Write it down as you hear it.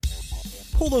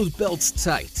Pull those belts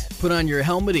tight, put on your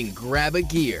helmet, and grab a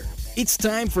gear. It's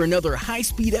time for another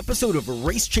high-speed episode of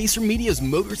Race Chaser Media's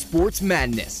Motorsports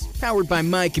Madness, powered by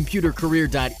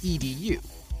mycomputercareer.edu.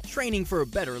 Training for a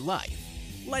better life.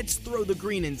 Let's throw the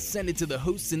green and send it to the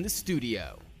hosts in the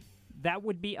studio. That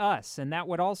would be us, and that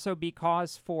would also be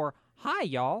cause for hi,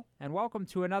 y'all, and welcome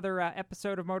to another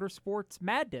episode of Motorsports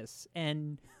Madness.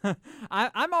 And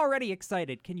I'm already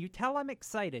excited. Can you tell I'm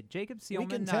excited? Jacob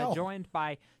Seelman, joined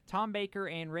by Tom Baker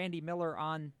and Randy Miller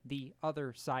on the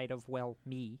other side of, well,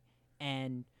 me.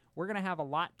 And we're going to have a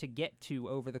lot to get to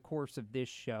over the course of this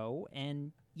show.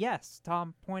 And yes,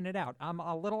 Tom pointed out, I'm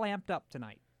a little amped up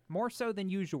tonight, more so than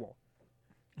usual.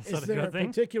 Is there a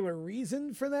particular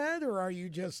reason for that, or are you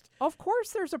just... Of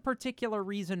course there's a particular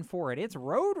reason for it. It's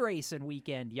road racing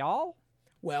weekend, y'all.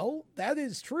 Well, that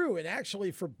is true, and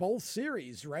actually for both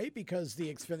series, right? Because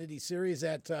the Xfinity Series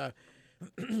at, at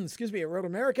Road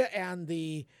America and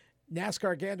the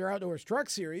NASCAR Gander Outdoors Truck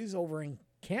Series over in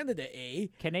Canada,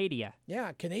 Canada.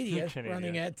 Yeah,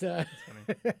 Canada,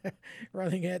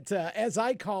 running at as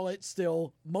I call it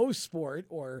still, Mosport,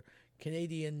 or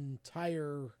Canadian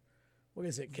Tire... What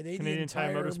is it? Canadian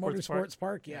Tire Motorsports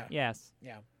Park? Yeah. Yes.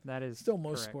 Yeah. That is still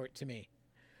Mosport to me.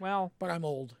 Well, but I'm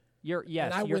old.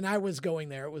 When I was going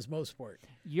there, it was Mosport.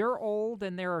 You're old,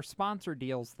 and there are sponsor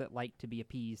deals that like to be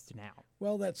appeased now.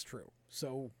 Well, that's true.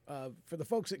 So for the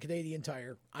folks at Canadian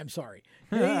Tire, I'm sorry.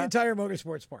 Canadian Tire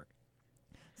Motorsports Park.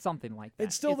 Something like that.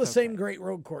 It's still the same great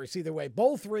road course either way.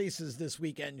 Both races this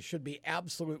weekend should be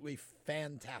absolutely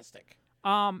fantastic.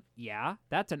 Yeah,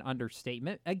 that's an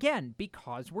understatement. Again,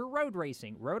 because we're road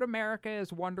racing. Road America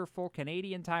is wonderful.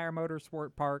 Canadian Tire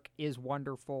Motorsport Park is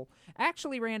wonderful.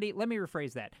 Actually, Randy, let me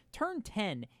rephrase that. Turn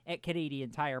 10 at Canadian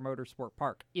Tire Motorsport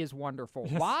Park is wonderful.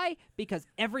 Yes. Why? Because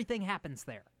everything happens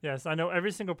there. Yes, I know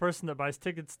every single person that buys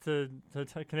tickets to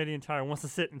Canadian Tire wants to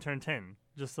sit in Turn 10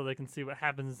 just so they can see what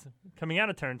happens coming out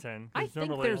of Turn 10. I think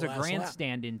there's a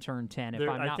grandstand in Turn 10, if I'm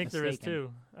not mistaken. I think there is,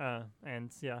 too. And,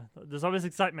 yeah, there's always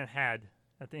excitement had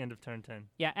at the end of Turn 10.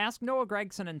 Yeah, ask Noah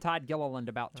Gregson and Todd Gilliland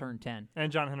about Turn 10.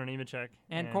 And John Hunter Nemechek.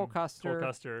 And Cole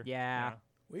Custer. Yeah.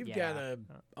 We've got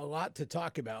a lot to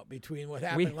talk about between what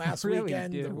happened last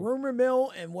weekend, the rumor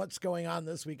mill, and what's going on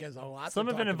this weekend. Some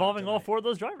have been involving all four of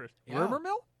those drivers. Yeah. Rumor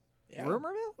mill? Yeah.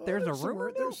 Rumor mill? Well, there's a rumor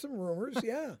mill? There's some rumors,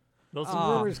 yeah. There's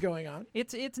some rumors going on.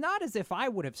 It's not as if I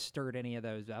would have stirred any of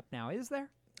those up now, is there?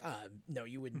 No,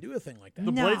 you wouldn't do a thing like that.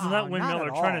 The blades in that windmill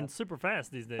are turning super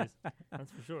fast these days.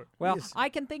 That's for sure. Well, I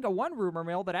can think of one rumor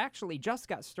mill that actually just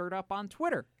got stirred up on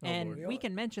Twitter. We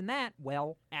can mention that,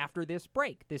 after this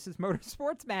break. This is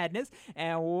Motorsports Madness,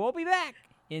 and we'll be back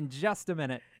in just a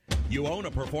minute. You own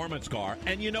a performance car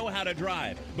and you know how to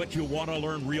drive, but you want to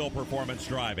learn real performance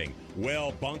driving.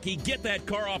 Well, Bunky, get that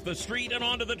car off the street and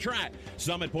onto the track.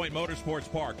 Summit Point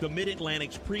Motorsports Park, the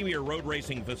Mid-Atlantic's premier road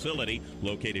racing facility,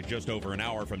 located just over an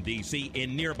hour from D.C.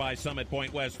 in nearby Summit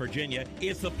Point, West Virginia,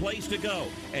 is the place to go.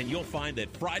 And you'll find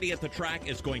that Friday at the track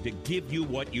is going to give you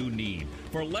what you need.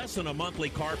 For less than a monthly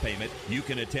car payment, you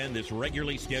can attend this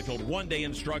regularly scheduled one-day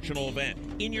instructional event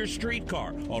in your street car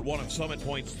on one of Summit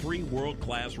Point's 3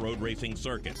 world-class road racing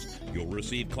circuits. You'll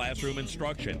receive classroom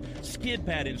instruction, skid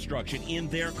pad instruction in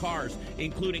their cars,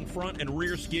 including front and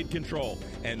rear skid control,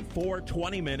 and 4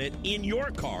 20-minute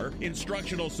in-your-car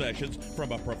instructional sessions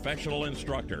from a professional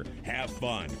instructor. Have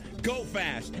fun, go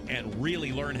fast, and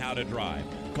really learn how to drive.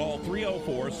 Call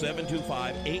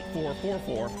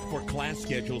 304-725-8444 for class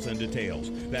schedules and details.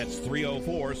 That's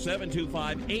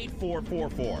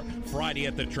 304-725-8444. Friday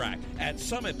at the track at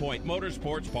Summit Point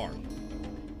Motorsports Park.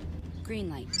 Green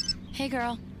light. Hey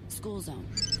girl, school zone.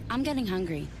 I'm getting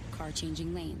hungry. Car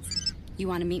changing lanes. You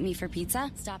want to meet me for pizza?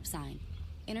 Stop sign.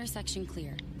 Intersection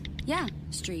clear. Yeah,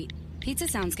 street. Pizza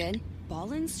sounds good.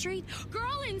 Ball in street?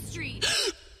 Girl in street!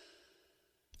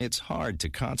 It's hard to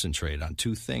concentrate on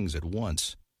 2 things at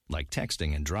once, like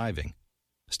texting and driving.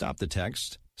 Stop the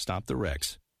text, stop the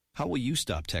wrecks. How will you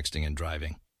stop texting and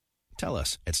driving? Tell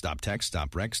us at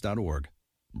stoptextstopwrecks.org.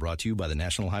 Brought to you by the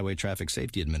National Highway Traffic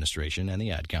Safety Administration and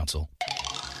the Ad Council.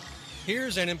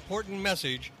 Here's an important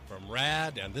message from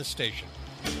RAD and this station.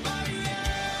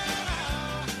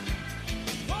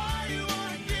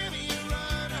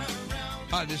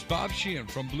 Hi, this is Bob Sheehan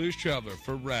from Blues Traveler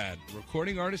for RAD,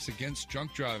 Recording Artists Against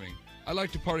Drunk Driving. I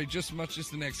like to party just as much as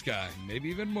the next guy, maybe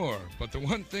even more. But the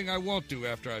one thing I won't do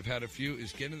after I've had a few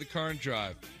is get in the car and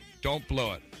drive. Don't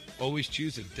blow it. Always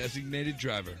choose a designated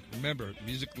driver. Remember,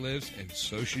 music lives, and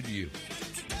so should you.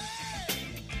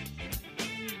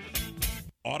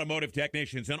 Automotive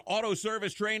technicians and auto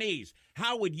service trainees,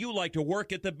 how would you like to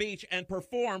work at the beach and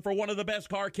perform for one of the best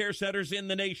car care centers in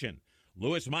the nation?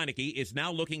 Louis Meineke is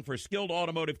now looking for skilled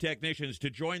automotive technicians to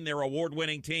join their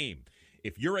award-winning team.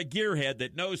 If you're a gearhead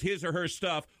that knows his or her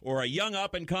stuff, or a young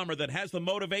up-and-comer that has the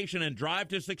motivation and drive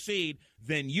to succeed,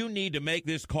 then you need to make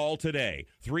this call today.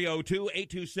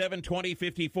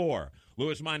 302-827-2054.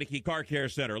 Louis Meineke Car Care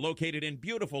Center, located in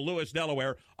beautiful Lewis,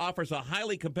 Delaware, offers a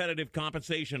highly competitive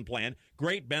compensation plan,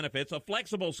 great benefits, a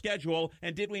flexible schedule,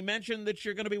 and did we mention that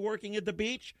you're going to be working at the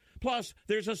beach? Plus,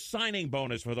 there's a signing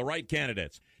bonus for the right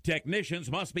candidates. Technicians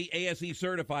must be ASE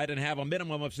certified and have a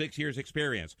minimum of 6 years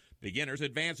experience. Beginners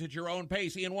advance at your own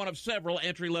pace in one of several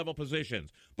entry-level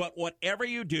positions. But whatever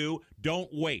you do, don't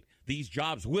wait. These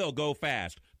jobs will go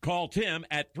fast. Call Tim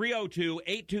at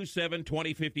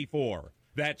 302-827-2054.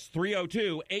 That's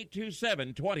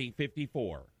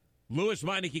 302-827-2054. Louis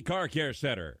Meineke Car Care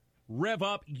Center. Rev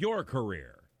up your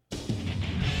career.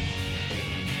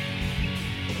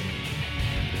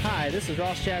 Hi, this is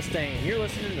Ross Chastain. You're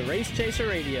listening to Race Chaser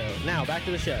Radio. Now, back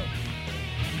to the show.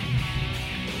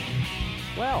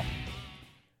 Well,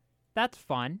 that's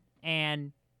fun,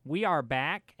 and we are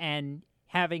back and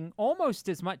having almost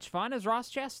as much fun as Ross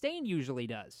Chastain usually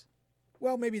does.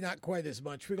 Well, maybe not quite as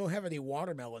much. We don't have any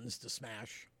watermelons to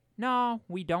smash. No,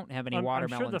 we don't have any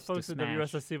watermelons I'm sure the folks to at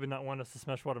smash. WSSC would not want us to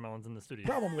smash watermelons in the studio.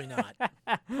 Probably not.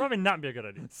 Probably not be a good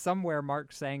idea. Somewhere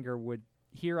Mark Sanger would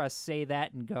hear us say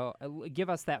that and go, give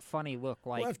us that funny look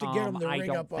like, We'll have to get him to I ring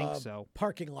don't up think a so.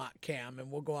 parking lot cam,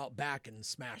 and we'll go out back and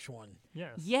smash one.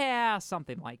 Yes. Yeah,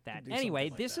 something like that. Do Anyway,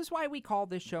 something like this that. is why we call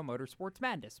this show Motorsports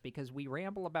Madness, because we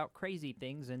ramble about crazy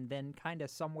things and then kind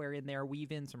of somewhere in there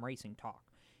weave in some racing talk.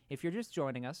 If you're just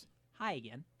joining us, hi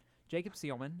again. Jacob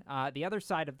Seelman. The other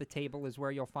side of the table is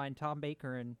where you'll find Tom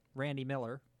Baker and Randy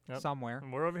Miller somewhere.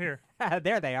 And we're over here.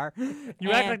 There they are.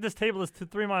 You act like this table is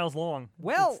 3 miles long.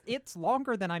 Well, it's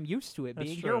longer than I'm used to it That's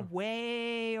being. true. You're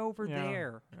way over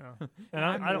there. Yeah. And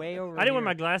I'm I way over I didn't wear here.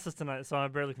 my glasses tonight, so I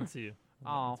barely can see you.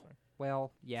 Oh,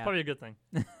 well, yeah. It's probably a good thing.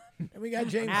 And we got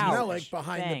James Ouch. Mellick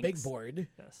behind the big Thanks. board.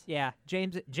 Yes. Yeah,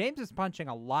 James is punching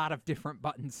a lot of different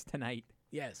buttons tonight,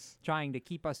 Yes. trying to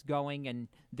keep us going and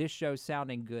this show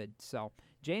sounding good. So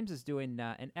James is doing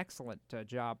an excellent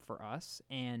job for us.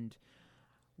 And,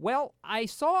 well, I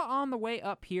saw on the way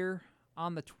up here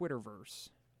on the Twitterverse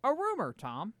a rumor,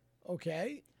 Tom.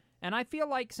 Okay. And I feel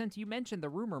like since you mentioned the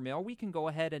rumor mill, we can go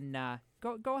ahead and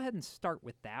go ahead and start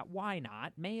with that. Why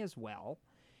not? May as well.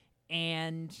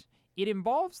 And it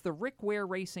involves the Rick Ware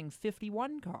Racing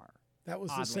 51 car. That was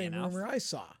Oddly the same enough. rumor I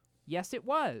saw. Yes, it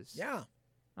was. Yeah.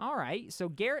 All right. So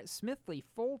Garrett Smithley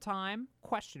full-time ?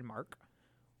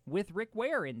 With Rick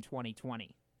Ware in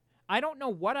 2020. I don't know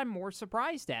what I'm more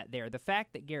surprised at there. The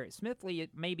fact that Garrett Smithley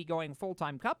may be going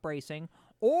full-time cup racing,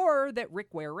 or that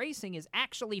Rick Ware Racing is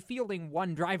actually fielding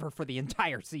one driver for the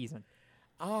entire season.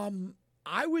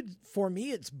 For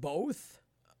me, it's both,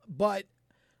 but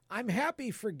I'm happy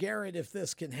for Garrett if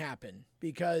this can happen,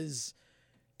 because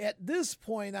at this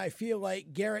point, I feel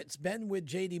like Garrett's been with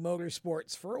JD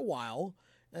Motorsports for a while.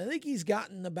 And I think he's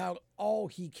gotten about all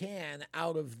he can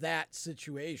out of that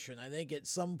situation. I think at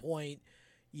some point,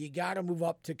 you got to move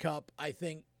up to Cup. I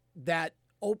think that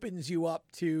opens you up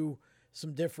to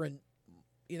some different,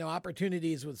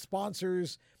 opportunities with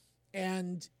sponsors.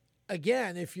 And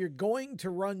again, if you're going to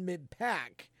run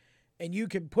mid-pack and you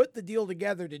can put the deal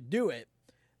together to do it,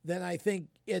 then I think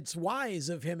it's wise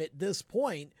of him at this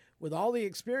point, with all the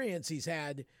experience he's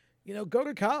had, go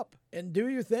to Cup and do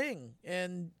your thing.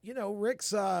 And,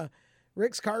 Rick's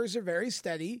cars are very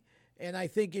steady. And I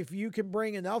think if you can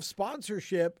bring enough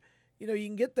sponsorship, you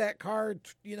can get that car,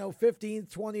 15th,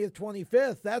 20th,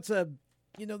 25th. That's a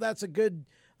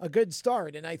good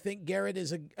start. And I think Garrett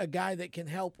is a guy that can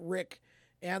help Rick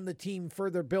and the team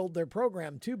further build their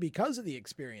program too, because of the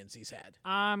experience he's had.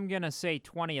 I'm going to say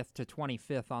 20th to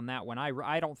 25th on that one.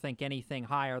 I don't think anything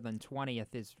higher than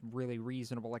 20th is really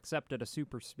reasonable, except at a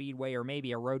super speedway or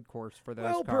maybe a road course for those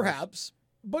cars. Perhaps.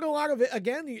 But a lot of it,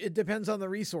 again, it depends on the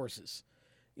resources.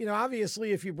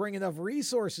 Obviously, if you bring enough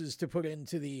resources to put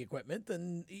into the equipment,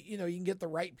 then, you can get the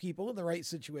right people in the right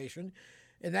situation.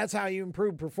 And that's how you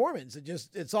improve performance.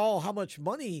 It's all how much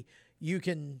money you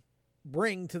can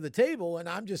bring to the table. And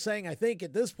I'm just saying, I think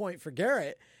at this point for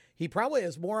Garrett, he probably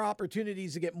has more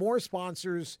opportunities to get more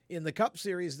sponsors in the Cup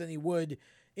Series than he would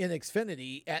in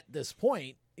Xfinity at this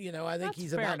point. I think That's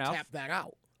he's fair about enough. tapped that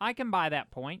out. I can buy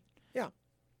that point. Yeah.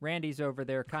 Randy's over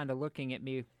there kind of looking at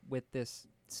me with this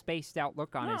spaced out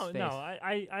look on his face. No,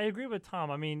 I agree with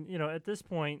Tom. I mean, at this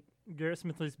point, Garrett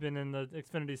Smithley's been in the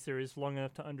Xfinity Series long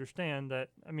enough to understand that,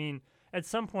 at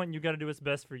some point you got to do what's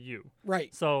best for you.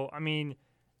 Right. So,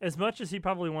 as much as he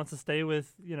probably wants to stay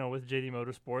with JD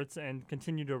Motorsports and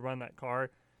continue to run that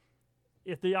car,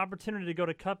 if the opportunity to go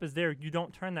to Cup is there, you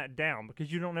don't turn that down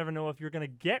because you don't ever know if you're going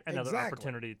to get another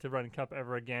opportunity to run Cup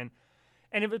ever again.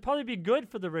 And it would probably be good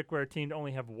for the Rick Ware team to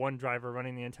only have one driver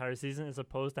running the entire season as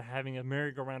opposed to having a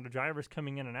merry-go-round of drivers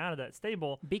coming in and out of that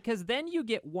stable. Because then you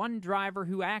get one driver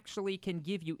who actually can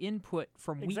give you input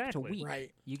from week to week.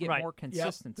 Right. You get more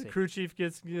consistency. The crew chief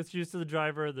gets used to the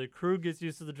driver. The crew gets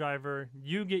used to the driver.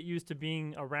 You get used to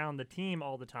being around the team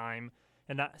all the time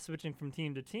and not switching from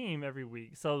team to team every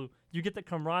week. So you get the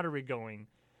camaraderie going.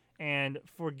 And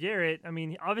for Garrett, I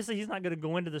mean, obviously he's not going to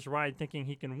go into this ride thinking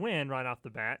he can win right off the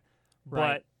bat.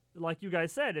 Right. But like you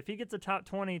guys said, if he gets a top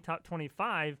 20, top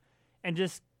 25, and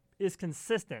just is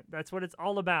consistent, that's what it's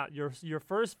all about. Your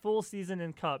first full season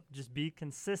in Cup, just be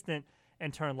consistent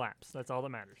and turn laps. That's all that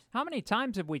matters. How many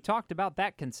times have we talked about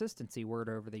that consistency word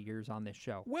over the years on this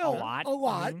show? Well, a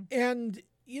lot. Mm-hmm. And,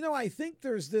 I think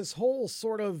there's this whole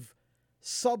sort of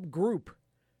subgroup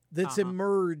that's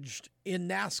emerged in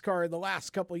NASCAR the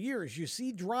last couple of years. You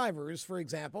see drivers, for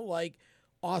example, like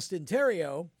Austin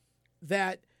Theriault,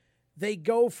 that they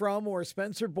go from, or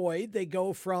Spencer Boyd, they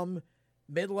go from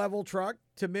mid-level truck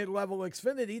to mid-level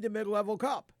Xfinity to mid-level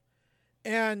Cup.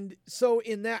 And so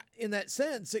in that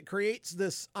sense, it creates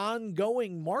this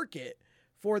ongoing market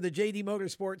for the JD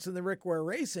Motorsports and the Rick Ware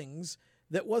Racings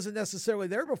that wasn't necessarily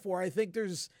there before. I think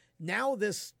there's now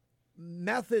this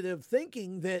method of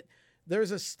thinking that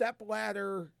there's a step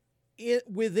ladder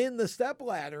within the step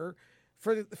ladder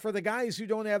for the guys who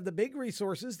don't have the big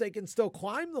resources. They can still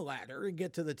climb the ladder and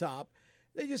get to the top.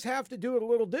 They just have to do it a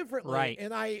little differently. Right.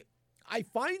 And I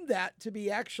find that to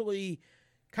be actually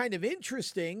kind of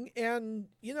interesting. And,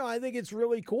 I think it's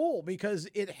really cool because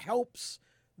it helps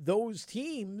those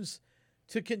teams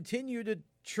to continue to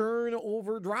churn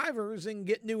over drivers and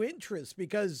get new interest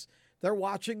because they're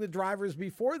watching the drivers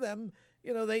before them.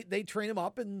 They train them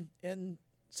up and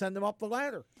send them up the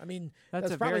ladder. I mean,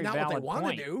 that's probably not what they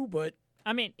want to do, but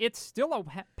I mean, it's still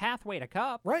a pathway to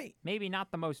Cup. Right. Maybe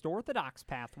not the most orthodox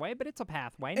pathway, but it's a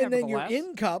pathway. And then you're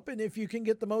in Cup, and if you can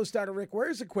get the most out of Rick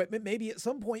Ware's equipment, maybe at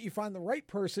some point you find the right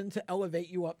person to elevate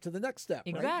you up to the next step.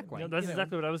 Exactly. Right? That's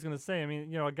exactly what I was going to say. I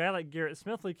mean, a guy like Garrett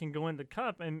Smithley can go into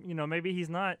Cup, and maybe he's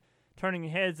not turning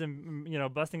heads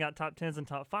and busting out top 10s and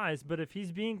top 5s, but if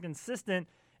he's being consistent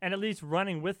and at least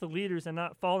running with the leaders and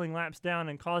not falling laps down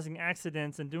and causing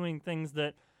accidents and doing things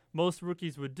that most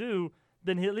rookies would do,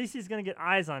 then at least he's going to get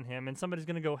eyes on him, and somebody's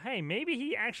going to go, hey, maybe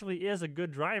he actually is a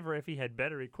good driver if he had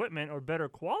better equipment or better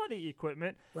quality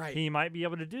equipment. Right. He might be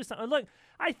able to do something. Look,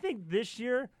 I think this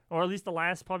year, or at least the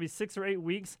last probably 6 or 8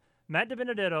 weeks, Matt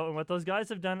DiBenedetto and what those guys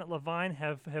have done at Levine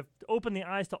have opened the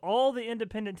eyes to all the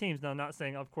independent teams. Now, I'm not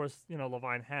saying, of course,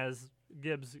 Levine has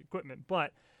Gibbs equipment,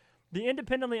 but the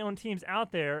independently owned teams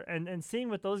out there and seeing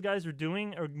what those guys are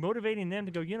doing or motivating them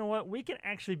to go, you know what, we can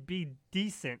actually be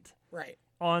decent. Right.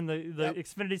 On the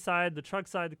Xfinity side, the truck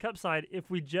side, the Cup side, if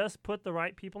we just put the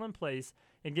right people in place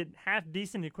and get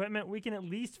half-decent equipment, we can at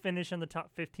least finish in the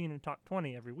top 15 and top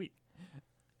 20 every week.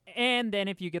 And then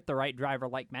if you get the right driver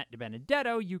like Matt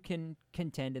DiBenedetto, you can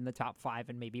contend in the top 5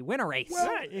 and maybe win a race. Well,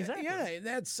 right, exactly.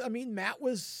 Yeah, Matt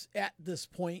was at this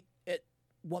point at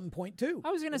 1.2. I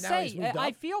was going to say,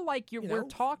 I feel like we're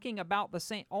talking about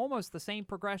almost the same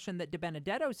progression that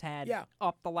DiBenedetto's had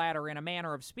up the ladder in a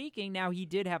manner of speaking. Now, he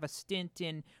did have a stint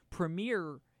in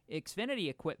premier Xfinity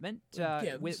equipment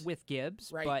with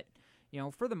Gibbs, right. But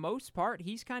for the most part,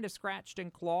 he's kind of scratched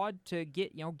and clawed to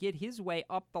get his way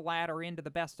up the ladder into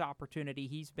the best opportunity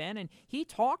he's been. And he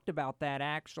talked about that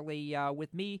actually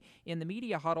with me in the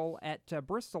media huddle at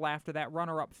Bristol after that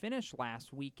runner-up finish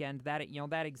last weekend. That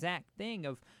that exact thing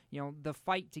of the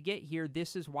fight to get here.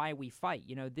 This is why we fight.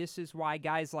 This is why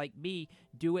guys like me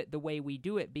do it the way we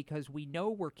do it, because we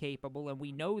know we're capable and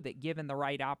we know that given the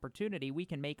right opportunity, we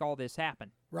can make all this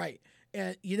happen. Right.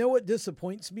 And you know what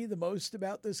disappoints me the most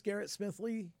about this Garrett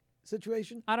Smithley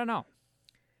situation? I don't know.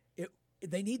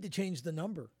 They need to change the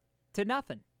number. To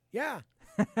nothing. Yeah.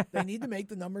 They need to make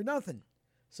the number nothing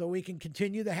so we can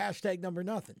continue the hashtag number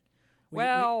nothing.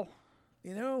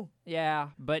 Yeah,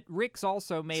 but Rick's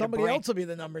also made somebody else will be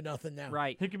the number nothing now.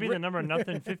 Right. He could be the number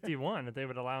nothing 51 if they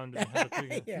would allow him to have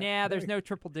it. Yeah, there's no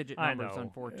triple-digit numbers,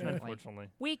 unfortunately.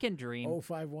 We can dream.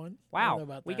 051.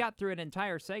 Wow, we got through an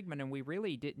entire segment, and we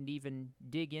really didn't even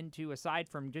dig into, aside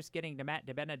from just getting to Matt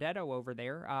DiBenedetto over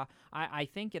there, I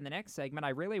think in the next segment I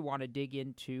really want to dig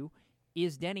into,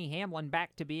 is Denny Hamlin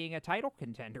back to being a title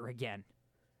contender again?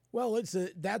 Well,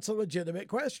 that's a legitimate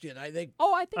question. I think.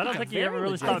 I don't think he ever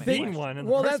really stopped being one.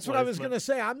 That's what I was going to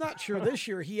say. I'm not sure this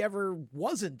year he ever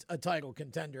wasn't a title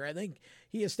contender. I think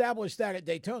he established that at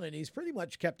Daytona, and he's pretty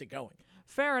much kept it going.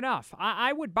 Fair enough.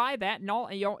 I would buy that, and all.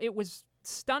 It was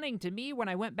stunning to me when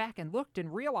I went back and looked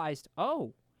and realized,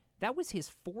 oh, that was his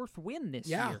 4th win this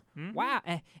year. Mm-hmm. Wow.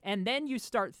 And then you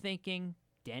start thinking,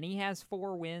 Denny has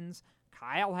 4 wins.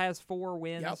 Kyle has 4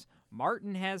 wins. Yep.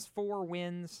 Martin has 4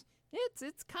 wins.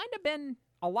 It's kind of been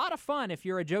a lot of fun if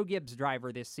you're a Joe Gibbs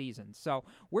driver this season. So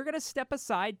we're going to step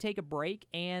aside, take a break,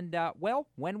 and,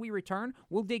 when we return,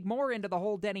 we'll dig more into the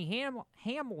whole Denny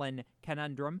Hamlin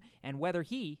conundrum and whether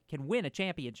he can win a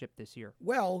championship this year.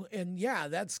 Well, and yeah,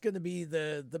 that's going to be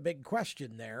the big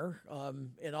question there.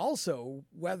 And also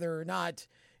whether or not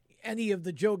any of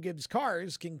the Joe Gibbs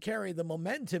cars can carry the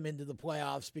momentum into the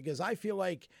playoffs, because I feel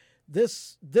like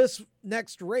this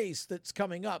next race that's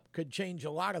coming up could change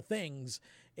a lot of things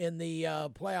in the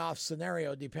playoff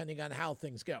scenario, depending on how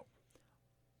things go.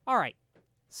 All right.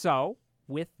 So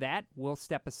with that, we'll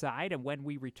step aside, and when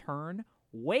we return,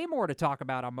 way more to talk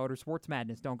about on Motorsports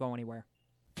Madness. Don't go anywhere.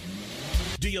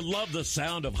 Do you love the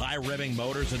sound of high-revving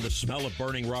motors and the smell of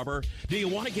burning rubber? Do you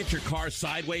want to get your car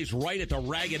sideways right at the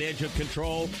ragged edge of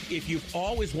control? If you've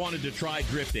always wanted to try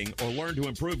drifting or learn to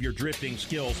improve your drifting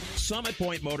skills, Summit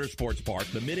Point Motorsports Park,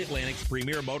 the Mid-Atlantic's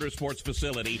premier motorsports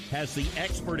facility, has the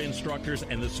expert instructors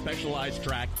and the specialized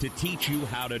track to teach you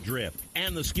how to drift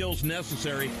and the skills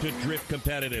necessary to drift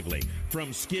competitively.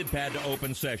 From skid pad to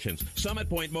open sessions, Summit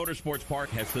Point Motorsports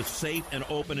Park has the safe and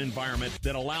open environment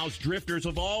that allows drifters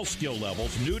of all skill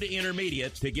levels, new to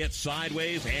intermediate, to get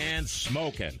sideways and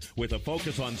smoking. With a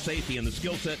focus on safety and the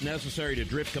skill set necessary to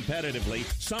drift competitively,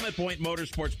 Summit Point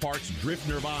Motorsports Park's Drift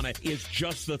Nirvana is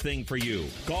just the thing for you.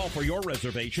 Call for your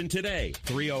reservation today,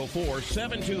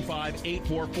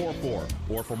 304-725-8444.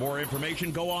 Or for more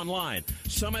information, go online,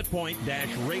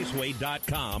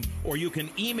 summitpoint-raceway.com, or you can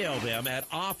email them at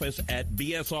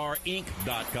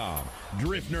office@bsrinc.com.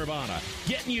 Drift Nirvana,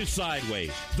 getting you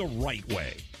sideways the right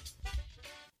way.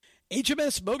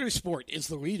 HMS Motorsport is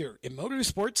the leader in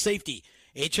motorsport safety.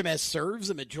 HMS serves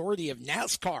a majority of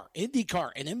NASCAR,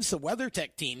 IndyCar, and IMSA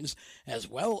WeatherTech teams, as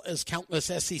well as countless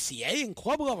SCCA and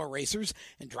club-level racers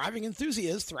and driving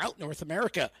enthusiasts throughout North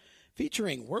America.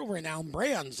 Featuring world-renowned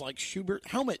brands like Schubert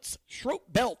helmets, Schroep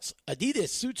belts, Adidas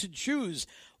suits and shoes,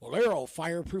 Valero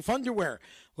fireproof underwear,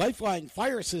 Lifeline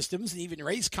fire systems, and even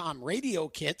Racecom radio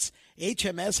kits,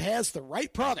 HMS has the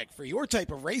right product for your type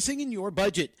of racing and your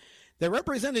budget. Their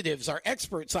representatives are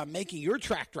experts on making your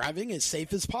track driving as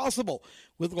safe as possible.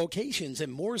 With locations in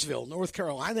Mooresville, North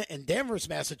Carolina, and Danvers,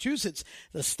 Massachusetts,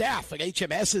 the staff at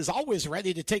HMS is always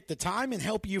ready to take the time and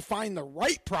help you find the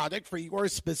right product for your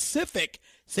specific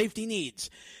safety needs.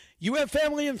 You have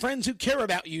family and friends who care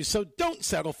about you, so don't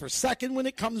settle for second when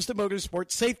it comes to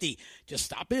motorsport safety. Just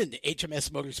stop in to HMS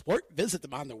Motorsport, visit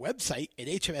them on their website at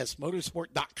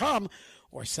hmsmotorsport.com,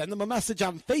 or send them a message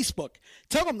on Facebook.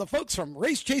 Tell them the folks from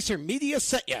Race Chaser Media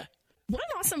sent you. What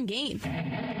an awesome game.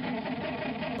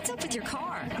 What's up with your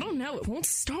car? I don't know. It won't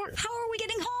start. How are we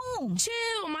getting home?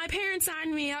 Chill. My parents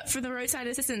signed me up for the roadside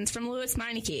assistance from Lewis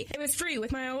Meineke. It was free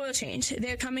with my oil change.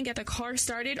 They'd come and get the car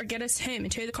started or get us home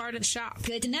and tow the car to the shop.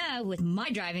 Good to know. With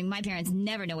my driving, my parents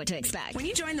never know what to expect. When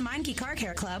you join the Meineke Car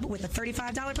Care Club with a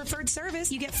 $35 preferred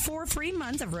service, you get 4 free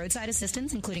months of roadside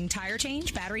assistance, including tire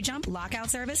change, battery jump, lockout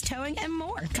service, towing, and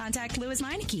more. Contact Lewis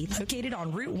Meineke, located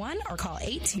on Route 1, or call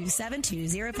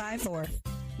 827-2054.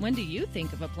 When do you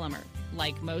think of a plumber?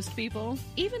 Like most people,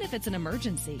 even if it's an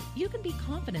emergency, you can be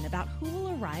confident about who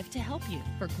will arrive to help you.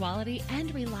 For quality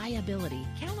and reliability,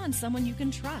 count on someone you can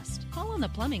trust. Call on the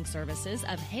plumbing services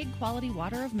of Hague Quality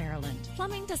Water of Maryland.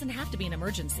 Plumbing doesn't have to be an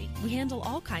emergency. We handle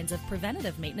all kinds of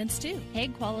preventative maintenance too.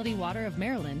 Hague Quality Water of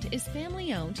Maryland is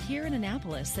family owned here in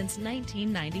Annapolis since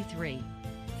 1993.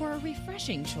 For a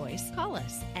refreshing choice, call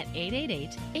us at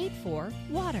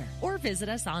 888-84-WATER or visit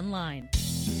us online.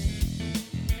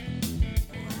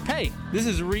 Hey, this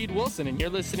is Reed Wilson, and you're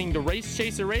listening to Race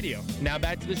Chaser Radio. Now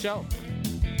back to the show.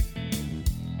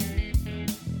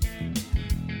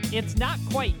 It's not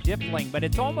quite dippling, but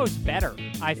it's almost better,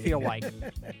 I feel like.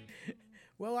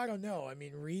 Well, I don't know. I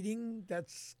mean, reading,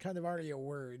 that's kind of already a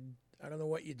word. I don't know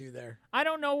what you do there. I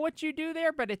don't know what you do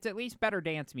there, but it's at least better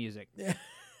dance music. Yeah,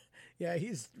 yeah.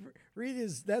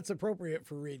 That's appropriate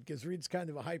for Reed, because Reed's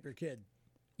kind of a hyper kid.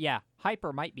 Yeah,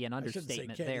 hyper might be an I shouldn't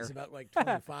understatement say kid. there. He's about like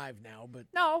 25 now, but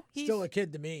no, he's still a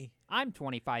kid to me. I'm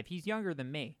 25. He's younger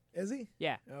than me. Is he?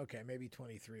 Yeah. Okay, maybe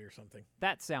 23 or something.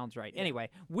 That sounds right. Yeah. Anyway,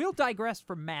 we'll digress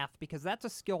from math because that's a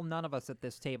skill none of us at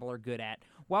this table are good at.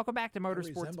 Welcome back to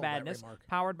Motorsports Madness,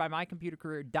 powered by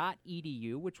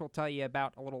mycomputercareer.edu, which we'll tell you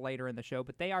about a little later in the show,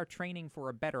 but they are training for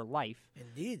a better life.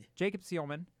 Indeed. Jacob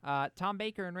Seelman, Tom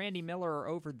Baker, and Randy Miller are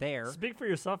over there. Speak for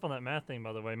yourself on that math thing,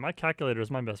 by the way. My calculator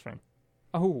is my best friend.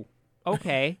 Oh,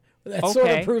 okay. That sort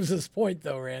of proves his point,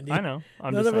 though, Randy. I know.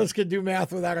 None of us can do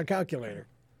math without a calculator.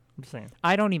 I'm just saying.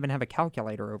 I don't even have a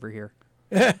calculator over here.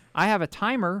 I have a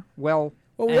timer. We all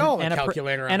have a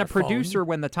calculator on and a our phone. producer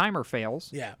when the timer fails.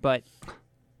 Yeah. But,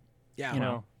 yeah. you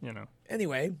know.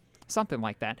 Anyway. Something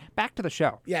like that. Back to the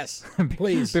show. Yes,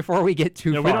 please. Before we get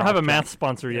too far. We don't have a math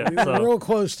sponsor yet. We're real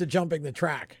close to jumping the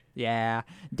track. Yeah.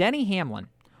 Denny Hamlin.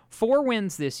 4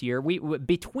 wins this year.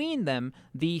 Between them,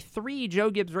 the 3 Joe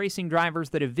Gibbs Racing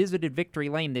drivers that have visited Victory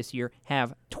Lane this year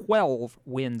have 12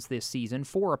 wins this season,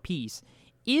 4 apiece.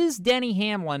 Is Denny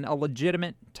Hamlin a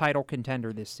legitimate title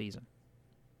contender this season?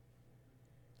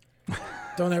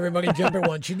 Don't everybody jump at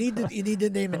once. You need to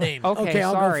name a name. Okay,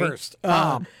 I'll sorry. go first.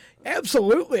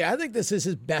 Absolutely. I think this is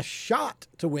his best shot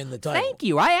to win the title. Thank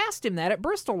you. I asked him that at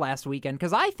Bristol last weekend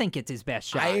because I think it's his best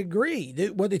shot. I agree.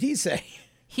 What did he say?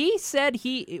 He said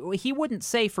he wouldn't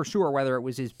say for sure whether it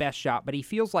was his best shot, but he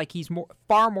feels like he's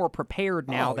far more prepared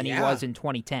now than he was in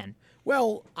 2010.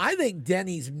 Well, I think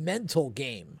Denny's mental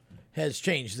game has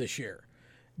changed this year.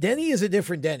 Denny is a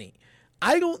different Denny.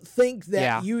 I don't think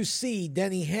that you see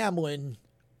Denny Hamlin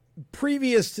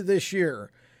previous to this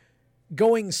year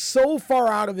going so far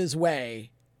out of his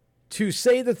way to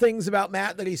say the things about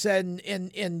Matt that he said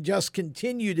and just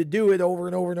continue to do it over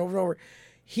and over and over and over.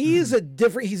 He's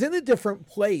he's in a different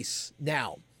place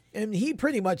now. And he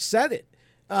pretty much said it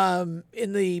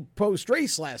in the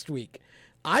post-race last week.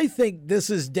 I think this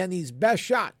is Denny's best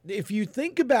shot. If you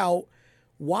think about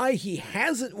why he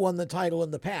hasn't won the title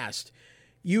in the past,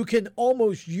 you can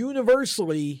almost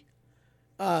universally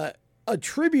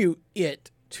attribute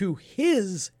it to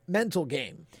his mental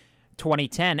game.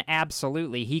 2010,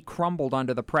 absolutely. He crumbled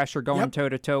under the pressure going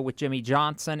toe-to-toe with Jimmy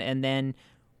Johnson, and then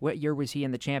what year was he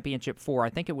in the championship for? I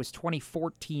think it was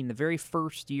 2014, the very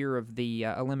first year of the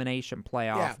elimination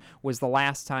playoff was the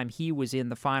last time he was in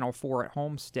the Final Four at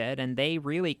Homestead, and they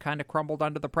really kind of crumbled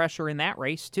under the pressure in that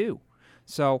race too.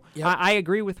 So I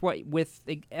agree with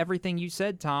everything you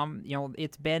said, Tom. You know,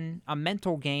 it's been a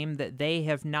mental game that they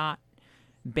have not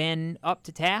been up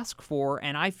to task for,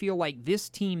 and I feel like this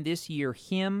team this year,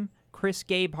 him, Chris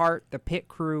Gabehart, the pit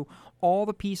crew, all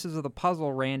the pieces of the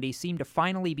puzzle, Randy, seem to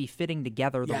finally be fitting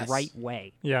together the right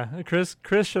way. Yeah, Chris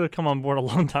should have come on board a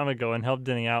long time ago and helped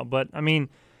Denny out. But, I mean,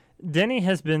 Denny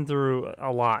has been through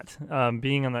a lot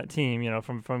being on that team, you know,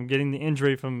 from getting the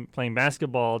injury from playing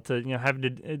basketball to, you know, having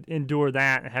to endure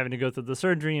that and having to go through the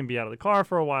surgery and be out of the car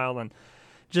for a while and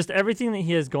just everything that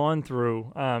he has gone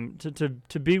through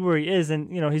to be where he is.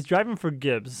 And, you know, he's driving for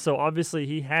Gibbs, so obviously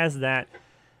he has that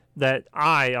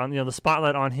eye on, you know, the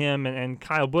spotlight on him and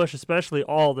Kyle Busch especially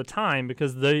all the time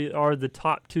because they are the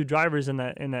top 2 drivers in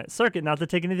that circuit. Not to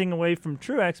take anything away from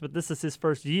Truex, but this is his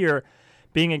first year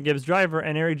being a Gibbs driver,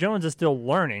 and Erik Jones is still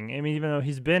learning. I mean, even though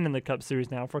he's been in the Cup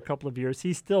Series now for a couple of years,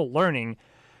 he's still learning,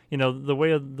 you know, the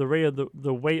way of the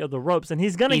weight of the ropes, and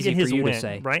he's gonna get his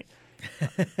win, right?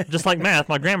 Just like math,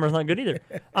 my grammar's not good either.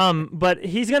 But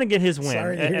he's gonna get his win.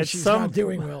 Sorry to hear she's not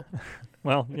doing well.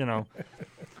 Well, you know.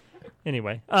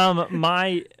 Anyway,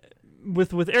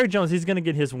 with Erik Jones, he's going to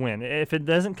get his win. If it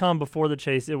doesn't come before the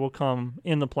chase, it will come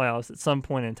in the playoffs at some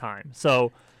point in time.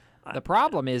 So the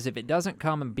problem is if it doesn't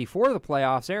come before the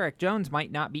playoffs, Erik Jones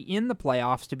might not be in the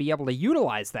playoffs to be able to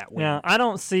utilize that win. Yeah, I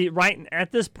don't see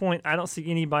at this point. I don't see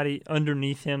anybody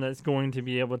underneath him that's going to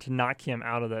be able to knock him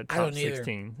out of that top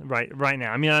 16 right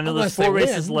now. I mean, I know there's 4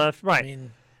 races left. Right. I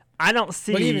mean, I don't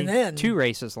see. But even then, 2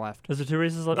 races left. Is there 2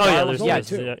 races left? There's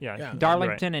races. Yeah.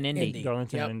 Darlington and Indy.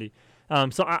 Darlington and Indy.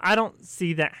 So I don't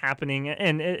see that happening.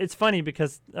 And it's funny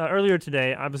because earlier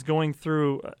today I was going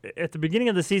through at the beginning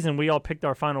of the season we all picked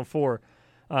our Final 4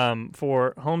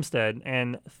 for Homestead,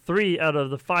 and 3 out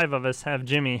of the 5 of us have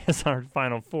Jimmy as our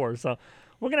Final 4. So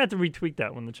we're gonna have to retweak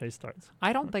that when the chase starts.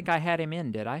 I don't think I had him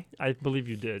in, did I? I believe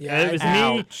you did. Yeah, it was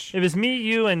me. It was me,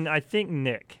 you, and I think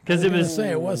Nick. Because it was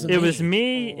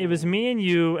me. It was me and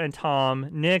you and Tom,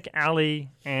 Nick,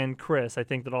 Allie, and Chris. I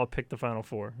think that all picked the Final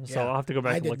 4. So I'll have to go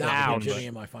back and look at it. I did not put Jimmy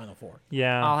in my Final 4.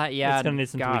 Yeah. It's gonna need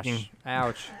some tweaking.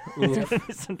 Ouch. It's gonna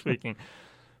need some tweaking,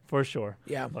 for sure.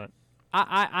 Yeah. But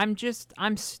I'm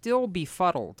still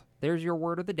befuddled. There's your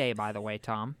word of the day, by the way,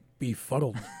 Tom.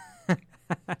 Befuddled.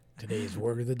 Today's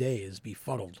word of the day is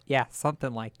befuddled. Yeah,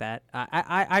 something like that.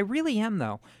 I really am,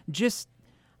 though.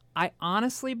 I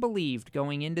honestly believed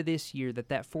going into this year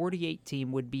that 48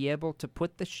 team would be able to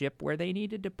put the ship where they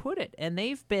needed to put it. And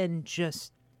they've been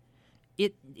just...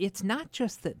 It's not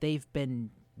just that they've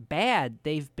been bad.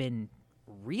 They've been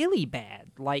really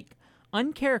bad. Like,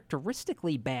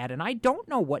 uncharacteristically bad. And I don't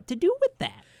know what to do with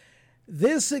that.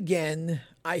 This, again,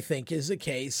 I think is a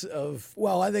case of...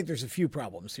 Well, I think there's a few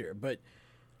problems here, but...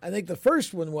 I think the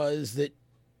first one was that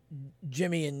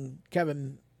Jimmy and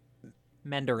Kevin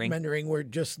Mendering were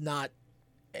just not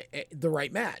the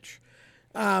right match.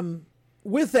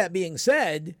 With that being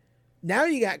said, now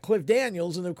you got Cliff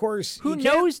Daniels, and of course, who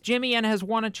knows Jimmy and has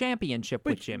won a championship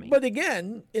with Jimmy. But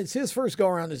again, it's his first go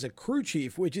around as a crew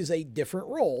chief, which is a different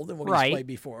role than what he's played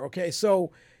before. Okay,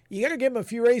 so you got to give him a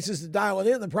few races to dial it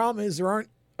in. The problem is there aren't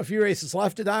a few races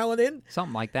left to dial it in.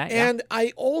 Something like that. And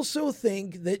I also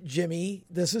think that Jimmy,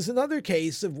 this is another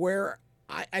case of where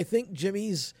I think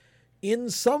Jimmy's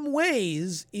in some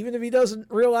ways, even if he doesn't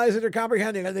realize it or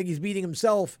comprehend it, I think he's beating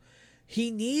himself. He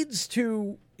needs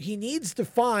to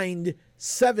find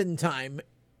 7 time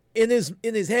in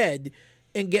his head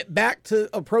and get back to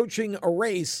approaching a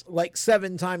race like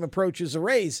 7 time approaches a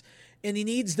race. And he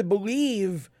needs to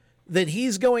believe that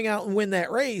he's going out and win that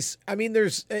race. I mean,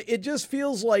 it just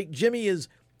feels like Jimmy is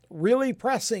really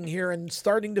pressing here and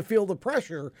starting to feel the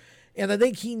pressure. And I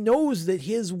think he knows that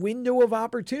his window of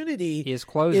opportunity is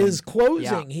closing.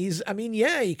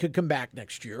 Yeah. He could come back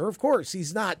next year. Of course,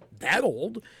 he's not that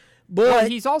old. But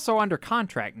he's also under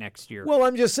contract next year. Well,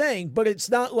 I'm just saying, but it's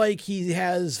not like he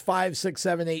has 5, 6,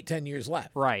 7, 8, 10 years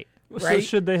left. Right. So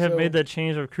should they have made that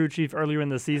change of crew chief earlier in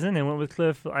the season and went with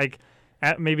Cliff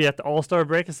maybe at the All-Star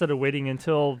break instead of waiting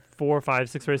until 4, 5,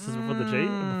 6 races before the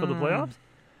playoffs?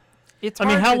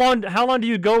 How long do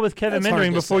you go with Kevin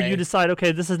Mendering before you decide,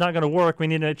 okay, this is not going to work, we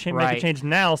need to make a change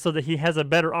now so that he has a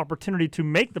better opportunity to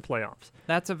make the playoffs?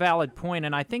 That's a valid point,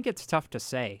 and I think it's tough to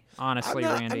say, honestly,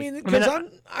 Randy.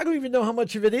 I don't even know how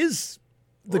much of it is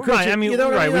the coaching.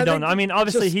 Right, we don't know. I mean,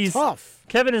 obviously tough.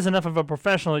 Kevin is enough of a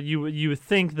professional. You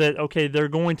think that, okay, they're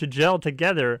going to gel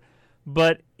together,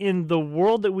 but in the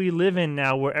world that we live in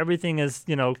now where everything is,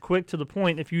 quick to the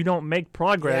point, if you don't make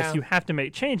progress, you have to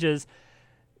make changes.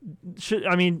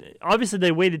 Obviously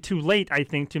they waited too late, I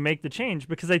think, to make the change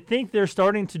because I think they're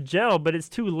starting to gel, but it's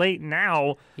too late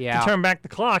now to turn back the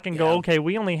clock and go, okay,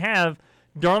 we only have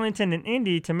Darlington and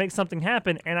Indy to make something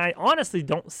happen, and I honestly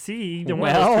don't see either one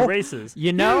of those 2 races.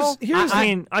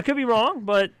 I could be wrong,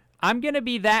 but I'm going to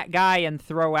be that guy and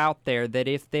throw out there that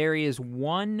if there is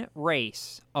one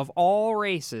race of all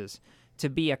races to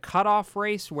be a cutoff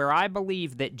race where I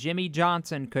believe that Jimmy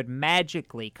Johnson could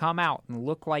magically come out and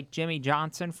look like Jimmy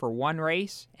Johnson for one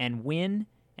race and win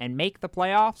and make the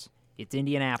playoffs, it's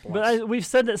Indianapolis. But we've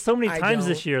said that so many times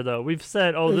this year, though. We've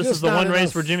said, this is the one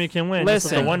race where Jimmy can win. This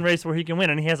is the one race where he can win,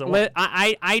 and he hasn't won.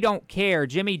 I don't care.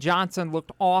 Jimmy Johnson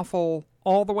looked awful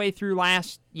all the way through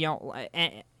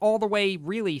all the way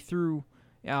really through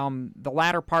the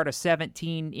latter part of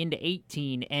 17 into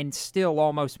 18 and still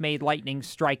almost made lightning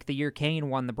strike the year Kane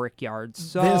won the Brickyard.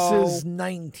 So this is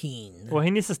 19. Well, he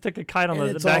needs to stick a kite on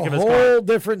the back of his car. It's a whole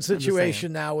different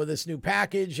situation now with this new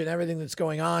package and everything that's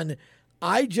going on.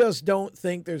 I just don't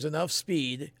think there's enough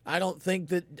speed. I don't think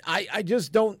that I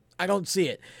don't see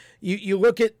it. You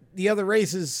look at the other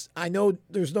races, I know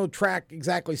there's no track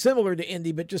exactly similar to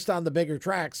Indy, but just on the bigger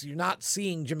tracks, you're not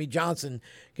seeing Jimmy Johnson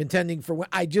contending for.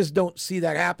 I just don't see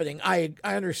that happening. I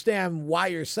understand why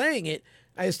you're saying it.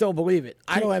 I just don't believe it.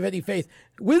 I don't have any faith.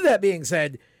 With that being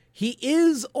said, he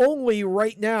is only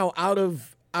right now out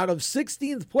of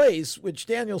 16th place, which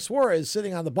Daniel Suarez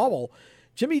sitting on the bubble.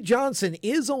 Jimmy Johnson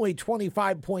is only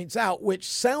 25 points out, which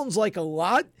sounds like a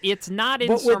lot. It's not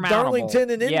insurmountable. But with Darlington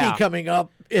and Indy coming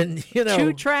up, and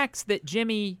 2 tracks that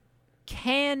Jimmy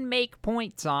can make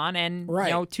points on, and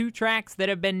 2 tracks that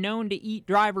have been known to eat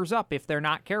drivers up if they're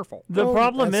not careful. The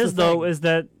problem is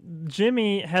that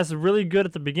Jimmy has really good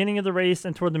at the beginning of the race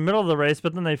and toward the middle of the race,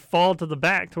 but then they fall to the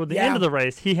back toward the end of the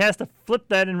race. He has to flip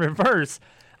that in reverse.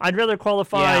 I'd rather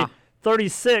qualify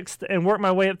 36th and work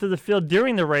my way up through the field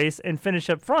during the race and finish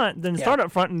up front than start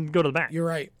up front and go to the back. You're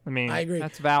right. I agree.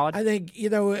 That's valid. I think,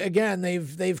 again,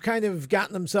 they've kind of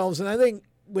gotten themselves, and I think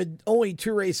with only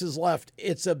 2 races left,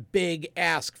 it's a big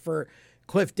ask for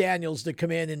Cliff Daniels to come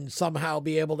in and somehow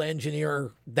be able to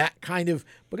engineer that kind of.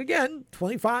 But again,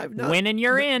 25. Winning,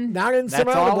 you're in. Not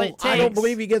insurmountable. That's all it takes. I don't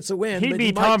believe he gets a win. He'd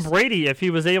be Tom Brady if he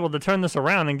was able to turn this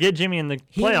around and get Jimmy in the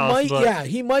playoffs.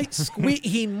 He might squeak.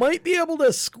 He might be able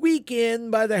to squeak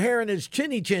in by the hair in his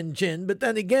chinny chin. But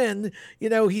then again,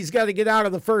 he's got to get out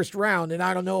of the first round, and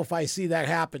I don't know if I see that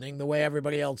happening the way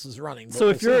everybody else is running. But so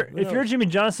if you're Jimmy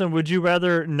Johnson, would you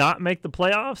rather not make the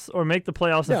playoffs or make the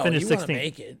playoffs and finish 16th?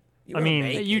 Make it.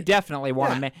 You definitely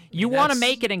want to make. You want to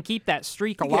make it and keep that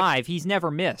streak alive. He's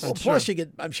never missed. Well, plus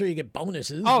I'm sure you get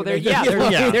bonuses. Oh,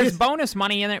 there's bonus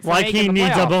money in it. For like he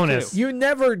needs a bonus. You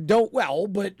never don't. Well,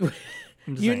 but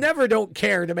I'm just You saying. never don't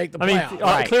care to make the I mean,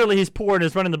 playoffs. clearly he's poor and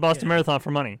is running the Boston Marathon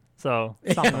for money. So,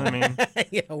 I mean.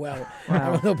 Yeah, well, I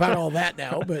don't know about all that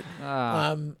now, but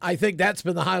I think that's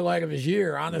been the highlight of his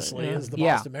year, honestly, is the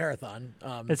Boston Marathon.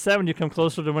 It's sad when you come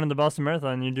closer to winning the Boston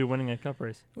Marathon than you do winning a cup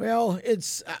race. Well,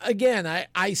 it's, again,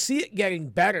 I see it getting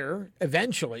better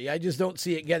eventually. I just don't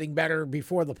see it getting better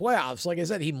before the playoffs. Like I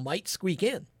said, he might squeak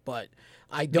in, but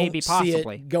I don't see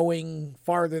it going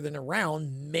farther than a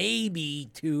round. Maybe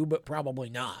 2, but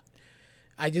probably not.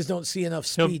 I just don't see enough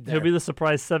speed there. He'll be the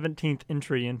surprise 17th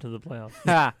entry into the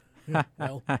playoffs.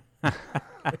 Well.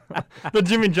 The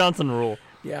Jimmy Johnson rule.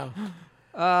 Yeah.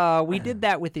 We did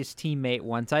that with his teammate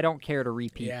once. I don't care to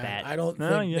repeat that. I don't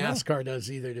think NASCAR does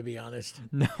either, to be honest.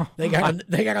 No. They got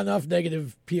enough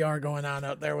negative PR going on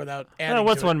out there without adding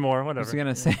what's to one it. more? I Whatever. was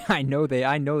gonna say I know they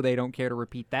don't care to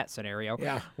repeat that scenario.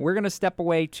 Yeah. We're gonna step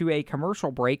away to a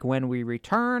commercial break. When we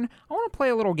return, I want to play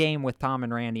a little game with Tom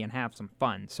and Randy and have some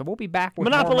fun. So we'll be back with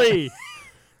Monopoly.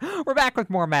 We're back with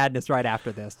more madness right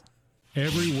after this.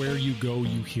 Everywhere you go,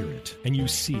 you hear it, and you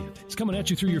see it. It's coming at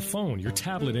you through your phone, your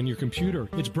tablet, and your computer.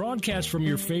 It's broadcast from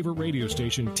your favorite radio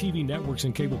station, TV networks,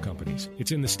 and cable companies.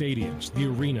 It's in the stadiums, the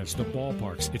arenas, the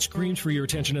ballparks. It screams for your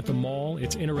attention at the mall.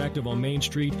 It's interactive on Main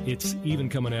Street. It's even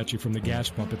coming at you from the gas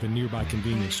pump at the nearby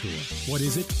convenience store. What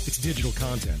is it? It's digital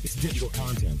content. It's digital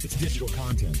content. It's digital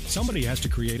content. Somebody has to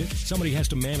create it. Somebody has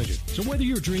to manage it. So whether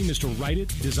your dream is to write it,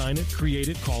 design it, create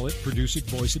it, call it, produce it,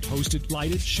 voice it, host it,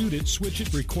 light it, shoot it, switch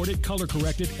it, record it, color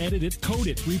correct it, edit it, code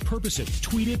it, repurpose it,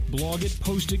 tweet it, blog it,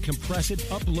 post it, compress it,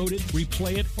 upload it,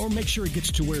 replay it, or make sure it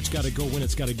gets to where it's got to go when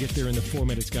it's got to get there in the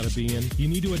format it's got to be in, you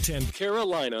need to attend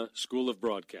Carolina School of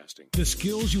Broadcasting. The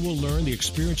skills you will learn, the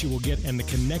experience you will get, and the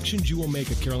connections you will make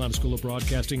at Carolina School of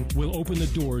Broadcasting will open the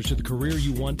doors to the career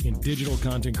you want in digital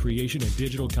content creation and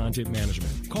digital content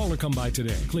management. Call or come by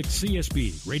today. Click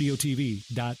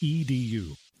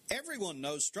csbradiotv.edu. Everyone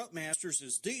knows Strutmasters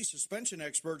is the suspension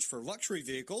experts for luxury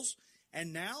vehicles,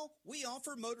 and now we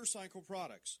offer motorcycle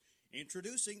products.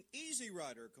 Introducing Easy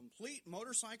Rider Complete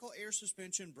Motorcycle Air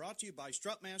Suspension, brought to you by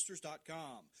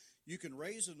Strutmasters.com. You can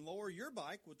raise and lower your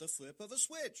bike with the flip of a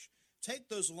switch. Take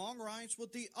those long rides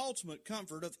with the ultimate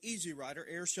comfort of Easy Rider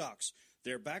Air Shocks.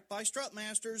 They're backed by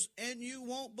Strutmasters, and you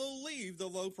won't believe the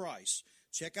low price.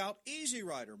 Check out Easy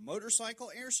Rider Motorcycle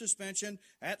Air Suspension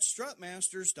at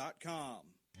Strutmasters.com.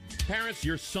 Parents,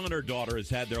 your son or daughter has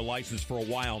had their license for a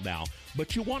while now,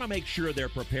 but you want to make sure they're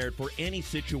prepared for any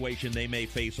situation they may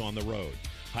face on the road.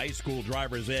 High school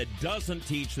driver's ed doesn't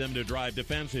teach them to drive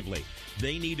defensively.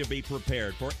 They need to be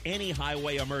prepared for any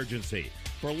highway emergency.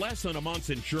 For less than a month's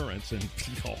insurance, and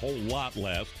a whole lot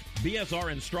less,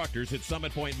 BSR instructors at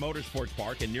Summit Point Motorsports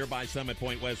Park in nearby Summit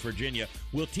Point, West Virginia,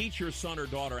 will teach your son or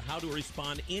daughter how to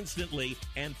respond instantly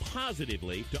and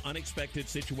positively to unexpected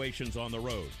situations on the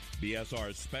road.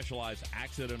 BSR's specialized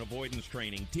accident avoidance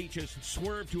training teaches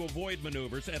swerve to avoid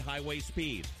maneuvers at highway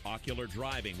speeds, ocular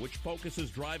driving, which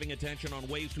focuses driving attention on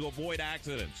ways to avoid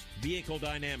accidents, vehicle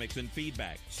dynamics and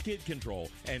feedback, skid control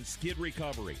and skid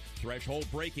recovery, threshold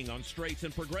braking on straights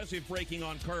and progressive braking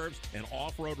on curves, and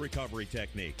off-road recovery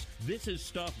techniques. This is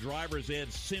stuff driver's ed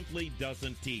simply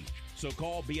doesn't teach. So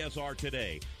call BSR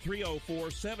today,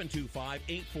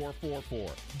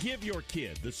 304-725-8444. Give your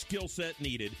kid the skill set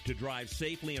needed to drive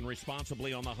safely and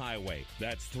responsibly on the highway.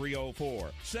 That's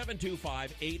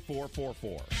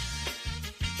 304-725-8444.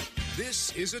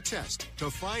 This is a test to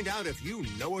find out if you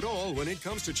know it all when it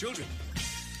comes to children.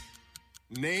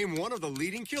 Name one of the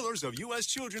leading killers of U.S.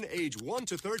 children age 1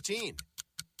 to 13.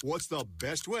 What's the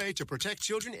best way to protect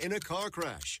children in a car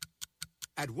crash?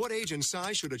 At what age and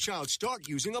size should a child start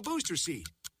using a booster seat?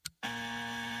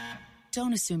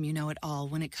 Don't assume you know it all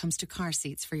when it comes to car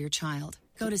seats for your child.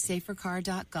 Go to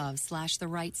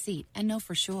safercar.gov/the-right-seat and know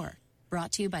for sure.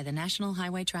 Brought to you by the National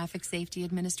Highway Traffic Safety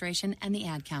Administration and the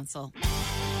Ad Council.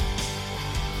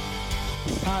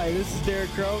 Hi, this is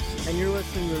Derek Gross, and you're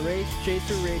listening to Race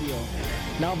Chaser Radio.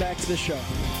 Now back to the show.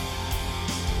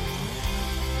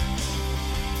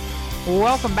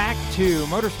 Welcome back to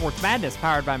Motorsports Madness,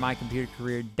 powered by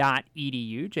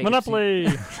mycomputercareer.edu. Monopoly!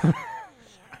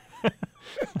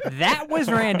 That was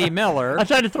Randy Miller. I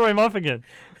tried to throw him off again.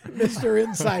 Mr.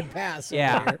 Inside Pass.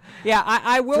 Yeah. Yeah,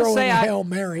 I will Throwing say a Hail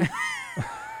Mary.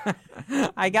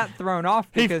 I got thrown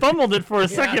off because he fumbled it for a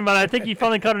second, but I think he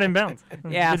finally caught it in bounds.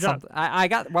 Yeah, Good job. I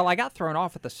got thrown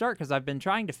off at the start because I've been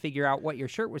trying to figure out what your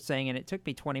shirt was saying, and it took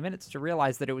me 20 minutes to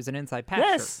realize that it was an Inside Pass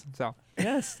shirt. So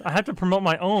yes, I have to promote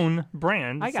my own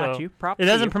brand. I got so you. Props it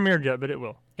to hasn't you. premiered yet, but it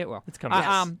will. It will. It's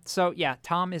coming. So yeah,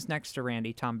 Tom is next to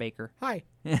Randy. Tom Baker. Hi.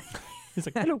 He's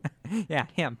like, hello. Yeah,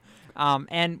 him.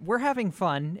 And we're having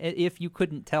fun. If you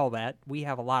couldn't tell that, we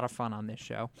have a lot of fun on this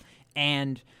show.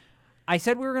 And I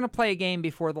said we were going to play a game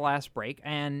before the last break.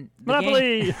 And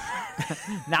Monopoly!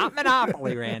 Not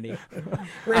Monopoly, Randy.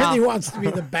 Randy wants to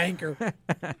be the banker.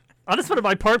 I just want to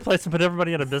buy Park Place and put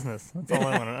everybody out of business. That's all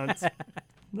I want.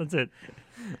 That's it.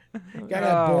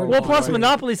 Well, plus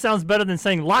Monopoly sounds better than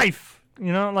saying life.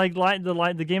 You know, like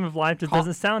the game of life just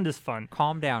doesn't sound as fun.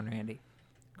 Calm down, Randy.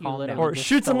 Or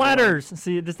shoots and ladders.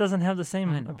 See, this doesn't have the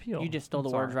same appeal. You just stole the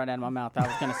words right out of my mouth. I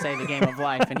was going to say the game of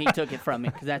life, and he took it from me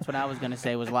because that's what I was going to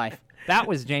say was life. That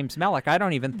was James Mellick. I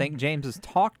don't even think James has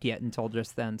talked yet until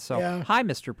just then. So, Hi,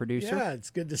 Mr. Producer. Yeah, it's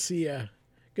good to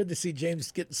see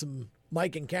James getting some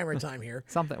mic and camera time here.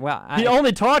 Something. Well, he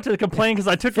only talked to complain because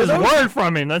I took his word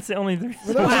from him. That's the only thing.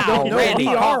 Wow,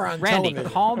 Randy, Randy,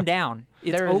 calm down.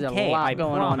 It's There's okay. a lot I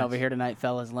going promise. on over here tonight,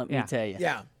 fellas. Let me tell you.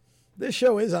 Yeah. This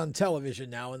show is on television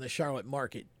now in the Charlotte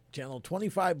market. Channel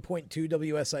 25.2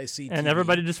 WSIC TV. And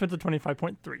everybody just went to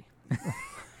 25.3.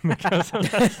 Because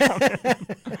of that.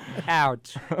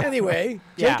 Ouch. Anyway,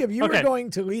 Jacob, you were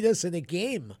going to lead us in a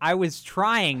game. I was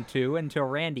trying to until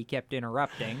Randy kept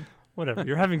interrupting. Whatever.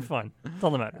 You're having fun. That's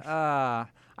all that matters.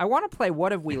 I want to play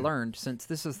What Have We Learned, since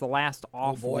this is the last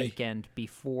off weekend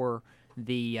before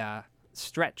the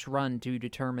stretch run to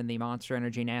determine the Monster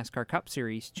Energy NASCAR Cup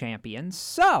Series champions.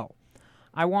 So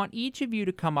I want each of you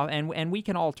to come up, and we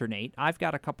can alternate. I've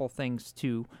got a couple things,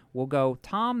 too. We'll go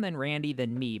Tom, then Randy,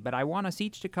 then me. But I want us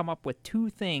each to come up with 2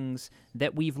 things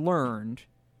that we've learned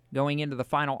going into the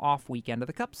final off weekend of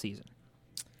the Cup season.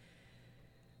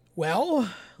 Well,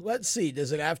 let's see.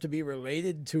 Does it have to be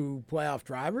related to playoff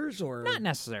drivers or not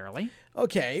necessarily?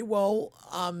 Okay, well,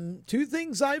 2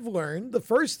 things I've learned. The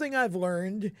first thing I've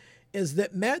learned is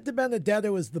that Matt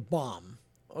DiBenedetto is the bomb.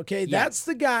 Okay, that's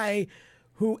the guy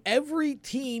who every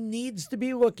team needs to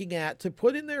be looking at to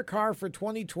put in their car for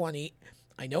 2020.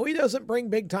 I know he doesn't bring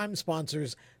big-time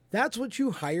sponsors. That's what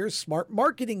you hire smart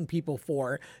marketing people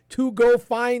for, to go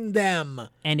find them.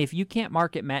 And if you can't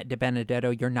market Matt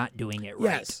DiBenedetto, you're not doing it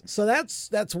right. Yes, so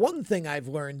that's one thing I've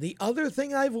learned. The other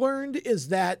thing I've learned is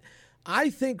that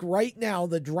I think right now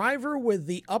the driver with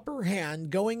the upper hand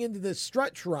going into this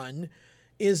stretch run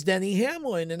is Denny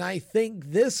Hamlin, and I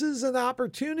think this is an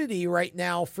opportunity right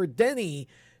now for Denny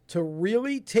to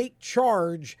really take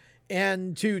charge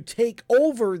and to take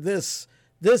over this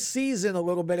season a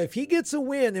little bit. If he gets a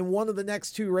win in one of the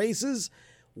next 2 races,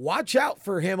 watch out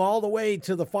for him all the way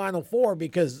to the Final 4,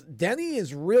 because Denny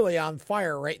is really on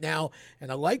fire right now,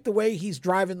 and I like the way he's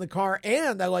driving the car,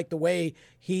 and I like the way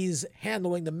he's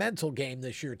handling the mental game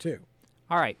this year too.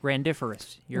 All right,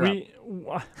 Randiferous, you're up.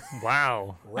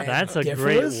 Wow, that's a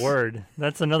great word.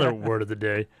 That's another word of the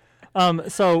day.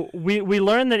 So we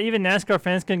learned that even NASCAR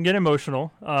fans can get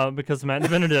emotional because Matt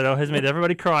DiBenedetto has made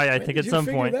everybody cry, I think, at some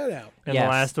point in the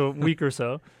last week or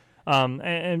so.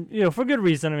 And you know, for good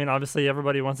reason. I mean, obviously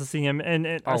everybody wants to see him. And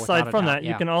aside from that,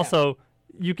 you can also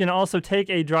take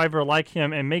a driver like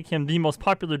him and make him the most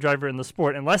popular driver in the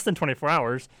sport in less than 24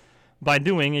 hours by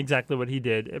doing exactly what he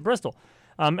did at Bristol.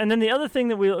 And then the other thing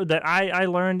that I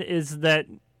learned is that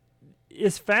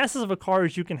as fast of a car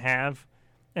as you can have,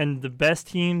 and the best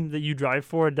team that you drive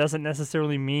for doesn't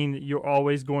necessarily mean that you're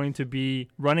always going to be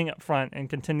running up front and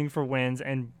contending for wins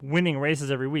and winning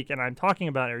races every week. And I'm talking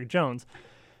about Eric Jones,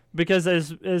 because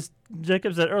as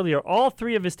Jacob said earlier, all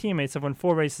 3 of his teammates have won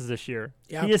 4 races this year.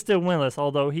 Yep. He is still winless,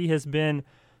 although he has been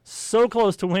so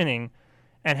close to winning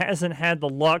and hasn't had the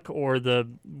luck or the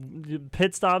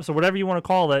pit stops or whatever you want to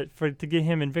call it to get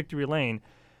him in victory lane.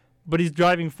 But he's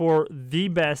driving for the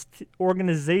best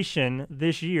organization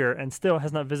this year and still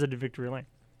has not visited victory lane.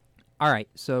 All right,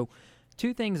 so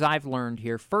 2 things I've learned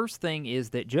here. First thing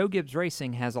is that Joe Gibbs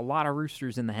Racing has a lot of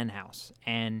roosters in the hen house.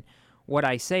 And what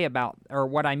I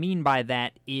mean by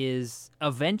that is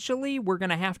eventually we're going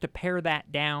to have to pare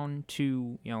that down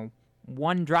to,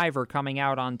 one driver coming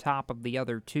out on top of the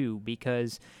other 2,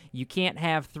 because you can't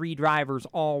have 3 drivers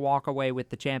all walk away with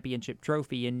the championship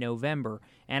trophy in November.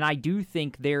 And I do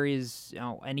think there is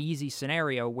an easy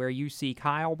scenario where you see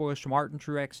Kyle Busch, Martin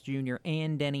Truex Jr.,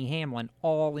 and Denny Hamlin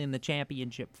all in the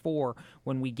championship 4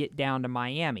 when we get down to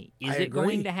Miami. Is it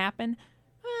going to happen?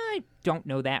 I don't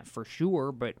know that for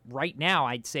sure, but right now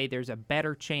I'd say there's a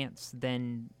better chance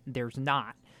than there's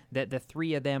not that the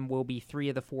 3 of them will be 3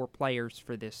 of the 4 players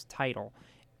for this title.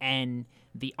 And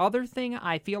the other thing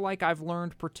I feel like I've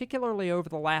learned, particularly over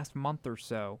the last month or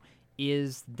so,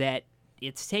 is that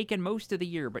it's taken most of the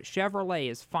year, but Chevrolet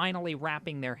is finally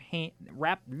wrapping their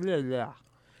wrapping their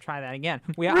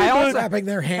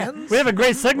hands? We have a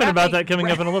great segment about that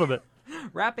coming up in a little bit.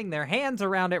 wrapping their hands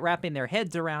around it, wrapping their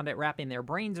heads around it, wrapping their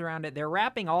brains around it. They're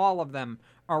wrapping all of them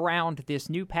around this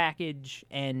new package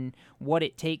and what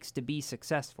it takes to be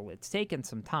successful. It's taken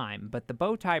some time, but the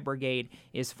Bowtie Brigade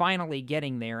is finally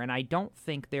getting there, and I don't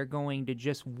think they're going to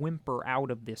just whimper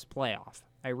out of this playoff.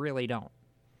 I really don't.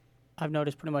 I've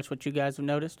noticed pretty much what you guys have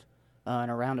noticed. In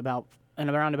a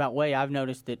roundabout way, I've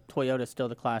noticed that Toyota's still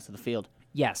the class of the field.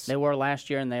 Yes. They were last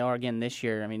year, and they are again this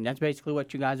year. I mean, that's basically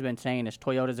what you guys have been saying is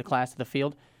Toyota's the class of the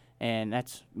field, and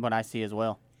that's what I see as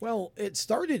well. Well, it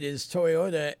started as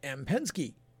Toyota and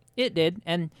Penske. It did,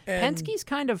 and Penske's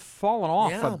kind of fallen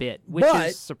off a bit, which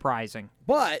is surprising.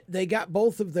 But they got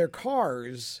both of their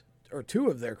cars, or two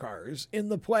of their cars, in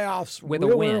the playoffs with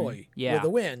real a win. Early, with a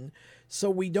win. So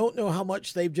we don't know how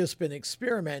much they've just been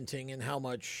experimenting and how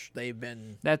much they've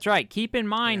been... That's right. Keep in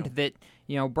mind that,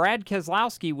 Brad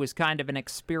Keselowski was kind of an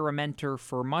experimenter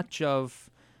for much of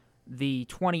the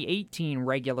 2018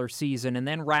 regular season and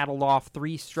then rattled off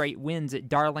 3 straight wins at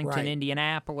Darlington,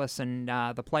 Indianapolis, and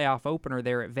the playoff opener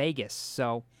there at Vegas.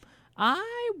 So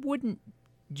I wouldn't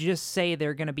just say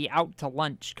they're going to be out to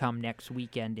lunch come next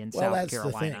weekend in South Carolina. Well,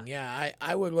 that's the thing. Yeah,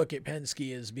 I would look at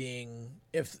Penske as being,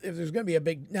 if there's going to be a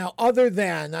big... Now, other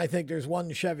than, I think there's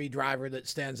one Chevy driver that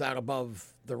stands out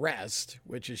above the rest,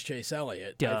 which is Chase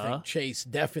Elliott. Duh. I think Chase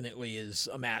definitely is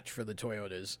a match for the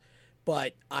Toyotas.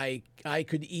 But I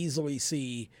could easily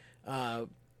see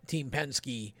Team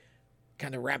Penske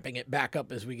kind of ramping it back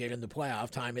up as we get into playoff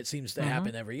time. It seems to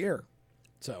happen every year.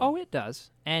 So, it does.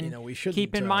 And we shouldn't,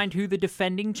 keep in mind who the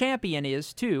defending champion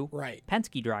is, too. Right.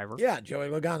 Penske driver. Yeah, Joey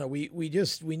Logano.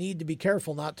 We need to be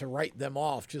careful not to write them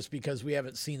off just because we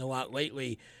haven't seen a lot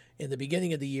lately. In the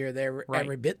beginning of the year, they were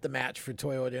every bit the match for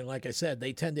Toyota. And like I said,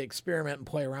 they tend to experiment and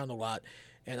play around a lot.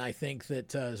 And I think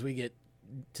that as we get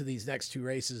to these next 2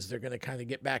 races, they're going to kind of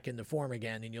get back into form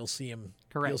again, and you'll see them.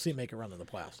 You'll see them make a run in the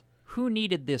playoffs. Who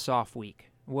needed this off week?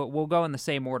 We'll go in the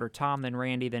same order: Tom, then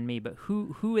Randy, then me. But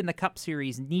who in the Cup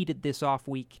Series needed this off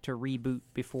week to reboot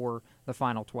before the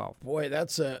final 12? Boy,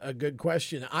 that's a good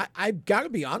question. I've got to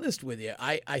be honest with you.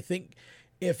 I think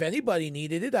if anybody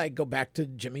needed it, I'd go back to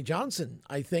Jimmy Johnson.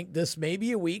 I think this may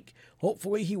be a week.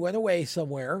 Hopefully, he went away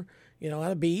somewhere.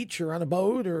 On a beach or on a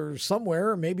boat or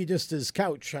somewhere, or maybe just his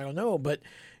couch. I don't know. But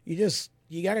you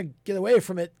got to get away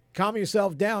from it. Calm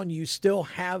yourself down. You still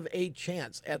have a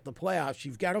chance at the playoffs.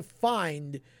 You've got to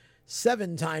find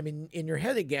 7 time in your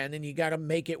head again, and you got to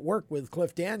make it work with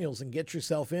Cliff Daniels and get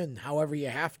yourself in however you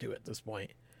have to at this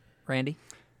point. Randy?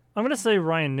 I'm going to say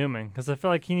Ryan Newman because I feel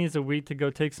like he needs a week to go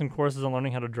take some courses on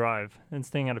learning how to drive and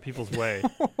staying out of people's way.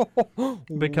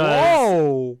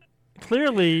 Because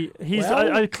clearly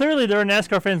clearly there are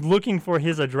NASCAR fans looking for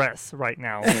his address right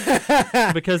now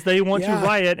because they want to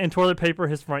riot and toilet paper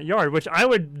his front yard, which I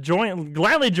would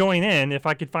gladly join in if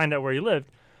I could find out where he lived.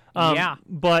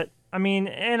 But I mean,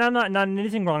 and I'm not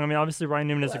anything wrong. I mean, obviously Ryan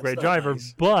Newman is a great driver,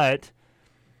 but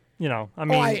I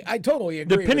mean, I totally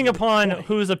agree. Depending upon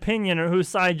whose opinion or whose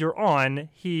side you're on,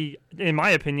 he, in my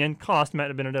opinion, cost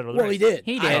Matt Benedetto the race. He did.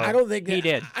 He did. I don't think he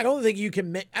did. I don't think you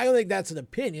can. I don't think that's an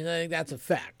opinion. I think that's a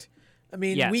fact. I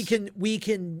mean, we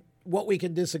can. What we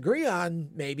can disagree on,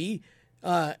 maybe,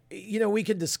 we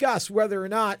can discuss whether or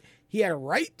not he had a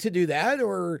right to do that,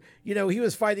 or he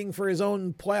was fighting for his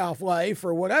own playoff life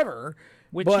or whatever.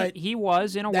 Which but he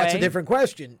was in a way. That's a different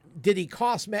question. Did he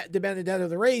cost Matt DiBenedetto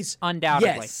the race?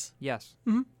 Undoubtedly. Yes.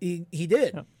 Mm-hmm. He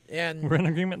did. Yeah. And we're in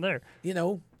agreement there.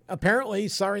 Apparently,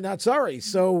 sorry, not sorry.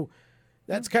 So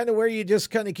that's kind of where you just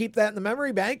kind of keep that in the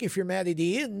memory bank if you're Matty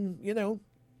D, and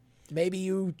maybe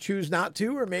you choose not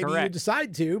to, or maybe you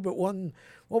decide to. But one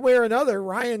way or another,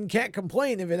 Ryan can't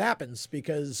complain if it happens,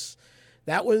 because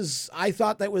I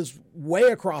thought that was way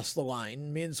across the line. I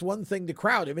mean, it's one thing to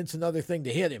crowd him; it's another thing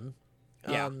to hit him.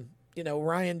 Yeah.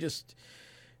 Ryan just,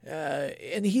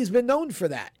 and he's been known for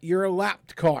that. You're a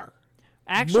lapped car.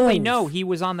 Actually, no, he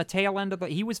was on the tail end of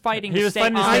he was fighting to stay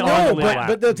on I know,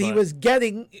 but he was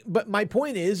getting, but my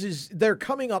point is they're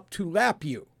coming up to lap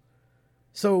you.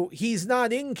 So he's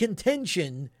not in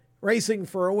contention racing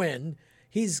for a win.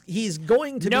 He's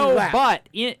going to be lapped. But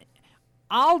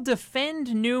I'll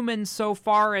defend Newman so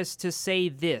far as to say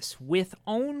this. With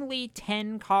only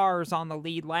 10 cars on the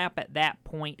lead lap at that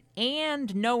point,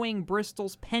 and knowing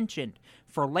Bristol's penchant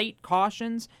for late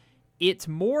cautions, it's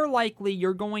more likely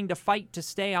you're going to fight to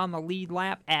stay on the lead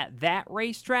lap at that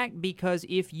racetrack, because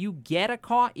if you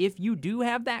do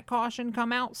have that caution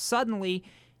come out, suddenly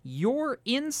you're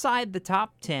inside the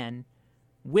top 10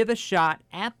 with a shot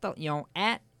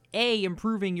at A,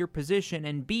 improving your position,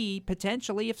 and B,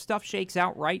 potentially, if stuff shakes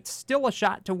out right, still a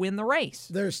shot to win the race.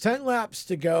 There's 10 laps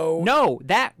to go. No,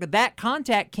 that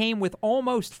contact came with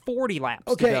almost 40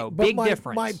 laps to go. But Big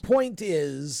difference. My point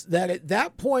is that at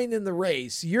that point in the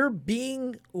race, you're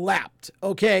being lapped,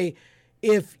 okay?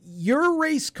 If your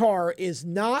race car is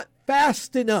not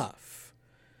fast enough,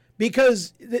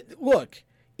 because, look,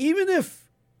 even if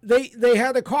they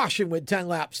had a caution with 10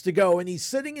 laps to go and he's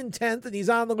sitting in 10th and he's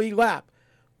on the lead lap,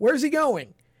 where's he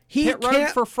going? Pit road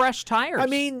for fresh tires. I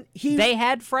mean, they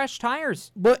had fresh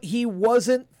tires. But he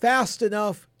wasn't fast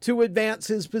enough to advance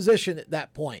his position at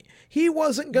that point. He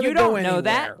wasn't going to go anywhere. You don't know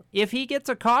that. If he gets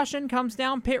a caution, comes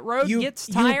down pit road, gets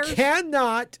tires. You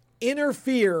cannot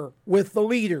interfere with the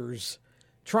leaders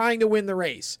trying to win the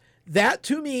race. That,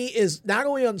 to me, is not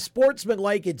only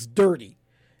unsportsmanlike, it's dirty.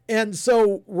 And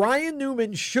so Ryan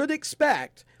Newman should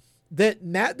expect that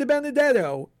Matt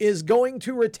DiBenedetto is going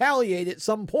to retaliate at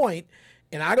some point,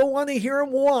 and I don't want to hear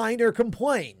him whine or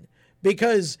complain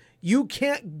because you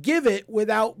can't give it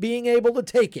without being able to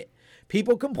take it.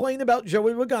 People complain about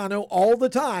Joey Logano all the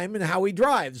time and how he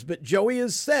drives, but Joey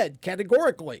has said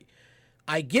categorically,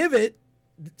 I give it,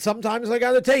 sometimes I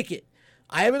got to take it.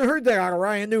 I haven't heard that out of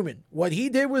Ryan Newman. What he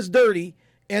did was dirty,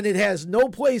 and it has no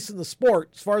place in the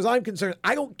sport as far as I'm concerned.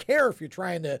 I don't care if you're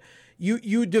trying to,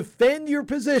 you defend your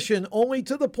position only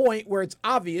to the point where it's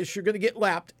obvious you're going to get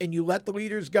lapped, and you let the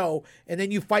leaders go, and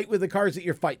then you fight with the cars that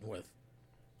you're fighting with.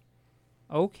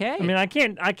 Okay. I mean, I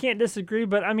can't disagree,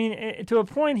 but I mean, to a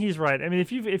point, he's right. I mean,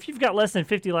 if you've got less than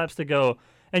 50 laps to go,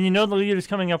 and you know the leader's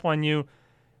coming up on you,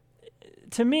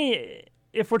 to me,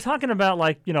 if we're talking about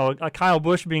a Kyle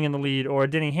Busch being in the lead or a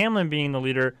Denny Hamlin being the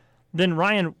leader, then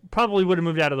Ryan probably would have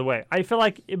moved out of the way. I feel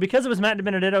like because it was Matt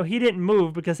DiBenedetto, he didn't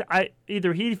move because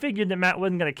either he figured that Matt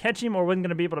wasn't going to catch him or wasn't going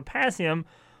to be able to pass him,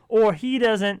 or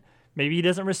maybe he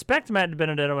doesn't respect Matt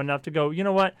DiBenedetto enough to go, you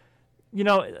know what,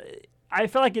 I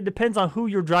feel like it depends on who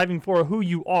you're driving for or who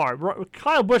you are.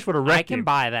 Kyle Busch would have wrecked him. I can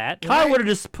buy that. Kyle would have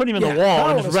just put him in the wall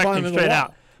and just wrecked him straight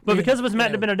out. But because it was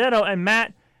Matt DiBenedetto and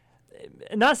Matt,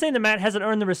 not saying that Matt hasn't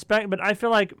earned the respect, but I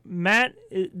feel like Matt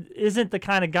isn't the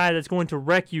kind of guy that's going to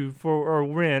wreck you or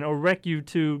win or wreck you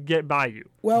to get by you.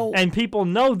 Well, and people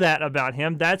know that about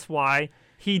him. That's why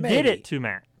he did it to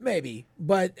Matt. Maybe,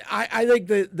 but I think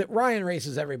that Ryan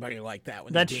races everybody like that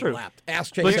when that's they're true. being lapped.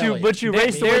 Ask Chase Elliott. But you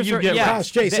race the way you get lapped.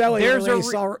 Ask Chase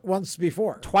Elliott once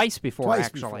before. Twice before, Twice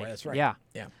actually. Before, that's right. Yeah.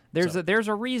 There's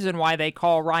a reason why they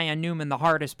call Ryan Newman the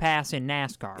hardest pass in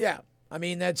NASCAR. Yeah. I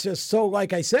mean, that's just so,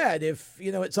 like I said, if,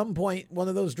 at some point one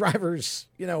of those drivers,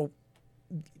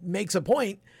 makes a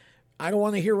point, I don't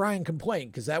want to hear Ryan complain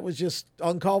because that was just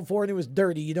uncalled for and it was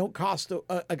dirty. You don't cost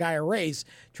a guy a race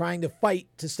trying to fight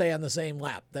to stay on the same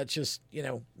lap. That's just,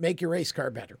 make your race car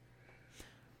better.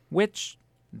 Which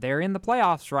they're in the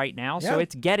playoffs right now, so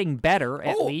it's getting better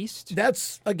at least.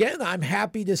 That's, again, I'm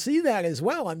happy to see that as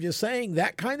well. I'm just saying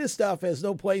that kind of stuff has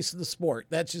no place in the sport.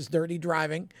 That's just dirty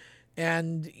driving.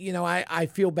 And, I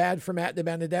feel bad for Matt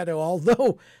DiBenedetto,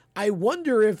 although I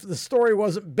wonder if the story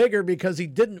wasn't bigger because he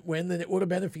didn't win than it would have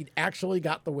been if he'd actually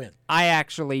got the win. I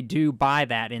actually do buy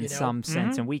that in some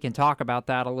sense, and we can talk about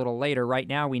that a little later. Right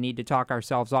now, we need to talk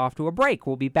ourselves off to a break.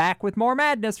 We'll be back with more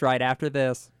madness right after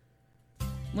this.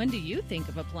 When do you think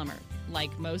of a plumber?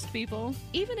 Like most people,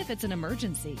 even if it's an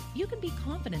emergency, you can be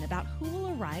confident about who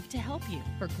will arrive to help you.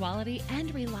 For quality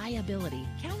and reliability,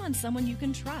 count on someone you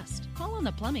can trust. Call on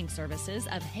the plumbing services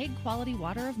of Hague Quality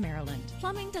Water of Maryland.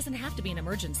 Plumbing doesn't have to be an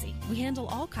emergency. We handle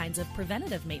all kinds of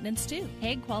preventative maintenance too.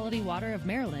 Hague Quality Water of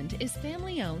Maryland is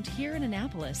family-owned here in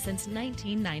Annapolis since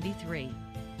 1993.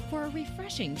 For a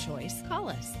refreshing choice, call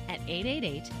us at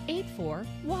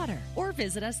 888-84-WATER or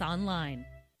visit us online.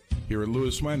 Here at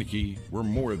Lewis Meineke, we're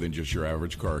more than just your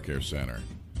average car care center.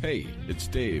 Hey, it's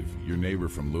Dave, your neighbor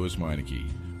from Lewis Meineke.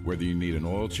 Whether you need an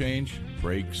oil change,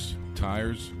 brakes,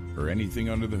 tires, or anything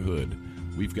under the hood,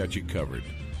 we've got you covered.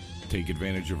 Take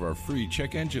advantage of our free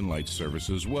check engine light service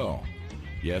as well.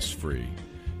 Yes, free.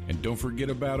 And don't forget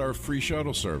about our free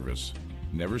shuttle service.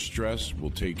 Never stress,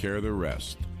 we'll take care of the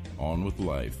rest. On with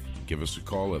life. Give us a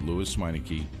call at Lewis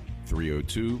Meineke,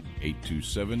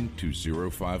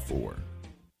 302-827-2054.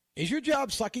 Is your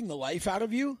job sucking the life out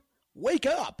of you? Wake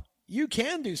up. You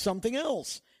can do something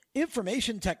else.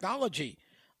 Information technology.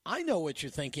 I know what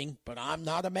you're thinking, but I'm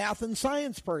not a math and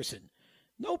science person.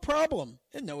 No problem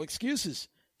and no excuses,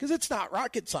 because it's not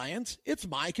rocket science. It's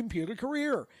My Computer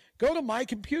Career. Go to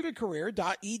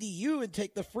mycomputercareer.edu and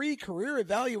take the free career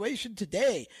evaluation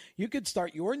today. You could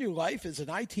start your new life as an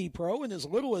IT pro in as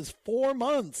little as 4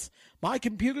 months.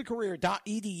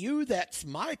 mycomputercareer.edu. That's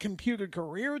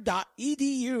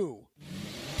mycomputercareer.edu.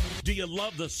 Do you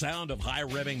love the sound of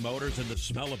high-revving motors and the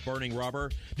smell of burning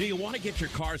rubber? Do you want to get your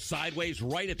car sideways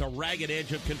right at the ragged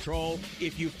edge of control?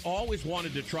 If you've always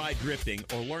wanted to try drifting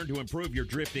or learn to improve your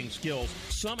drifting skills,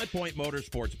 Summit Point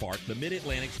Motorsports Park, the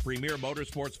Mid-Atlantic's premier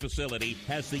motorsports facility,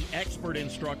 has the expert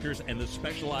instructors and the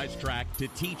specialized track to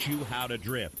teach you how to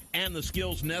drift and the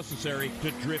skills necessary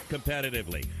to drift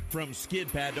competitively. From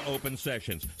skid pad to open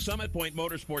sessions, Summit Point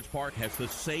Motorsports Park has the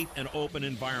safe and open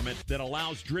environment that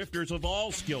allows drifters of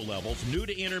all skill levels, new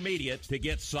to intermediate, to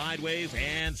get sideways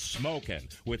and smoking.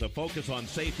 With a focus on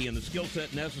safety and the skill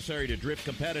set necessary to drift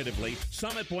competitively,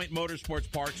 Summit Point Motorsports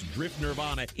Park's Drift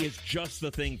Nirvana is just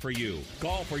the thing for you.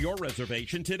 Call for your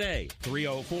reservation today,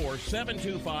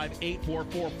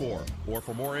 304-725-8444. Or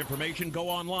for more information, go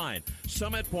online,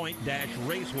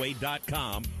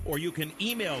 summitpoint-raceway.com, or you can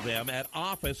email them at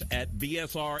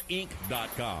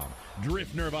office@bsrinc.com.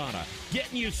 Drift Nirvana,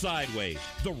 getting you sideways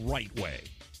the right way.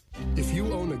 If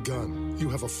you own a gun, you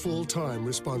have a full-time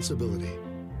responsibility.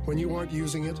 When you aren't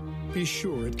using it, be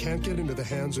sure it can't get into the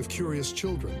hands of curious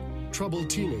children, troubled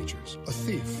teenagers, a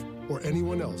thief, or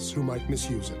anyone else who might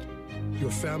misuse it.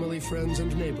 Your family, friends,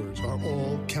 and neighbors are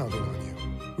all counting on you.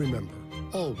 Remember,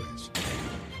 always,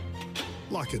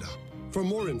 lock it up. For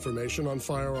more information on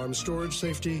firearm storage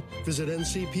safety, visit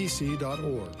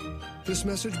ncpc.org. This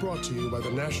message brought to you by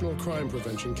the National Crime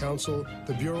Prevention Council,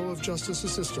 the Bureau of Justice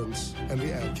Assistance, and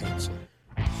the Ad Council.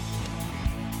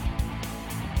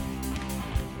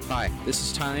 Hi, this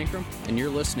is Tyler Ankrum, and you're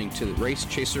listening to the Race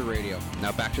Chaser Radio.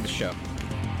 Now back to the show.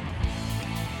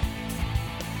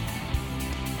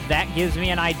 That gives me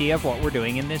an idea of what we're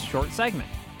doing in this short segment.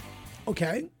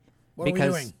 Okay. What because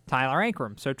are we doing? Tyler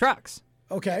Ankrum, so trucks.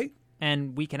 Okay.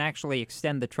 And we can actually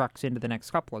extend the trucks into the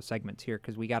next couple of segments here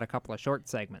because we got a couple of short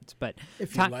segments. But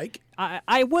if you like.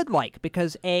 I would like,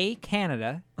 because A,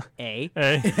 Canada, A.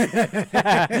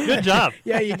 Good job.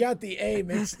 Yeah, you got the A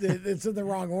mixed. It's in the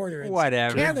wrong order. It's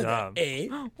Whatever. Canada, A.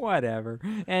 Whatever.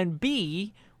 And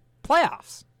B,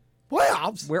 playoffs.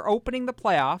 Playoffs? We're opening the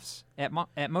playoffs at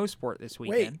Mosport this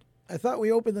weekend. Wait, I thought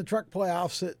we opened the truck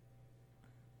playoffs at...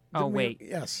 Oh, wait.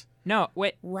 Yes. No,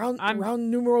 wait. Round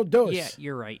numero dos. Yeah,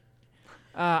 you're right.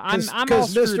 I'm all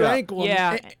Mr. screwed up. Anklum,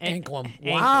 Yeah, Anklum.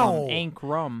 Wow.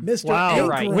 Ankrum. Mr. Wow. Ankrum.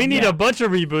 Right. We need a bunch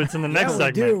of reboots in the next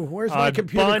segment. We do. Where's my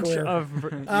computer bunch clear? of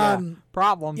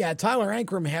problems. Yeah, Tyler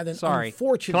Ankrum had an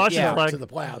unfortunate Caution start flag. to the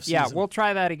playoffs. Yeah, season. we'll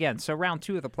try that again. So round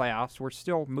 2 of the playoffs, we're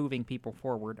still moving people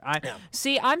forward.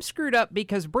 See, I'm screwed up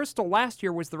because Bristol last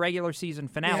year was the regular season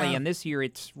finale, and this year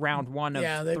it's round 1 of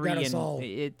 3. They've got us all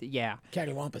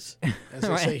cattywampus, as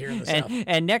they say here in the South.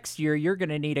 And next year, you're going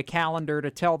to need a calendar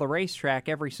to tell the racetrack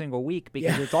every single week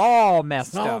because it's all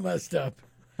messed up. All messed up.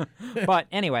 But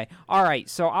anyway, all right,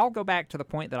 so I'll go back to the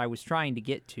point that I was trying to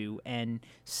get to and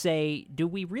say, do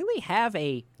we really have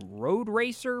a road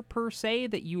racer, per se,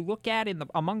 that you look at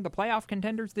among the playoff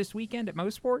contenders this weekend at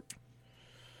Mosport?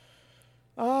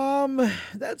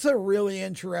 That's a really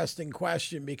interesting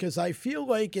question because I feel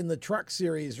like in the truck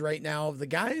series right now, of the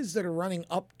guys that are running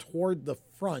up toward the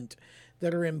front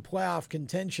that are in playoff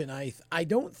contention, I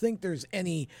don't think there's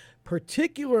any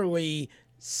particularly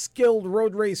skilled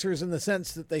road racers in the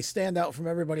sense that they stand out from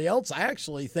everybody else. I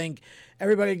actually think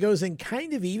everybody goes in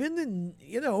kind of even, and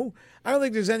I don't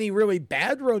think there's any really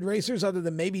bad road racers other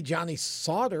than maybe Johnny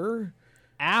Sauter.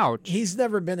 Ouch. He's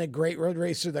never been a great road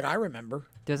racer that I remember.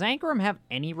 Does Ankrum have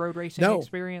any road racing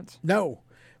experience? No.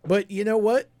 But you know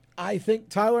what? I think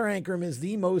Tyler Ankrum is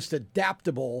the most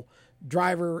adaptable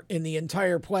driver in the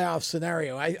entire playoff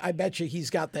scenario. I bet you he's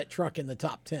got that truck in the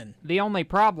top 10. The only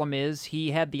problem is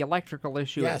he had the electrical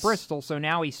issue at Bristol, so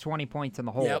now he's 20 points in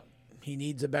the hole. Yep. He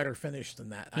needs a better finish than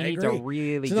that. He I needs agree. a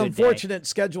really it's good an unfortunate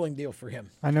scheduling deal for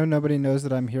him. I know nobody knows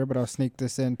that I'm here, but I'll sneak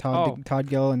this in. Todd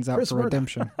Gilliland's out Chris for Murdoch,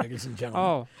 redemption. ladies and gentlemen.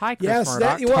 Oh, hi, Chris yes,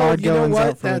 Murdoch. Todd Gilliland's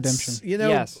out for That's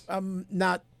redemption.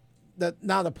 not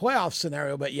a playoff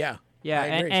scenario, but yeah. Yeah,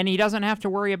 and he doesn't have to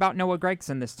worry about Noah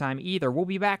Gregson this time either. We'll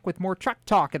be back with more truck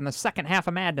talk in the second half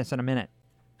of Madness in a minute.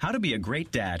 How to be a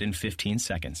great dad in 15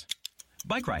 seconds.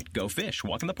 Bike ride, go fish,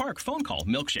 walk in the park, phone call,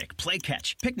 milkshake, play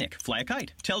catch, picnic, fly a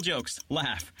kite, tell jokes,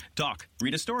 laugh, talk,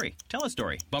 read a story, tell a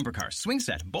story, bumper cars, swing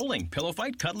set, bowling, pillow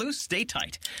fight, cut loose, stay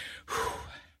tight. Whew.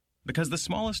 Because the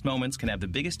smallest moments can have the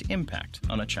biggest impact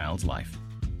on a child's life.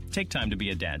 Take time to be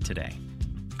a dad today.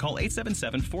 Call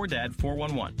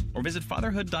 877-4DAD-411 or visit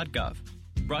fatherhood.gov.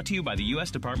 Brought to you by the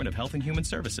U.S. Department of Health and Human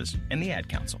Services and the Ad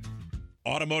Council.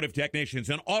 Automotive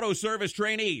technicians and auto service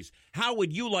trainees, how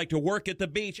would you like to work at the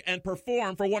beach and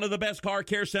perform for one of the best car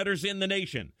care centers in the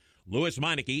nation? Lewis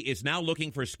Meineke is now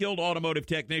looking for skilled automotive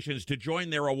technicians to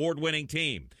join their award-winning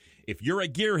team. If you're a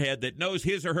gearhead that knows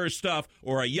his or her stuff,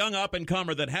 or a young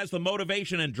up-and-comer that has the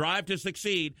motivation and drive to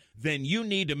succeed, then you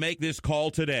need to make this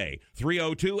call today.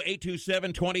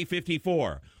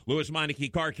 302-827-2054. Lewis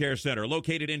Meineke Car Care Center,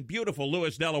 located in beautiful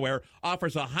Lewis, Delaware,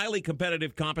 offers a highly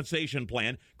competitive compensation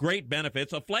plan, great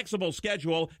benefits, a flexible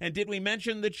schedule, and did we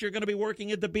mention that you're going to be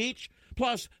working at the beach?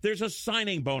 Plus, there's a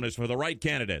signing bonus for the right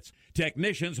candidates.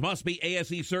 Technicians must be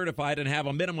ASE certified and have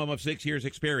a minimum of 6 years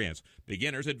experience.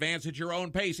 Beginners advance at your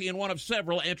own pace in one of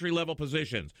several entry-level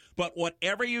positions. But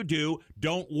whatever you do,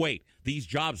 don't wait. These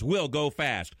jobs will go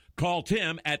fast. Call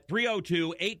Tim at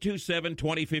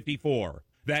 302-827-2054.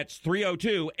 That's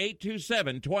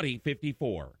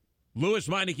 302-827-2054. Lewis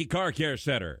Meineke Car Care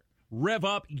Center. Rev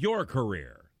up your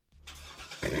career.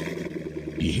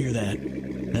 You hear that?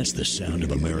 That's the sound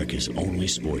of America's only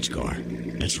sports car.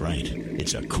 That's right.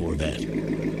 It's a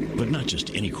Corvette. But not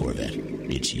just any Corvette.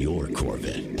 It's your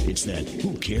Corvette. It's that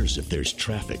who cares if there's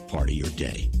traffic part of your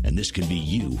day. And this can be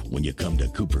you when you come to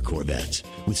Cooper Corvettes.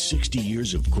 With 60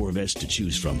 years of Corvettes to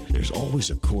choose from, there's always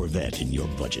a Corvette in your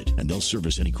budget. And they'll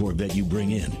service any Corvette you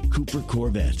bring in. Cooper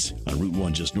Corvettes on Route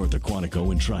 1 just north of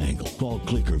Quantico and Triangle. Call,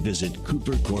 click, or visit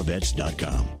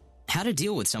CooperCorvettes.com. How to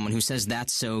deal with someone who says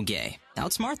that's so gay.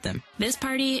 Outsmart them. This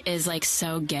party is like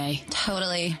so gay.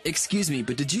 Totally. Excuse me,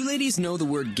 but did you ladies know the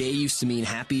word gay used to mean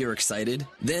happy or excited?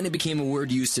 Then it became a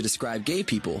word used to describe gay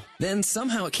people. Then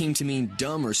somehow it came to mean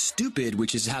dumb or stupid,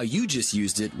 which is how you just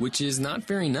used it, which is not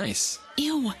very nice.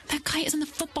 Ew, that guy is on the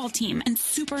football team and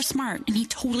super smart, and he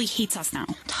totally hates us now.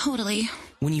 Totally.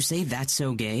 When you say that's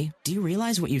so gay, do you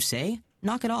realize what you say?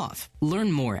 Knock it off.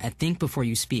 Learn more at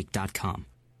thinkbeforeyouspeak.com.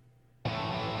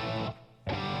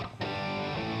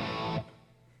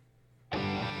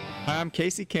 Hi, I'm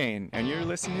Casey Kane, and you're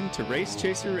listening to Race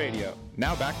Chaser Radio.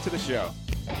 Now back to the show.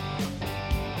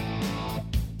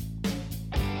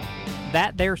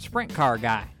 That there sprint car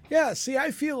guy. Yeah, see, I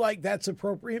feel like that's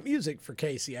appropriate music for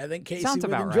Casey. I think Casey Sounds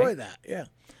would about enjoy right. that. Yeah.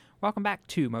 Welcome back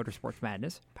to Motorsports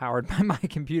Madness, powered by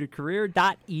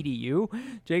mycomputercareer.edu.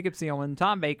 Jacob Seelman,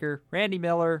 Tom Baker, Randy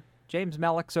Miller, James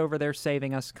Mellick's over there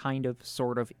saving us, kind of,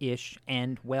 sort of, ish.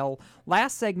 And, well,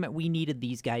 last segment we needed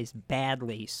these guys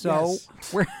badly. So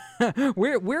Yes.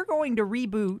 we're going to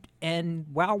reboot, and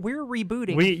while we're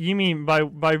rebooting... You mean, by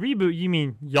reboot, you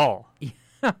mean y'all.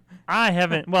 I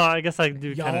haven't, well, I guess I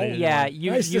do kind of. Yeah,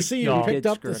 nice to see you picked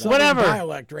up the Southern Whatever.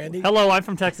 dialect, Randy. Hello, I'm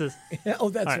from Texas. Oh,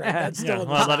 that's right. That's still in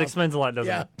the well, that South. explains a lot, doesn't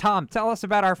Yeah. it? Tom, tell us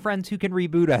about our friends who can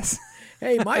reboot us.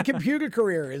 Hey, My Computer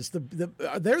Career is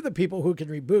they're the people who can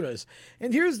reboot us.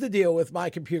 And here's the deal with My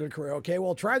Computer Career, okay?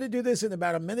 We'll try to do this in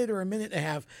about a minute or a minute and a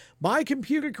half.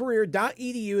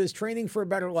 MyComputerCareer.edu is training for a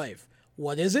better life.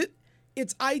 What is it?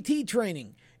 It's IT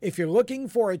training. If you're looking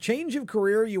for a change of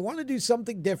career, you want to do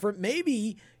something different,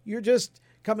 maybe you're just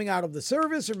coming out of the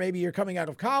service, or maybe you're coming out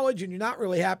of college and you're not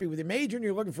really happy with your major and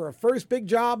you're looking for a first big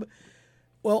job.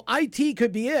 Well, IT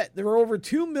could be it. There are over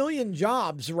 2 million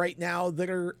jobs right now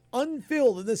that are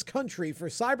unfilled in this country for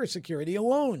cybersecurity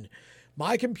alone.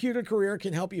 My Computer Career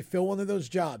can help you fill one of those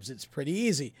jobs. It's pretty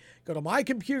easy. Go to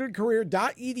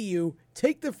mycomputercareer.edu,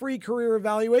 take the free career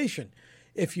evaluation.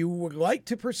 If you would like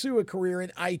to pursue a career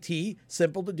in IT,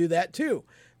 simple to do that too.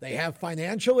 They have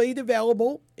financial aid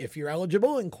available if you're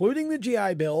eligible, including the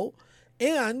GI Bill,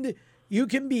 and you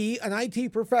can be an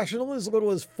IT professional as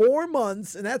little as 4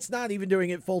 months, and that's not even doing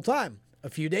it full time. A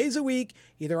few days a week,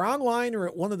 either online or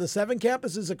at one of the 7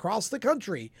 campuses across the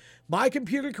country, My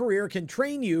Computer Career can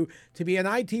train you to be an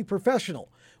IT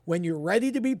professional. When you're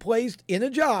ready to be placed in a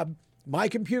job, My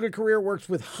Computer Career works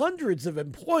with hundreds of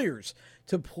employers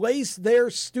to place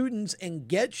their students and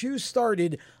get you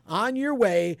started on your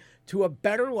way to a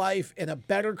better life and a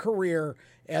better career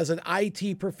as an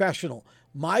IT professional.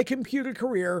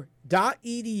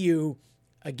 mycomputercareer.edu.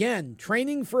 Again,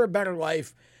 training for a better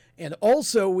life. And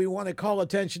also, we want to call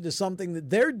attention to something that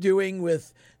they're doing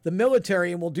with the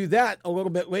military, and we'll do that a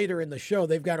little bit later in the show.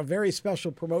 They've got a very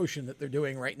special promotion that they're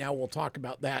doing right now. We'll talk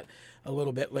about that a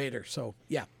little bit later. So,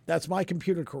 yeah, that's My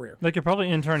Computer Career. They could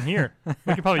probably intern here.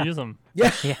 We could probably use them.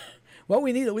 Yeah. Well,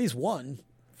 we need at least one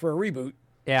for a reboot.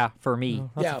 Yeah, for me.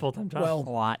 That's a full-time job. Well, a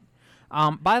lot.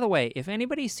 By the way, if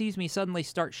anybody sees me suddenly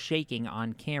start shaking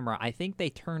on camera, I think they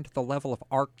turned the level of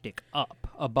Arctic up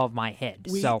above my head.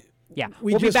 So, yeah,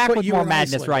 we'll be just back put with you more in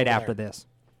madness Iceland right over after there. this.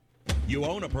 You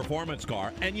own a performance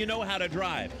car and you know how to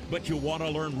drive, but you want to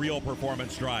learn real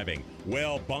performance driving.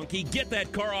 Well, Bunky, get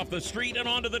that car off the street and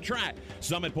onto the track.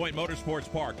 Summit Point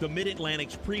Motorsports Park, the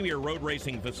Mid-Atlantic's premier road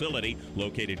racing facility,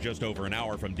 located just over an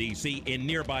hour from D.C. in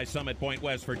nearby Summit Point,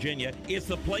 West Virginia, is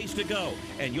the place to go.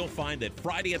 And you'll find that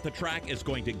Friday at the Track is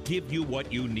going to give you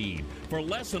what you need. For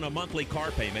less than a monthly car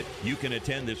payment, you can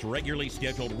attend this regularly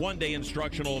scheduled one-day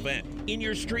instructional event in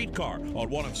your street car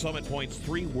on one of Summit Point's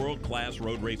 3 world-class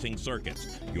road racing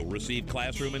circuits. You'll receive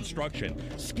classroom instruction,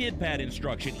 skid pad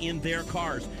instruction in their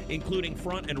cars, including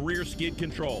front and rear skid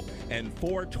control, and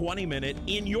 4 20-minute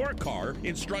in-your-car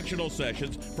instructional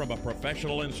sessions from a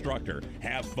professional instructor.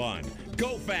 Have fun,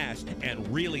 go fast, and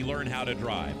really learn how to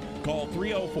drive. Call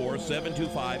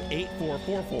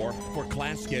 304-725-8444 for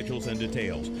class schedules and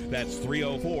details. That's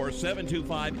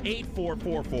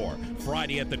 304-725-8444.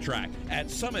 Friday at the Track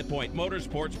at Summit Point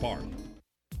Motorsports Park.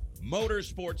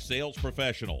 Motorsports sales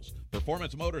professionals.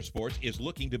 Performance Motorsports is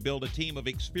looking to build a team of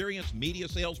experienced media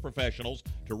sales professionals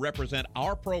to represent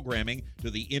our programming to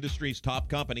the industry's top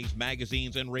companies,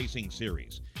 magazines, and racing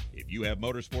series. If you have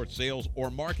motorsports sales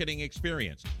or marketing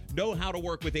experience, know how to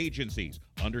work with agencies,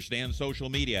 understand social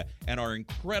media, and are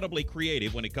incredibly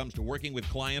creative when it comes to working with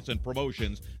clients and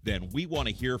promotions, then we want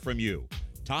to hear from you.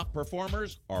 Top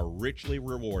performers are richly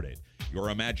rewarded. Your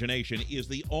imagination is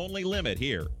the only limit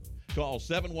here. Call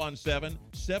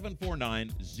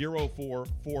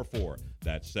 717-749-0444.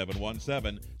 That's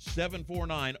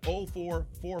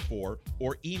 717-749-0444,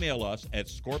 or email us at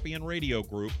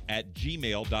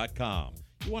scorpionradiogroup@gmail.com.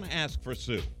 You want to ask for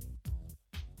Sue.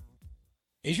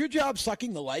 Is your job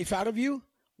sucking the life out of you?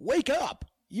 Wake up.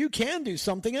 You can do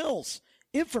something else.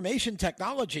 Information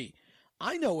technology.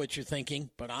 I know what you're thinking,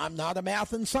 but I'm not a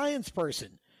math and science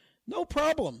person. No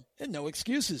problem, and no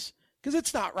excuses. Because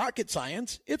it's not rocket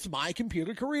science, it's My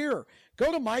Computer Career.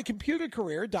 Go to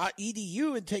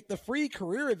mycomputercareer.edu and take the free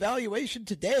career evaluation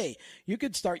today. You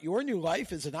can start your new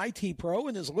life as an IT pro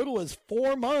in as little as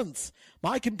 4 months.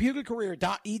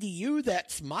 mycomputercareer.edu,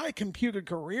 that's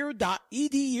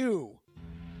mycomputercareer.edu.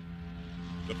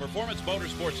 The Performance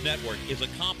Motorsports Network is a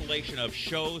compilation of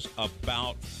shows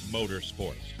about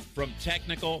motorsports. From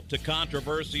technical to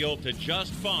controversial to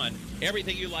just fun,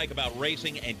 everything you like about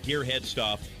racing and gearhead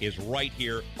stuff is right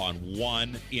here on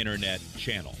one internet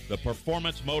channel. The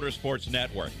Performance Motorsports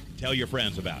Network. Tell your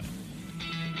friends about it.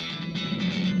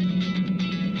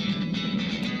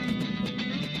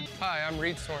 Hi, I'm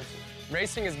Reed Sorensen.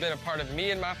 Racing has been a part of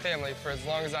me and my family for as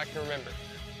long as I can remember.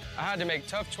 I had to make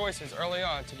tough choices early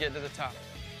on to get to the top.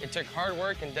 It took hard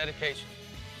work and dedication.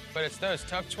 But it's those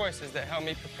tough choices that help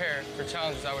me prepare for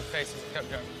challenges I would face as a cup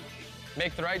driver.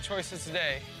 Make the right choices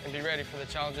today and be ready for the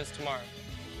challenges tomorrow.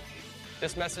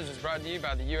 This message is brought to you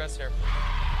by the U.S. Air Force.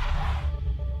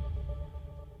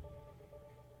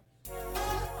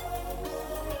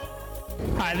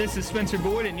 Hi, this is Spencer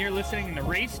Boyd, and you're listening to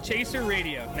Race Chaser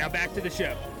Radio. Now back to the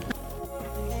show.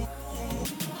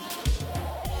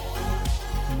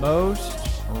 Most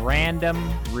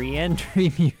random re-entry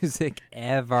music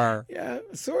ever. Yeah,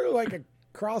 sort of like a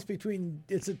cross between,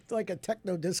 like a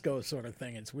techno disco sort of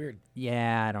thing. It's weird.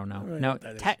 Yeah, I don't know. I don't No, know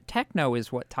what that techno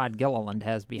is what Todd Gilliland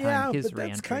has behind his but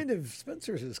re-entry. that's kind of,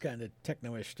 Spencer's is kind of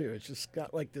techno-ish too. It's just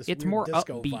got like this It's weird more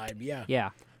disco upbeat. vibe. Yeah.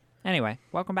 Yeah. Anyway,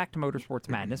 welcome back to Motorsports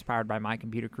Madness, powered by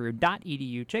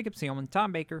mycomputercareer.edu. Jacob Seelman,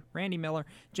 Tom Baker, Randy Miller,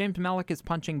 James Melick is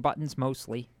punching buttons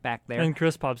mostly back there. And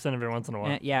Chris pops in every once in a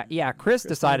while. Yeah. Chris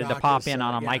decided to pop in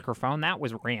on a yeah. microphone. That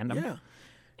was random. Yeah.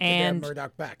 And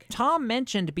Murdoch back. Tom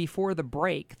mentioned before the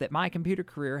break that My Computer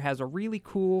Career has a really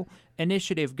cool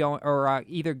initiative going, or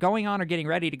either going on or getting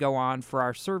ready to go on for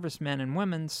our servicemen and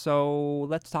women. So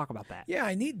let's talk about that. Yeah,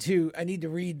 I need to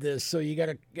read this. So you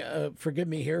got to forgive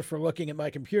me here for looking at my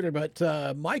computer, but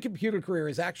My Computer Career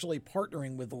is actually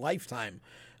partnering with the Lifetime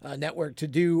Network to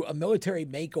do a military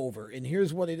makeover. And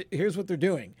here's what they're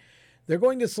doing. They're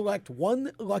going to select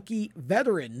one lucky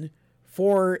veteran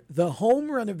for the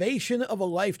home renovation of a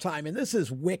lifetime. And this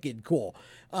is wicked cool.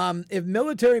 If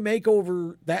Military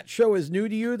Makeover, that show is new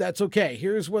to you, that's okay.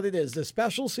 Here's what it is. The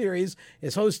special series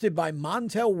is hosted by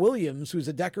Montel Williams, who's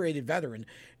a decorated veteran,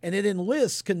 and it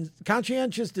enlists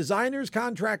conscientious designers,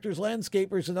 contractors,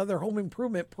 landscapers, and other home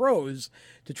improvement pros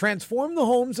to transform the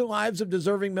homes and lives of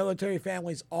deserving military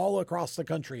families all across the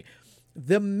country.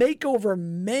 The makeover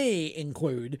may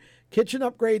include kitchen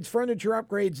upgrades, furniture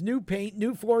upgrades, new paint,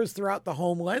 new floors throughout the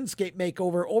home, landscape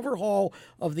makeover, overhaul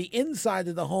of the inside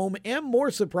of the home, and more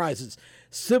surprises.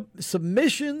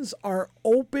 Submissions are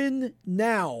open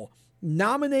now.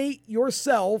 Nominate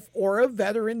yourself or a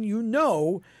veteran you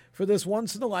know for this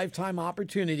once-in-a-lifetime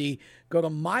opportunity, go to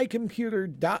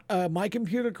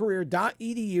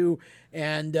mycomputercareer.edu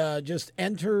and just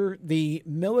enter the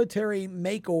military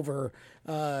makeover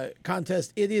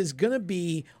contest. It is going to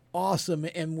be awesome,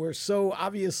 and we're so,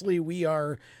 obviously, we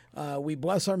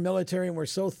bless our military, and we're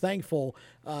so thankful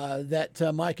that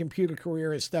My Computer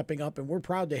Career is stepping up, and we're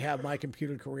proud to have My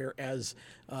Computer Career as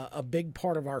a big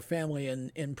part of our family,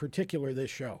 and in particular this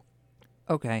show.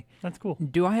 Okay. That's cool.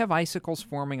 Do I have icicles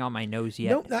forming on my nose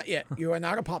yet? Nope, not yet. You are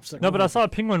not a popsicle. No, but I saw a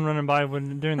penguin running by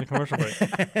during the commercial break.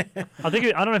 I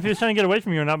don't know if he was trying to get away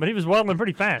from you or not, but he was waddling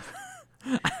pretty fast.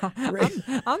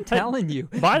 I'm telling you.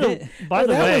 By the way,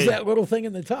 that was that little thing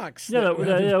in the tux. Yeah,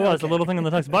 it was the little thing in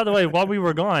the tux. By the way, while we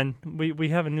were gone, we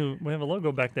have a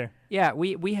logo back there. Yeah,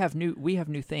 we have new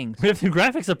things. We have new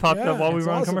graphics that popped up while we were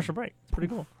on awesome. commercial break. It's pretty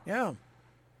cool. Yeah.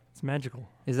 It's magical.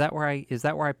 Is that where I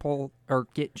pull or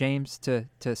get James to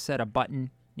set a button,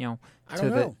 to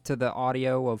the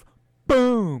audio of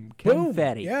boom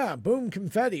confetti? Boom. Yeah, boom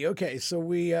confetti. Okay, so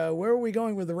where are we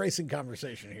going with the racing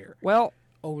conversation here? Well,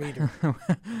 leader.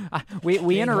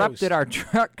 we interrupted our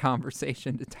truck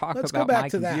conversation to talk about My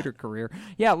Computer Career.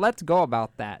 Yeah, let's go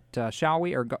about that, shall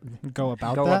we? Or go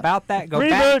about that. Go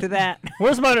back to that.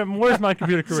 Where's My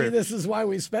Computer Career? See, this is why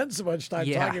we spend so much time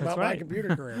talking about My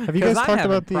Computer Career. Have you guys talked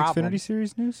about the Xfinity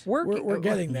Series news? We're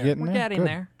getting there. We're getting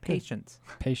there. Patience,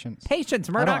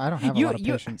 Murdoch. I don't have a lot of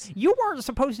patience. You weren't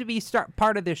supposed to be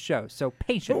part of this show, so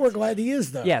patience. But we're glad he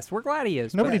is, though. Yes, we're glad he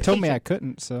is. Nobody told me I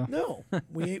couldn't, so. No,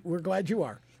 we're glad you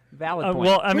are. Valid point.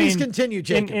 Well, I Please mean, continue,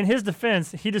 Jacob. In his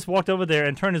defense, he just walked over there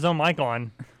and turned his own mic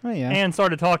on and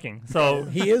started talking. So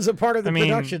he is a part of the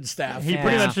production staff. He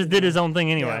pretty much just did his own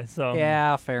thing anyway. So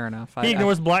yeah, fair enough. He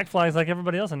ignores black flags like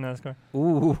everybody else in NASCAR.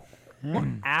 Ooh.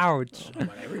 Ouch.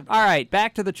 All right,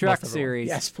 back to the truck series.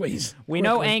 Yes, please. We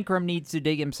know Ankrum needs to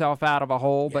dig himself out of a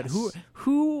hole, but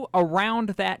who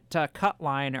around that cut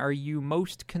line are you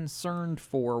most concerned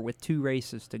for with 2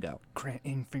 races to go? Grant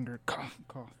Enfinger, cough.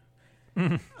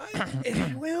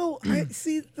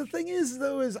 See, the thing is,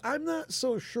 though, is I'm not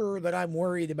so sure that I'm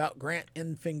worried about Grant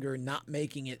Enfinger not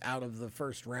making it out of the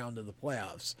first round of the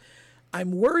playoffs.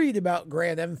 I'm worried about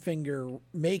Grant Enfinger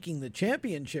making the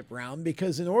championship round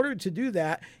because in order to do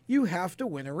that, you have to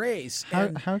win a race.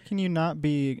 How can you not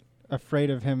be afraid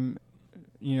of him,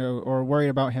 or worried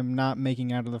about him not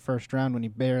making out of the first round when he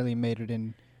barely made it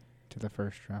in to the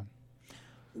first round?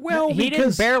 Well, he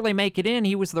didn't barely make it in.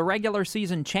 He was the regular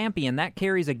season champion. That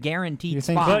carries a guaranteed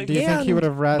spot. Do you think he would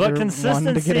have rather won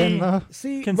to get in, though?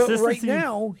 See, but right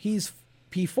now, he's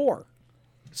P4.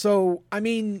 So, I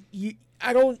mean,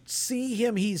 I don't see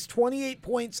him. He's 28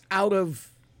 points out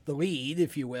of the lead,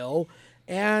 if you will,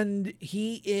 and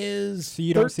he is so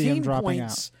you don't see him dropping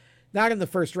out. Not in the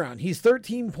first round. He's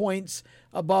 13 points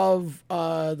above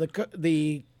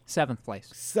the 7th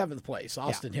place. 7th place,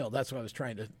 Austin Hill. That's what I was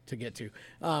trying to get to.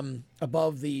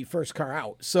 Above the first car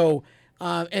out. So,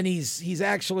 and he's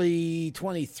actually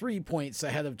 23 points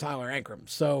ahead of Tyler Ankrum.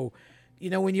 So,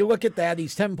 when you look at that,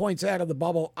 he's 10 points out of the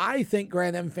bubble. I think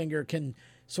Grant Enfinger can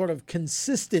sort of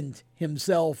consistent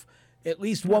himself at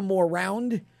least one more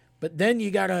round, but then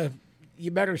you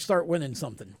better start winning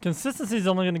something. Consistency is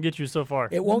only going to get you so far.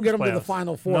 It won't get them to the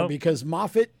Final Four because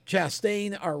Moffitt,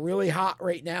 Chastain are really hot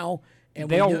right now. And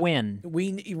they'll win.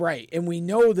 And we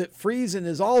know that Friesen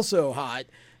is also hot.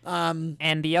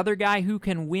 And the other guy who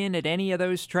can win at any of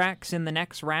those tracks in the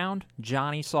next round,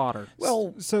 Johnny Sauter.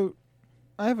 Well, so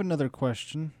I have another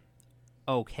question.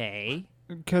 Okay.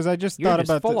 Because I just You're thought just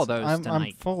about full this. of those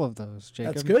tonight. I'm full of those,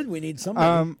 Jacob. That's good. We need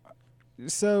somebody.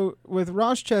 So with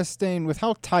Ross Chastain, with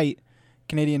how tight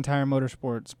Canadian Tire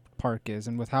Motorsports Park is,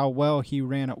 and with how well he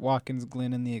ran at Watkins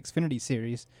Glen in the Xfinity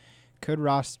Series, could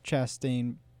Ross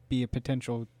Chastain be a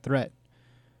potential threat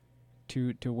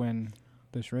to win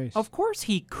this race? Of course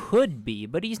he could be,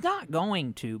 but he's not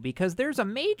going to because there's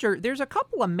a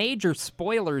couple of major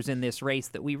spoilers in this race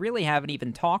that we really haven't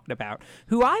even talked about,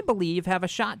 who I believe have a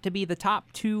shot to be the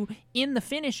top 2 in the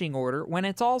finishing order when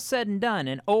it's all said and done.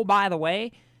 And oh, by the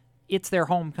way, it's their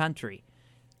home country.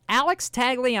 Alex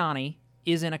Tagliani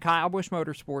is in a Kyle Busch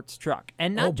Motorsports truck.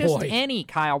 And not just any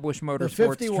Kyle Busch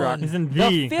Motorsports truck. He's in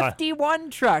the 51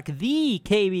 truck, the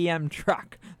KBM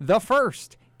truck, the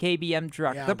first KBM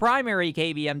truck, the primary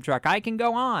KBM truck. I can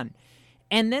go on.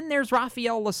 And then there's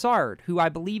Rafael Lessard, who I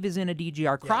believe is in a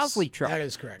DGR Crosley truck that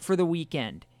is correct. For the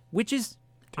weekend, which is,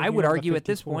 I would argue at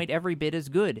this point, every bit as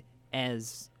good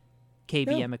as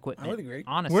KBM equipment. I would agree.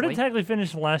 Honestly, Where did Tagley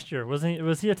finish last year? Was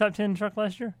he a top 10 truck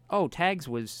last year? Oh, Tags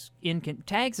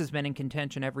has been in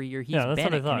contention every year he's that's been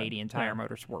what I at thought. Canadian Tire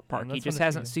Motorsport Park. Yeah, He that's just what I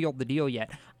hasn't sealed the deal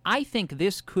yet. I think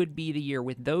this could be the year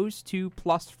with those two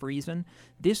plus Friesen.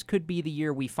 This could be the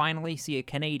year we finally see a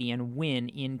Canadian win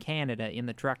in Canada in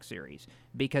the Truck Series,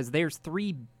 because there's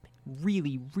three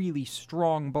really, really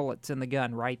strong bullets in the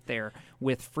gun right there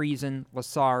with Friesen,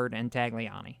 Lassard, and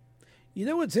Tagliani. You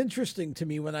know what's interesting to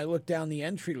me when I look down the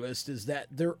entry list is that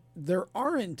there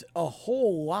aren't a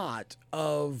whole lot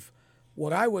of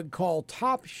what I would call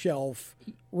top shelf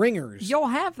ringers. You'll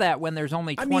have that when there's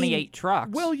only 28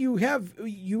 trucks. Well, you have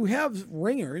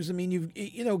ringers. I mean,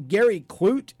 Gary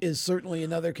Clute is certainly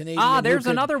another Canadian. There's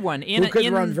another one who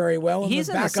could run very well. He's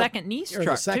in the second Nice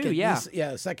truck too.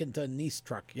 Yeah, second Nice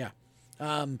truck. Yeah.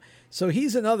 So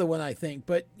he's another one, I think.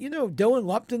 But, Dylan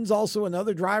Lupton's also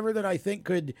another driver that I think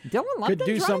could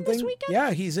do something. This weekend?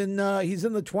 Yeah, he's in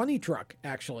the 20 truck,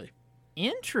 actually.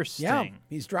 Interesting. Yeah,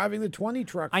 he's driving the 20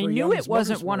 truck. I knew it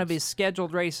wasn't one of his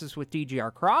scheduled races with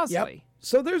DGR Crosley. Yep.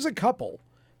 So there's a couple.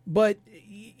 But,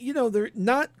 they're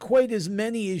not quite as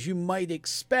many as you might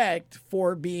expect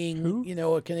for being,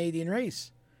 a Canadian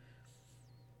race.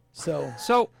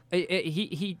 So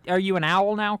he are you an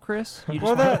owl now, Chris?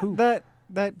 Well,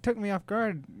 that took me off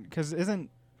guard, because isn't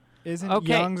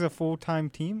Young's a full-time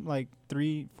team, like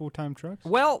 3 full-time trucks?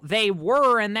 Well, they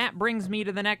were, and that brings me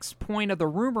to the next point of the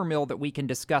rumor mill that we can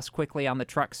discuss quickly on the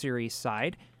Truck Series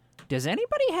side. Does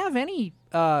anybody have any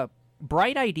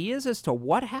bright ideas as to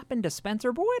what happened to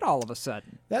Spencer Boyd all of a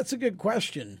sudden? That's a good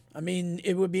question. I mean,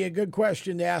 it would be a good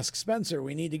question to ask Spencer.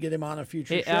 We need to get him on a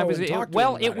future show and talk to him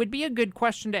about it would be a good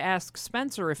question to ask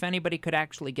Spencer if anybody could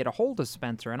actually get a hold of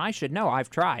Spencer, and I should know.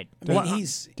 I've tried. I mean,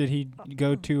 did he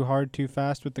go too hard, too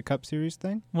fast with the Cup Series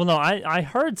thing? Well, no, I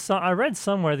read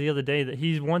somewhere the other day that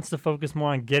he wants to focus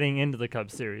more on getting into the Cup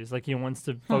Series. Like, he wants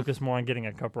to focus more on getting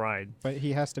a Cup ride. But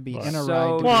he has to be in a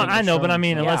ride. Well, I know, but I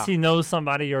mean, unless he knows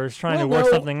somebody or is trying to work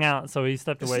something out, so he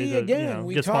stepped away to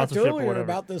we get talked sponsorship or earlier whatever.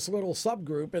 about this little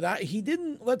subgroup, and he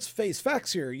didn't. Let's face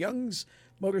facts here. Young's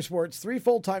Motorsports, 3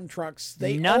 full-time trucks.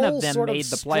 None all of them sort made of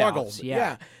the struggled. playoffs.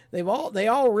 Yeah, they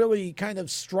all really kind of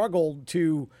struggled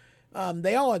to.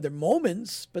 They all had their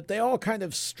moments, but they all kind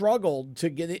of struggled to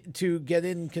get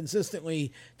in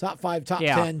consistently top 5, top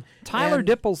 10. Tyler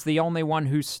Dippel's the only one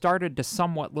who started to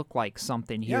somewhat look like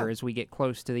something here as we get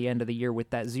close to the end of the year with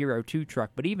that 0-2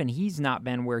 truck. But even he's not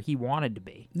been where he wanted to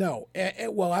be. No.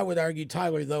 Well, I would argue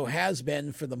Tyler, though, has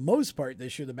been, for the most part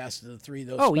this year, the best of the 3.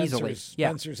 Though easily. Yeah.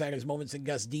 Spencer's had his moments, and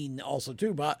Gus Dean also,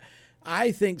 too. But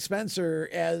I think Spencer,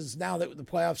 now that the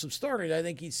playoffs have started, I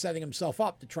think he's setting himself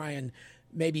up to try and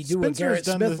maybe do a Garrett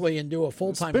Smithley and do a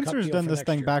full-time Cup deal Spencer's done this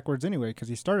thing year. Backwards anyway, because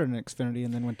he started in Xfinity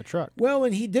and then went to truck. Well,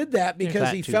 and he did that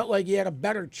because he felt like he had a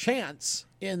better chance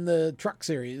in the Truck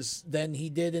Series than he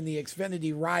did in the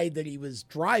Xfinity ride that he was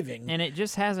driving. And it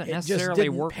just hasn't necessarily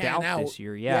worked out this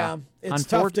year. Yeah, it's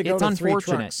tough to go to 3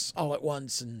 trucks all at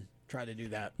once and try to do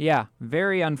that. Yeah,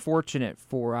 very unfortunate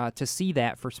to see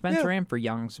that for Spencer and for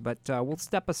Youngs. But we'll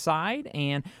step aside,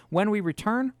 and when we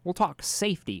return, we'll talk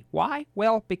safety. Why?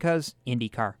 Well, because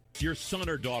IndyCar. Your son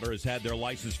or daughter has had their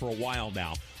license for a while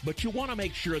now, but you want to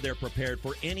make sure they're prepared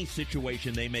for any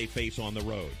situation they may face on the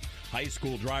road. High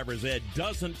school driver's ed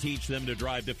doesn't teach them to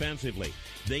drive defensively.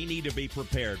 They need to be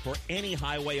prepared for any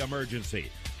highway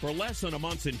emergency. For less than a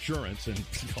month's insurance, and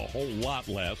a whole lot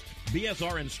less,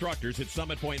 BSR instructors at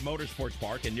Summit Point Motorsports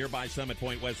Park in nearby Summit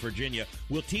Point, West Virginia,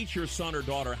 will teach your son or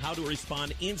daughter how to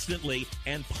respond instantly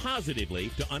and positively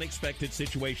to unexpected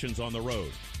situations on the road.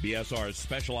 BSR's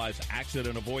specialized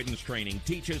accident avoidance training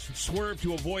teaches swerve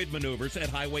to avoid maneuvers at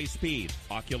highway speed,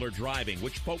 ocular driving,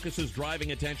 which focuses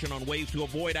driving attention on ways to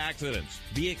avoid accidents,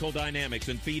 vehicle dynamics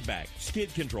and feedback,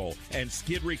 skid control and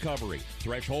skid recovery,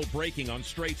 threshold braking on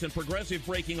straights and progressive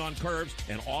braking on curves,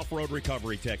 and off-road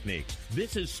recovery techniques.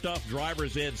 This is stuff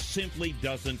driver's ed simply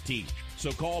doesn't teach.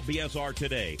 So call BSR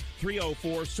today,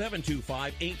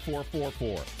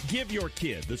 304-725-8444. Give your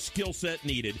kid the skill set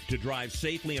needed to drive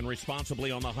safely and responsibly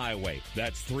on the highway.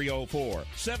 That's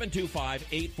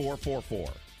 304-725-8444.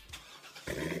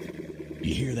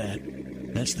 You hear that?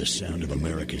 That's the sound of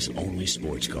America's only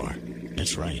sports car.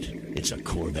 That's right. It's a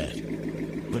Corvette.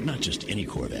 But not just any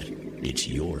Corvette. It's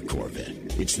your Corvette.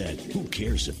 It's that who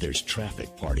cares if there's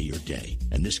traffic part of your day.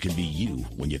 And this can be you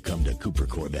when you come to Cooper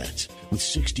Corvettes. With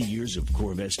 60 years of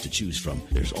Corvettes to choose from,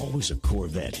 there's always a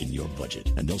Corvette in your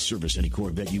budget. And they'll service any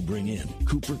Corvette you bring in.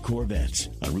 Cooper Corvettes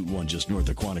on Route 1 just north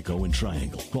of Quantico and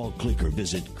Triangle. Call, click, or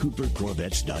visit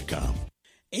CooperCorvettes.com.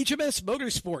 HMS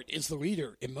Motorsport is the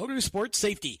leader in motorsport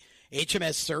safety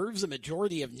HMS serves a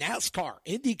majority of NASCAR,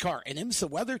 IndyCar, and IMSA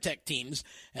WeatherTech teams,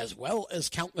 as well as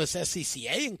countless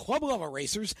SCCA and club-level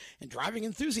racers and driving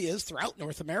enthusiasts throughout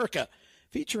North America.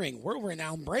 Featuring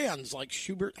world-renowned brands like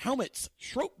Schubert helmets,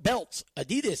 Schroep belts,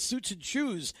 Adidas suits and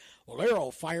shoes,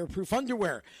 Olero fireproof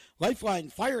underwear, Lifeline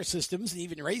fire systems, and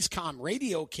even Racecom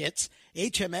radio kits,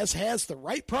 HMS has the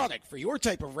right product for your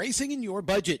type of racing and your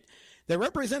budget. Their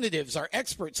representatives are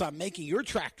experts on making your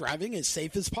track driving as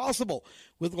safe as possible.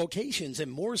 With locations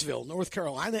in Mooresville, North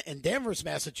Carolina, and Danvers,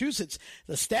 Massachusetts,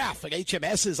 the staff at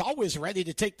HMS is always ready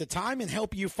to take the time and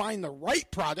help you find the right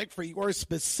product for your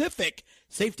specific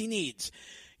safety needs.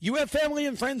 You have family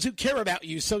and friends who care about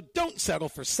you, so don't settle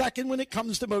for second when it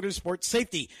comes to motorsport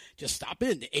safety. Just stop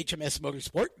in to HMS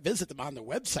Motorsport, visit them on their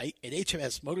website at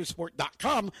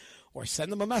hmsmotorsport.com, or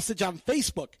send them a message on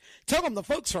Facebook. Tell them the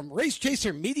folks from Race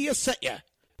Chaser Media sent you.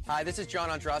 Hi, this is John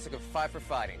Andrasik of Five for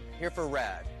Fighting, here for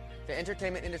RAD, the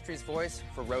entertainment industry's voice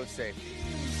for road safety.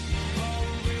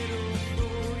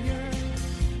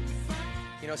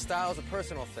 You know, style is a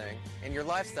personal thing, and your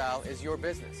lifestyle is your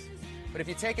business. But if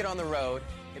you take it on the road,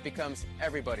 it becomes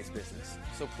everybody's business.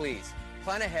 So please,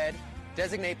 plan ahead,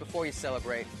 designate before you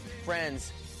celebrate.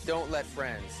 Friends, don't let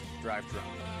friends drive drunk.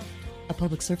 A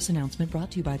public service announcement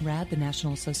brought to you by RAD, the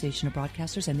National Association of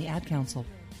Broadcasters, and the Ad Council.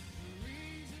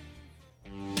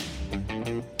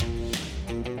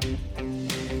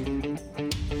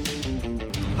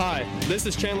 Hi, this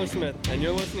is Chandler Smith, and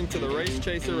you're listening to the Race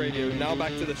Chaser Radio. Now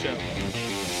back to the show.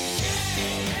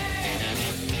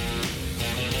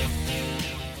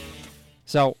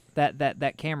 So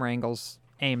that camera angle's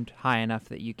aimed high enough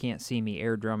that you can't see me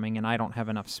air drumming, and I don't have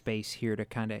enough space here to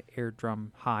kind of air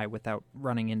drum high without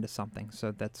running into something.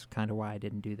 So that's kind of why I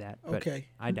didn't do that. But Okay.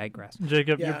 I digress.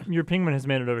 Jacob, your penguin has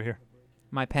made it over here.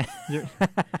 My pen.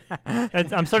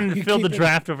 I'm starting to feel the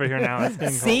draft over here now. It's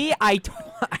getting See, I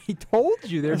told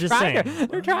you they're just trying saying.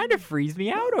 they're trying to freeze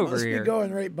me out over Must here. be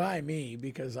going right by me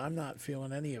because I'm not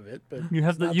feeling any of it. But You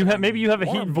have it's not you that have I'm maybe you have a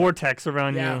heat warm. vortex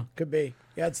around Yeah, you. could be.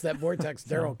 Yeah, it's that vortex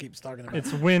Daryl keeps talking about.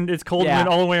 It's wind. It's cold Yeah. wind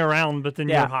all the way around, but then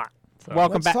Yeah. you're hot. So.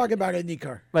 Welcome Let's back. talk about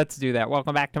IndyCar. Let's do that.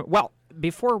 Welcome back to. Well,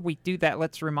 before we do that,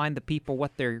 let's remind the people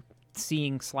what they're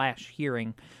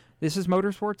seeing/hearing. This is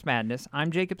Motorsports Madness.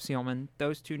 I'm Jacob Seelman.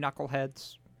 Those two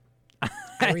knuckleheads.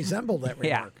 I resemble that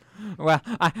remark. Yeah. Well,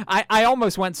 I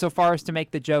almost went so far as to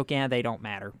make the joke, and they don't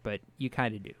matter, but you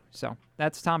kind of do. So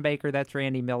that's Tom Baker. That's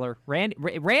Randy Miller.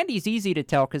 Randy's easy to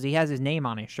tell because he has his name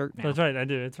on his shirt now. That's right. I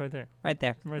do. It's right there. Right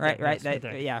there. Right there. Yes, right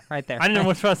there. Yeah, right there. I didn't know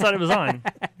which side it was on.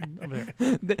 Over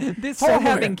there. This whole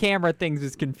having camera things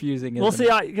is confusing. Well, isn't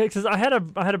see, it? because I had a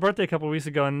birthday a couple of weeks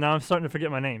ago, and now I'm starting to forget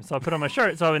my name. So I put on my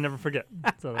shirt so I would never forget.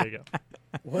 So there you go.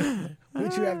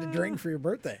 What'd you have to drink for your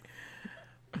birthday?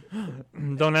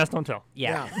 Don't ask, don't tell.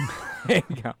 Yeah. There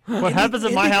you go. What happens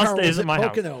at my house stays at my house.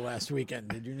 Pocono last weekend.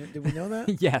 Did we know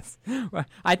that? Yes. Well,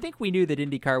 I think we knew that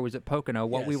IndyCar was at Pocono.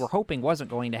 What we were hoping wasn't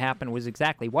going to happen was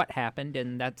exactly what happened,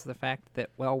 and that's the fact that,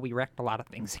 well, we wrecked a lot of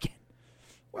things again.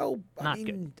 Well, Not I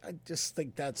mean, I just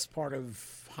think that's part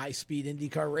of high-speed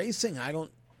IndyCar racing. I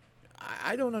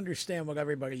don't understand what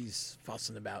everybody's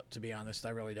fussing about, to be honest. I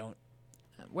really don't.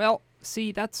 Well,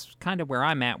 see, that's kind of where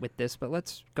I'm at with this, but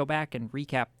let's go back and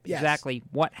recap exactly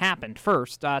what happened.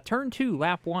 First, Turn 2,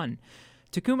 Lap 1.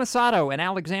 Takuma Sato and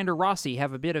Alexander Rossi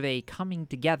have a bit of a coming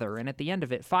together, and at the end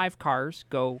of it, 5 cars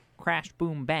go crash,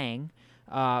 boom, bang.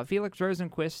 Felix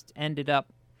Rosenqvist ended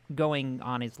up going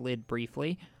on his lid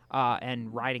briefly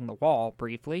and riding the wall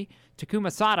briefly.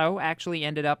 Takuma Sato actually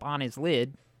ended up on his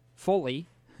lid fully,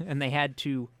 and they had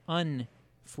to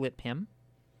unflip him.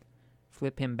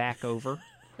 Flip him back over.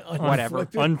 Whatever.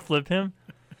 Unflip him?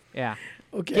 Yeah.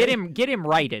 Okay. Get him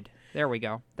righted. There we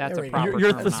go. That's There a we go. proper Your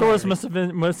terminology. thesaurus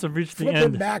must have reached the Flip end.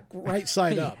 him back right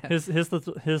side up. His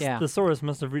thesaurus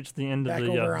must have reached the end Back of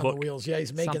the over on book. the wheels. Yeah,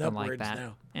 he's making Something upwards like that.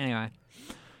 now. Anyway.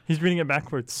 He's reading it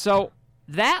backwards. So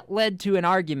that led to an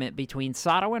argument between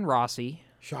Sato and Rossi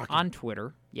on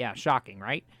Twitter. Yeah, shocking,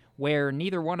 right? Where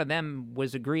neither one of them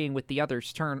was agreeing with the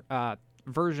other's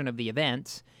version of the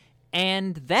events.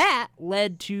 And that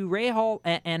led to Rahal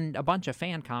and a bunch of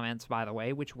fan comments, by the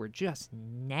way, which were just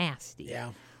nasty.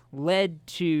 Yeah. Led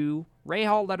to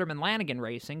Rahal, Letterman, Lanigan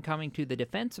Racing coming to the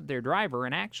defense of their driver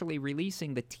and actually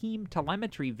releasing the team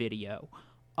telemetry video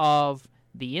of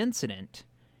the incident,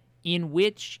 in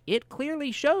which it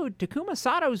clearly showed Takuma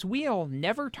Sato's wheel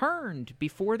never turned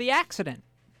before the accident.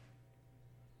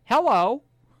 Hello.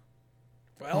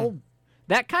 Well,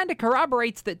 that kind of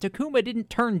corroborates that Takuma didn't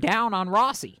turn down on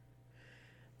Rossi.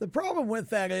 the problem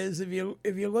with that is if you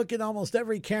look at almost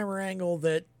every camera angle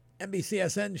that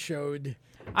NBCSN showed,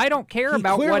 I don't care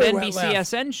about what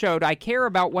NBCSN showed. I care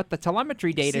about what the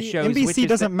telemetry data shows. NBC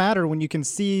doesn't matter when you can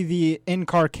see the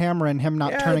in-car camera and him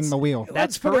not turning the wheel.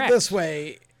 Let's put it this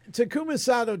way. Takuma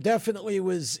Sato definitely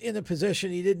was in a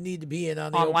position he didn't need to be in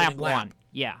on the opening lap. 1.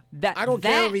 Yeah. I don't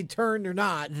care if he turned or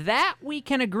not. That we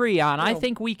can agree on. I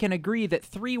think we can agree that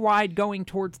 3 wide going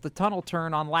towards the tunnel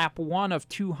turn on lap 1 of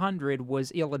 200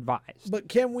 was ill-advised. But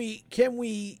can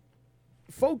we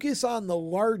focus on the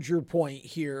larger point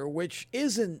here, which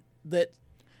isn't that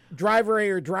driver A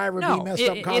or driver B messed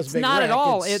up, caused it's big not wreck. at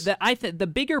all. I think the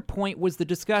bigger point was the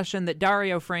discussion that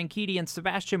Dario Franchitti and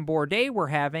Sebastian Bourdais were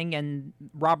having, and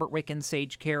Robert Wicken,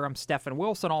 Sage Karam, Stefan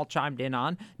Wilson all chimed in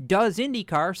on. Does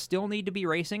IndyCar still need to be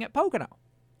racing at Pocono?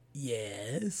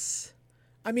 Yes.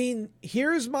 I mean,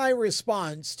 here's my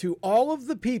response to all of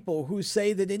the people who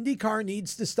say that IndyCar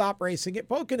needs to stop racing at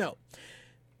Pocono.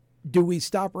 Do we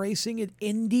stop racing at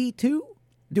Indy too?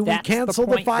 Do we cancel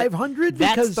the 500?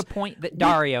 That's the point that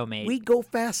Dario made. We go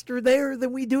faster there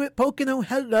than we do at Pocono.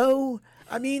 Hello.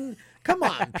 I mean, come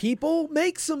on, people.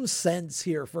 Make some sense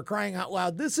here, for crying out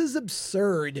loud. This is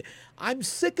absurd. I'm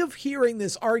sick of hearing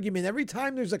this argument. Every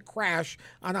time there's a crash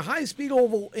on a high-speed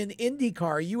oval in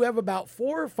IndyCar, you have about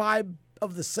 4 or 5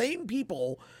 of the same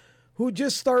people who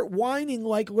just start whining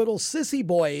like little sissy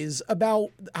boys about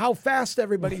how fast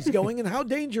everybody's going and how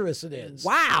dangerous it is.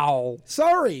 Wow.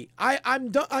 Sorry, I'm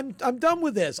done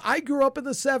with this. I grew up in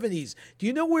the 70s. Do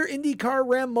you know where IndyCar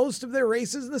ran most of their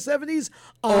races in the 70s?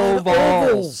 On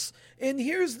ovals. And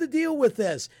here's the deal with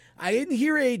this. I didn't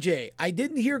hear AJ. I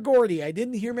didn't hear Gordy. I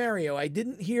didn't hear Mario. I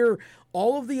didn't hear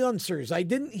all of the Unsers. I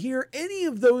didn't hear any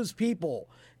of those people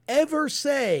ever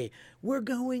say, we're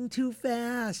going too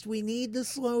fast. We need to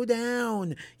slow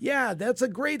down. Yeah, that's a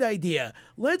great idea.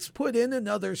 Let's put in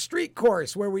another street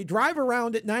course where we drive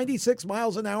around at 96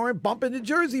 miles an hour and bump into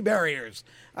Jersey barriers.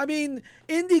 I mean,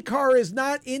 IndyCar is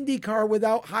not IndyCar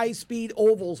without high-speed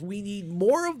ovals. We need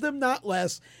more of them, not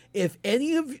less. If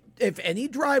any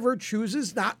driver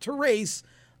chooses not to race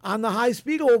on the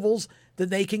high-speed ovals, then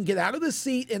they can get out of the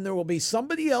seat and there will be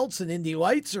somebody else in Indy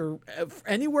Lights or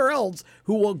anywhere else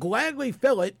who will gladly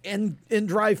fill it and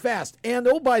drive fast. And,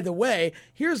 oh, by the way,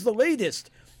 here's the latest.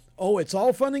 Oh, it's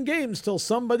all fun and games till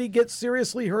somebody gets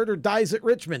seriously hurt or dies at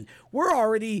Richmond. We're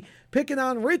already picking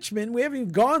on Richmond. We haven't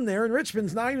even gone there, and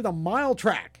Richmond's not even a mile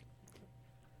track.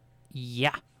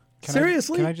 Yeah.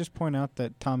 Seriously? Can I just point out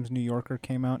that Tom's New Yorker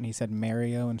came out and he said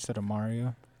Mario instead of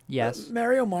Mario? Yes.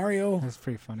 Mario. That's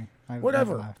pretty funny.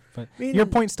 Whatever. But your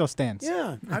point still stands.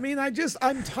 Yeah. I mean,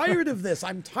 I'm tired of this.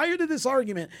 I'm tired of this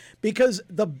argument because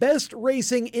the best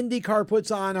racing IndyCar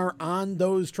puts on are on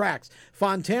those tracks.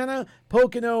 Fontana,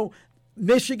 Pocono,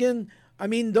 Michigan. I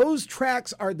mean, those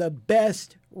tracks are the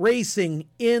best racing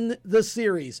in the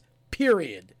series,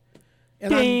 period.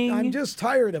 And I'm just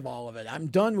tired of all of it. I'm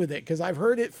done with it because I've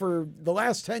heard it for the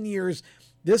last 10 years.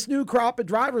 This new crop of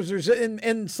drivers,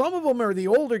 and some of them are the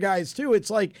older guys too.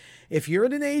 It's like, if you're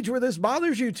at an age where this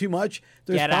bothers you too much,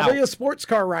 there's probably a sports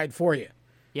car ride for you.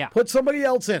 Yeah. Put somebody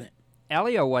else in it.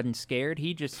 Elio wasn't scared.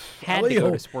 He just had to go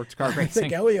to sports car racing. I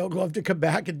think Elio would love to come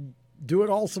back and do it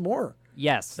all some more.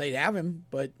 Yes. They'd have him,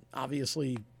 but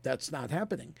obviously that's not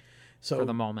happening. So, for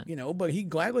the moment. But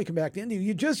he'd gladly come back to Indy.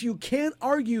 You can't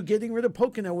argue getting rid of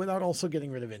Pocono without also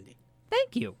getting rid of Indy.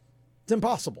 Thank you. It's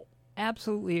impossible.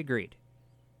 Absolutely agreed.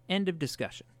 End of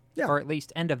discussion. Yeah. Or at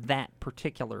least end of that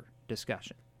particular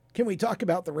discussion. Can we talk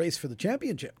about the race for the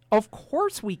championship? Of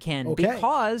course we can, okay.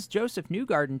 Because Joseph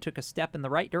Newgarden took a step in the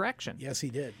right direction. Yes, he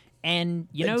did.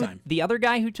 And, Big the other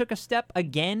guy who took a step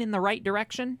again in the right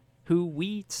direction, who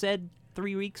we said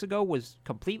 3 weeks ago was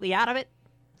completely out of it,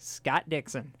 Scott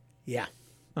Dixon. Yeah,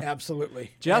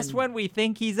 absolutely. Just when we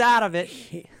think he's out of it,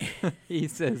 he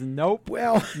says, nope,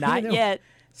 not yet.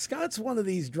 Scott's one of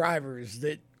these drivers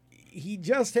that he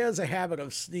just has a habit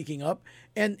of sneaking up.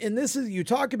 And this is, you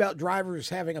talk about drivers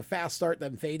having a fast start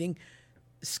then fading.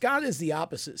 Scott is the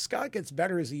opposite. Scott gets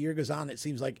better as the year goes on. It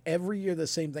seems like every year the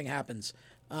same thing happens.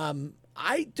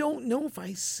 I don't know if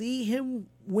I see him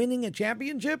winning a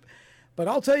championship, but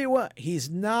I'll tell you what, he's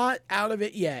not out of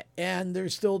it yet. And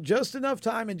there's still just enough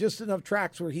time and just enough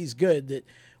tracks where he's good that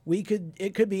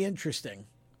it could be interesting.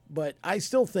 But I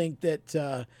still think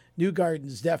that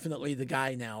Newgarden's definitely the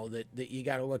guy now that you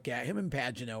got to look at. Him and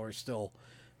Pagano are still,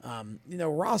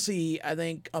 Rossi, I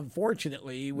think,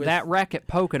 unfortunately. With that wreck at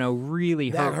Pocono really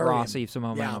hurt Rossi some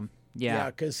momentum. Yeah,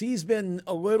 because he's been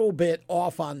a little bit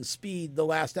off on speed the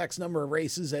last X number of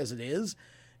races as it is.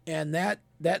 And that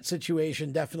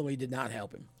situation definitely did not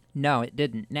help him. No, it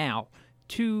didn't. Now,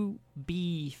 to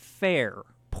be fair,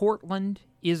 Portland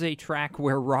is a track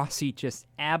where Rossi just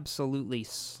absolutely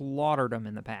slaughtered him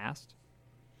in the past.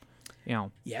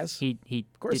 Yes. He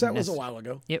of course, that was a while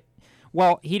ago.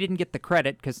 Well, he didn't get the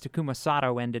credit because Takuma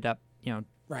Sato ended up,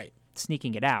 right,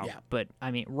 sneaking it out. Yeah. But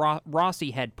I mean,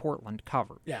 Rossi had Portland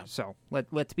covered. Yeah. So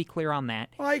let's be clear on that.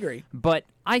 Well, I agree. But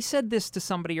I said this to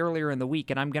somebody earlier in the week,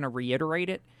 and I'm going to reiterate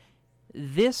it.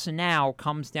 This now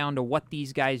comes down to what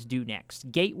these guys do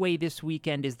next. Gateway this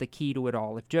weekend is the key to it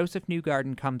all. If Joseph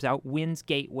Newgarden comes out, wins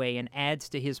Gateway, and adds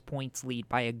to his points lead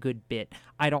by a good bit,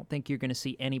 I don't think you're going to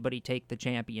see anybody take the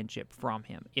championship from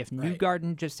him. If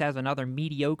Newgarden just has another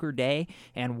mediocre day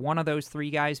and one of those three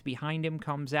guys behind him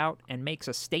comes out and makes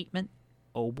a statement,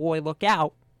 oh boy, look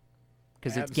out,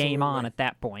 because it's game on at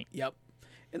that point. Yep.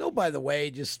 And oh, by the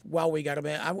way, just while we got him,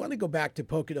 I want to go back to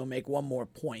Pocono, make one more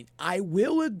point. I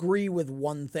will agree with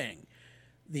one thing.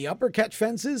 The upper catch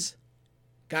fences,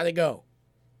 got to go.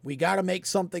 We got to make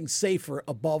something safer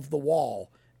above the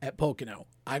wall at Pocono.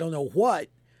 I don't know what.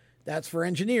 That's for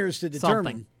engineers to determine.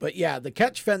 Something. But yeah, the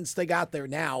catch fence they got there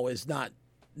now is not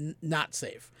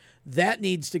safe. That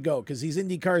needs to go because these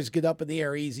Indy cars get up in the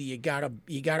air easy. You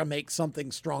gotta make something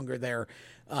stronger there.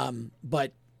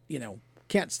 But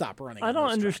can't stop running. I don't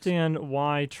understand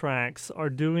why tracks are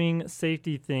doing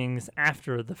safety things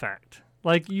after the fact.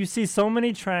 Like, you see so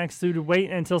many tracks to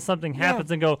wait until something happens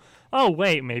and go, oh,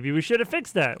 wait, maybe we should have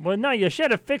fixed that. Well, no, you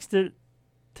should have fixed it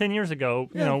 10 years ago.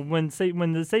 Yeah. When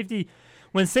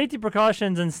safety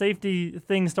precautions and safety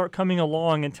things start coming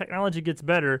along and technology gets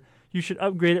better, you should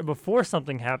upgrade it before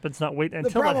something happens, not wait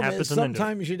until it happens. The problem is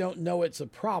sometimes you don't know it's a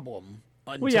problem.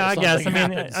 Well, yeah, I guess.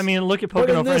 I mean, look at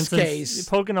Pocono, for instance. Case,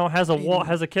 Pocono has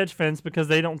a catch fence because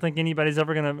they don't think anybody's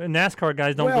ever going to. NASCAR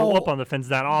guys don't go up on the fence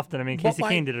that often. I mean, Casey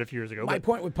Kane did it a few years ago. My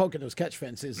point with Pocono's catch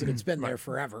fence is that it's been there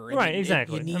forever. And right,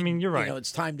 exactly. You're right.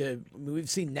 It's time to. We've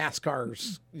seen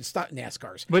NASCARs,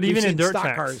 but even in dirt stock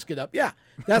tracks, cars get up. Yeah,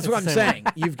 that's what I'm saying.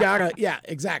 You've got to. Yeah,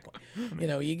 exactly.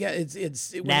 You get it's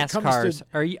NASCARs.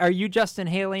 Are you Justin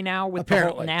Haley now with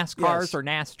apparently, the whole NASCARs yes. or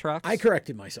NAS trucks? I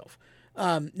corrected myself.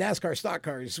 NASCAR stock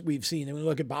cars we've seen, and we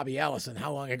look at Bobby Allison.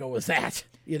 How long ago was that?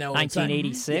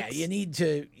 1986. Yeah, you need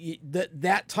to.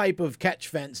 That type of catch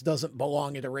fence doesn't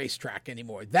belong at a racetrack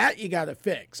anymore. That you got to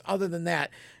fix. Other than that,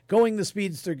 going the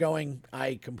speeds they're going,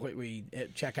 I completely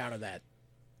check out of that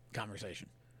conversation.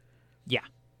 Yeah.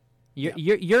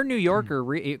 Your New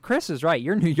Yorker, Chris is right.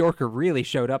 Your New Yorker really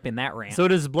showed up in that rant. So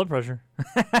does blood pressure.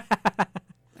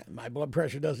 My blood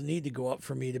pressure doesn't need to go up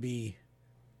for me to be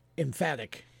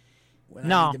emphatic. I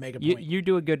need to make a point. You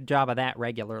do a good job of that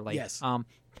regularly. Yes.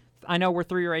 I know we're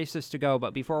 3 races to go,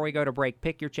 but before we go to break,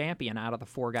 pick your champion out of the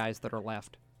 4 guys that are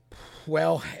left.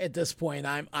 Well, at this point,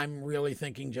 I'm really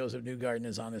thinking Joseph Newgarden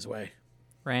is on his way.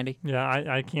 Randy? Yeah,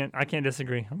 I can't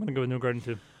disagree. I'm going to go with Newgarden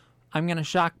too. I'm going to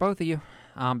shock both of you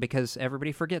because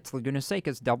everybody forgets Laguna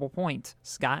Seca's double points.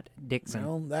 Scott Dixon.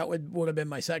 Well, that would have been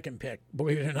my second pick,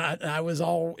 believe it or not. I was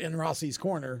all in Rossi's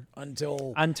corner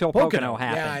until Pocono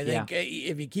happened. Yeah, I think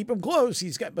if you keep him close,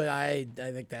 he's got. But I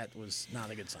think that was not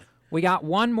a good sign. We got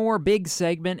one more big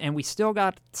segment, and we still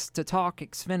got to talk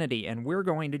Xfinity, and we're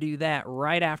going to do that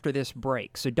right after this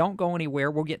break. So don't go anywhere.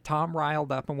 We'll get Tom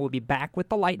riled up, and we'll be back with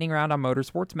the lightning round on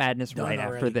Motorsports Madness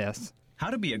after this. How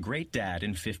to be a great dad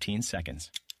in 15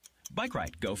 seconds. Bike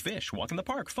ride, go fish, walk in the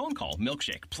park, phone call,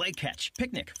 milkshake, play catch,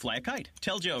 picnic, fly a kite,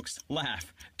 tell jokes,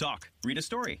 laugh, talk, read a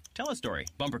story, tell a story,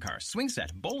 bumper cars, swing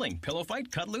set, bowling, pillow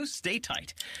fight, cut loose, stay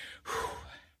tight. Whew.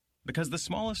 Because the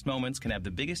smallest moments can have the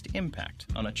biggest impact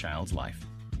on a child's life.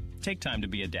 Take time to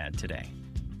be a dad today.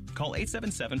 Call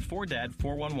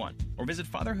 877-4DAD-411 or visit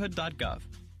fatherhood.gov.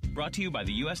 Brought to you by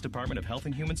the U.S. Department of Health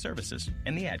and Human Services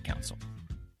and the Ad Council.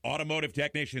 Automotive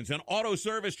technicians and auto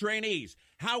service trainees,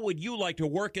 how would you like to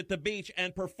work at the beach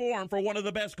and perform for one of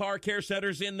the best car care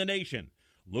centers in the nation?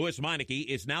 Lewis Meineke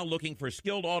is now looking for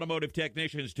skilled automotive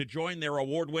technicians to join their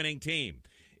award-winning team.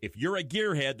 If you're a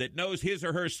gearhead that knows his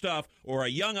or her stuff or a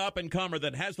young up-and-comer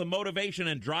that has the motivation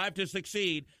and drive to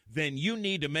succeed, then you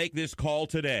need to make this call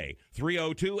today.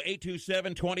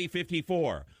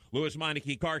 302-827-2054. Lewis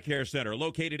Meineke Car Care Center,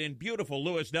 located in beautiful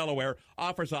Lewis, Delaware,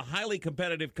 offers a highly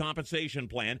competitive compensation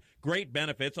plan, great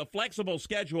benefits, a flexible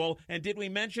schedule, and did we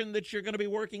mention that you're going to be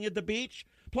working at the beach?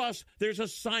 Plus, there's a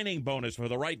signing bonus for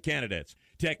the right candidates.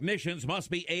 Technicians must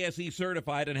be ASE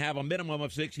certified and have a minimum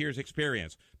of 6 years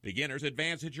experience. Beginners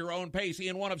advance at your own pace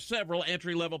in one of several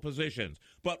entry-level positions.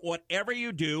 But whatever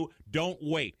you do, don't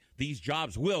wait. These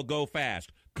jobs will go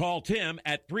fast. Call Tim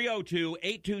at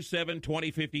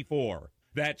 302-827-2054.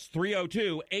 That's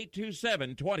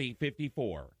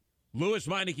 302-827-2054. Lewis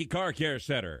Meineke Car Care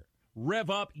Center. Rev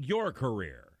up your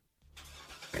career.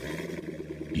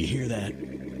 You hear that?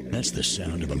 That's the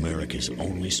sound of America's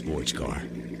only sports car.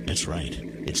 That's right.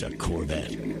 It's a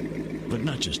Corvette. But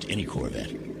not just any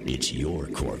Corvette. it's your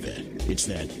Corvette. It's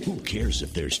that who cares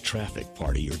if there's traffic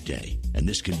part of your day. And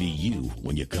this can be you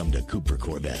when you come to Cooper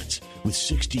Corvettes. With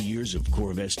 60 years of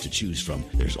Corvettes to choose from,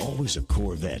 there's always a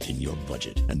Corvette in your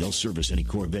budget. And they'll service any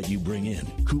Corvette you bring in.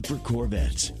 Cooper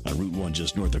Corvettes on Route 1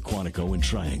 just north of Quantico and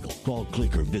Triangle. Call,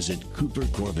 click, or visit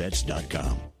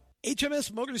coopercorvettes.com.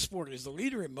 HMS Motorsport is the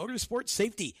leader in motorsport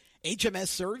safety. HMS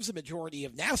serves a majority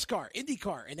of NASCAR,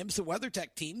 IndyCar, and IMSA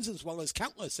WeatherTech teams, as well as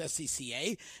countless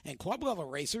SCCA and club-level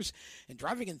racers and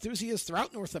driving enthusiasts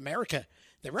throughout North America.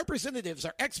 Their representatives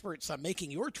are experts on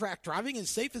making your track driving as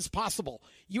safe as possible.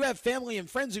 You have family and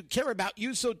friends who care about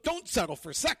you, so don't settle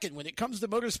for second when it comes to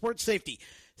motorsport safety.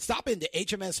 Stop into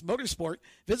HMS Motorsport,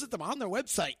 visit them on their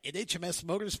website at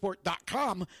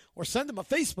hmsmotorsport.com, or send them a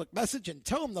Facebook message and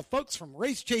tell them the folks from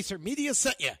Race Chaser Media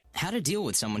sent you. How to deal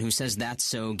with someone who says that's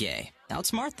so gay.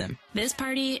 Outsmart them. This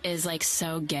party is like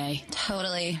so gay.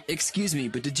 Totally. Excuse me,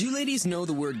 but did you ladies know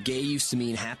the word gay used to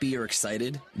mean happy or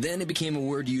excited? Then it became a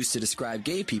word used to describe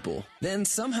gay people. Then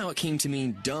somehow it came to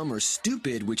mean dumb or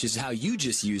stupid, which is how you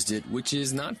just used it, which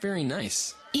is not very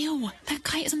nice. Ew, that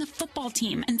guy is on the football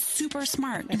team and super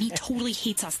smart, and he totally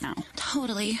hates us now.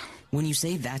 Totally. When you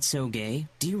say that's so gay,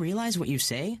 do you realize what you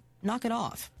say? Knock it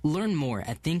off. Learn more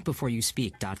at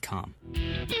thinkbeforeyouspeak.com.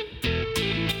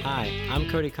 Hi, I'm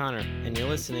Cody Connor, and you're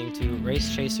listening to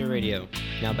Race Chaser Radio.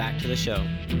 Now back to the show.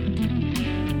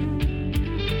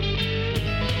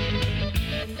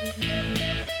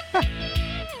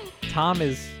 Tom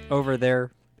is over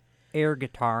there air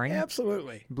guitaring.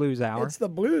 Absolutely. Blues Hour. It's the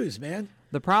blues, man.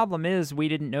 The problem is we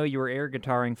didn't know you were air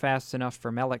guitaring fast enough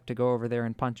for Melik to go over there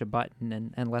and punch a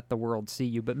button and let the world see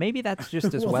you. But maybe that's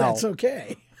just as well. That's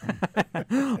okay.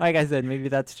 Like I said, maybe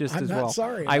that's just I'm as not well.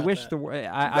 sorry I about wish that.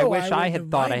 I No, wish I I wouldn't had have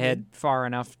thought minded. ahead far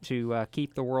enough to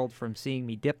keep the world from seeing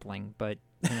me dippling. But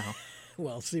you know,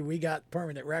 Well, see, we got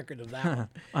permanent record of that one.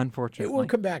 unfortunately, It will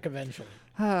come back eventually.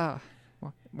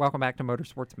 Welcome back to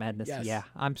Motorsports Madness. Yes. Yeah,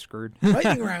 I'm screwed.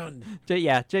 Lightning round.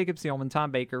 Jacob Seelman,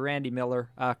 Tom Baker, Randy Miller.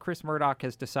 Chris Murdoch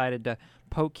has decided to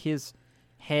poke his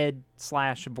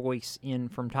head/voice in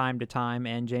from time to time,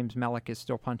 and James Melik is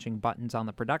still punching buttons on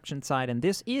the production side. And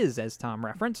this is, as Tom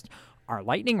referenced, our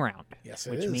lightning round. Yes,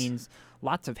 it which is. means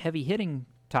lots of heavy-hitting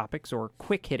topics or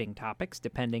quick-hitting topics,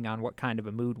 depending on what kind of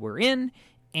a mood we're in.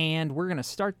 And we're going to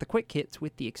start the quick hits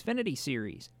with the Xfinity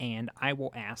Series. And I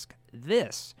will ask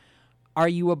this. Are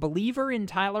you a believer in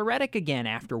Tyler Reddick again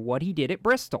after what he did at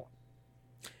Bristol?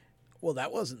 Well,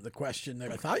 that wasn't the question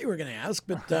that I thought you were going to ask,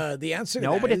 but the answer to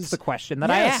No, that but it's is the question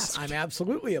that I yes, asked. I'm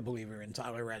absolutely a believer in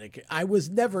Tyler Reddick. I was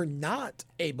never not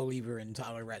a believer in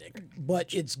Tyler Reddick,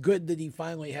 but it's good that he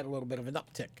finally had a little bit of an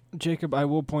uptick. Jacob, I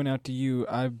will point out to you,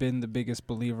 I've been the biggest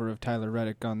believer of Tyler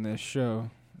Reddick on this show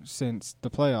since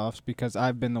the playoffs because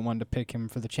I've been the one to pick him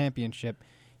for the championship,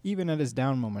 even at his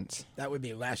down moments. That would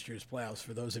be last year's playoffs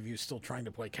for those of you still trying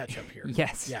to play catch up here.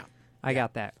 Yes. Yeah. I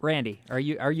got that. Randy, are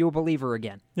you a believer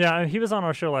again? Yeah, he was on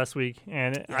our show last week,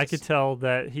 and I could tell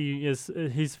that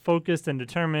he's focused and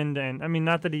determined. And I mean,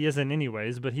 not that he isn't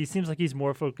anyways, but he seems like he's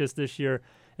more focused this year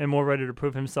and more ready to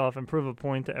prove himself and prove a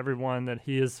point to everyone that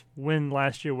his win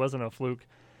last year wasn't a fluke.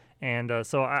 And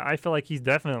so I feel like he's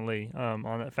definitely on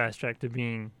that fast track to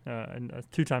being a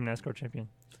two-time NASCAR champion.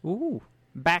 Ooh,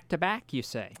 back-to-back, you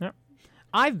say? Yep.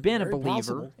 I've been Very a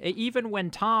believer, possible. even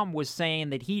when Tom was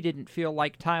saying that he didn't feel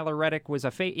like Tyler Reddick was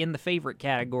in the favorite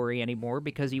category anymore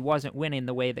because he wasn't winning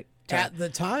the way that At the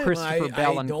time, Christopher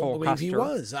Bell I and don't Cole believe he Custer.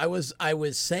 was. I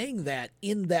was saying that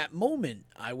in that moment.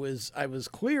 I was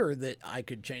clear that I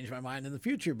could change my mind in the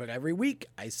future, but every week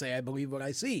I say I believe what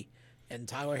I see, and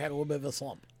Tyler had a little bit of a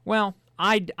slump. Well,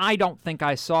 I don't think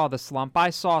I saw the slump. I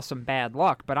saw some bad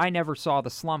luck, but I never saw the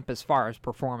slump as far as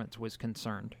performance was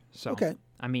concerned. So, Okay.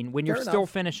 I mean, when Fair you're still enough.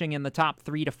 finishing in the top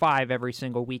 3 to 5 every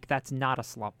single week, that's not a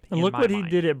slump. And in look my what mind. he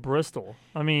did at Bristol.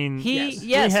 I mean,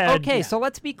 Yes, okay, so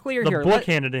let's be clear the here. book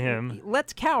handed to him.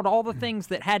 Let's count all the things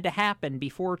that had to happen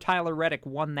before Tyler Reddick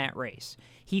won that race.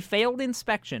 He failed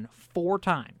inspection 4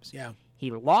 times. Yeah. He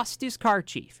lost his car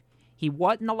chief. He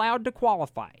wasn't allowed to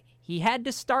qualify. He had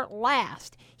to start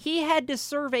last. He had to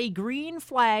serve a green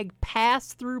flag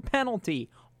pass-through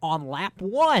penalty on lap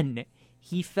 1.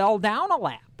 He fell down a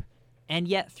lap. And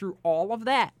yet through all of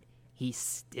that, he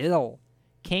still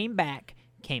came back,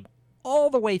 came all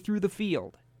the way through the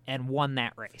field, and won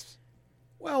that race.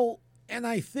 Well, and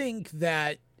I think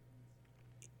that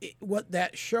what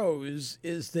that shows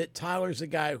is that Tyler's a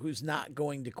guy who's not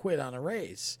going to quit on a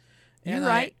race. And You're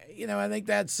right. I think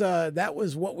that's that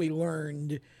was what we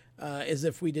learned, as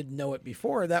if we didn't know it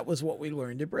before. That was what we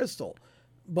learned at Bristol.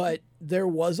 But there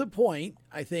was a point,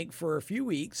 I think, for a few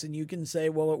weeks, and you can say,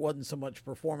 well, it wasn't so much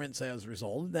performance as a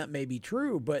result. And that may be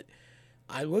true, but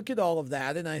I look at all of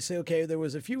that and I say, okay, there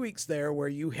was a few weeks there where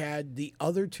you had the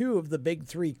other two of the big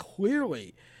three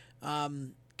clearly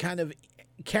kind of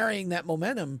carrying that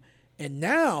momentum, and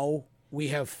now we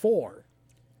have four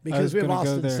because we have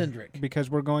Austin Cindric.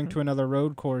 Because we're going to another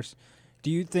road course.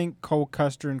 Do you think Cole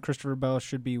Custer and Christopher Bell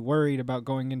should be worried about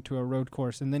going into a road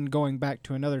course and then going back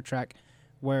to another track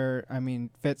where,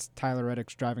 fits Tyler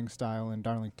Reddick's driving style in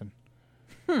Darlington?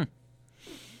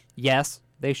 Yes,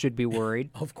 they should be worried.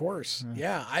 Of course.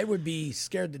 Yeah, I would be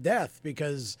scared to death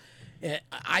because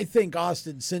I think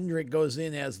Austin Cindric goes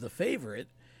in as the favorite.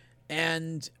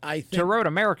 And I think to Road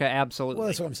America, absolutely. Well,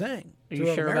 that's what I'm saying. Are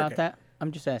you sure about that?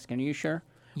 I'm just asking. Are you sure?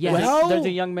 Yeah. Well, there's a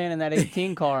young man in that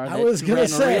 18 car I was that gonna ran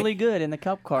say, really good in the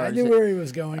Cup cars. I knew where he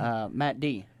was going. Matt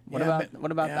D. What Yeah,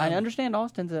 about? yeah. I understand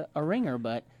Austin's a ringer,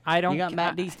 but I don't. You got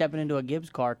Matt D stepping into a Gibbs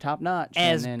car, top notch.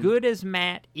 As good as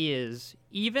Matt is,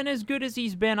 even as good as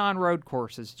he's been on road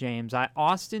courses, James,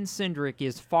 Austin Cindric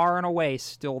is far and away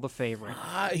still the favorite.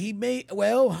 He may.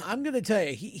 Well, I'm going to tell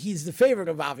you, he's the favorite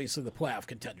of obviously the playoff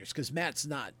contenders because Matt's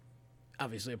not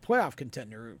obviously a playoff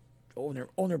contender.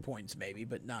 Owner points maybe,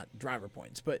 but not driver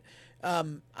points. But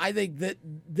I think that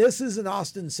this is an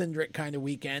Austin Cindric kind of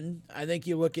weekend. I think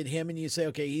you look at him and you say,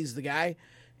 okay, he's the guy.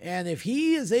 And if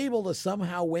he is able to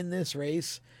somehow win this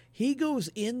race, he goes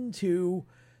into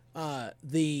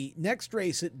the next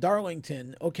race at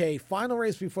Darlington. Okay, final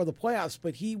race before the playoffs,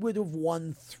 but he would have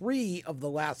won 3 of the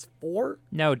last 4.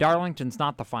 No, Darlington's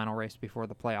not the final race before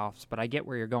the playoffs, but I get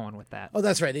where you're going with that. Oh,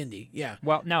 that's right, Indy. Yeah.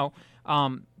 Well, no,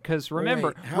 because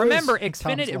remember,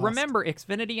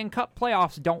 Xfinity and Cup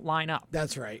playoffs don't line up.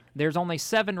 That's right. There's only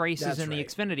 7 races in the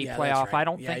Xfinity playoff. Right. I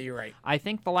don't think. think. You're right. I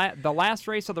think the last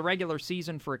race of the regular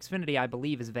season for Xfinity, I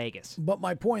believe, is Vegas. But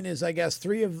my point is, I guess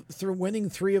winning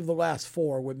 3 of the last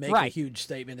 4 would make a huge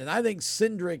statement. And I think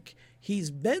Cindric, he's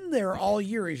been there all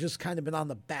year. He's just kind of been on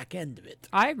the back end of it.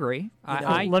 I agree.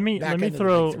 Let me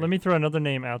throw another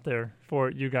name out there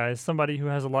for you guys. Somebody who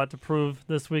has a lot to prove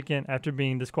this weekend after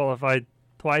being disqualified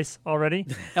twice already.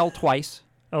 L twice.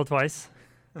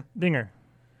 Dinger.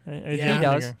 He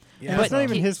does. Yeah. But it's not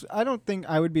even his. I don't think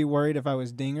I would be worried if I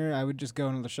was Dinger. I would just go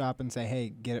into the shop and say, "Hey,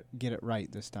 get it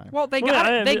right this time." Well, they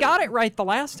got it right the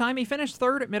last time. He finished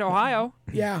 3rd at Mid Ohio.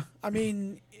 Yeah, I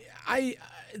mean,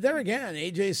 there again,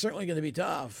 AJ is certainly going to be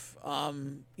tough. I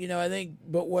think,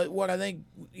 but what I think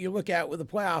you look at with the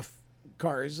playoff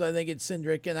cars, I think it's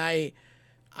Cindric, and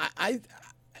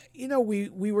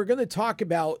we were going to talk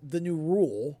about the new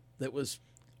rule that was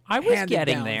handed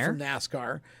down from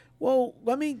NASCAR. Well,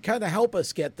 let me kind of help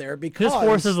us get there because his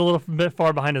horse is a little bit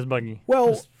far behind his buggy.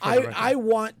 Well, I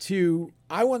want to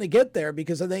get there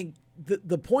because I think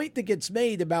the point that gets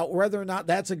made about whether or not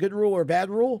that's a good rule or a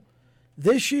bad rule,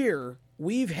 this year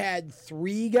we've had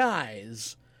 3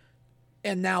 guys,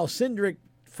 and now Cindric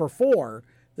for 4,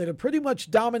 that have pretty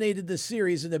much dominated this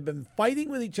series and have been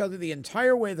fighting with each other the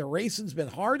entire way. The racing's been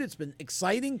hard. It's been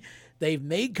exciting. They've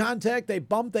made contact. They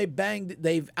bumped. They banged.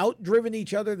 They've outdriven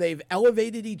each other. They've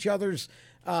elevated each other's,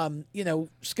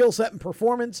 skill set and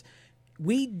performance.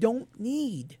 We don't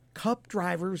need Cup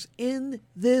drivers in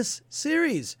this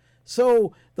series.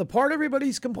 So the part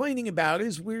everybody's complaining about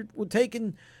is we're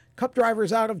taking Cup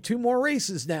drivers out of 2 more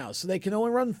races now, so they can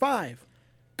only run 5.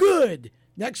 Good.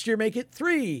 Next year, make it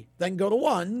 3, then go to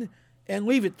 1, and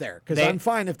leave it there. Because I'm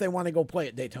fine if they want to go play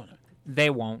at Daytona. They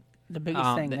won't. The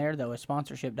biggest thing there, though, is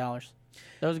sponsorship dollars.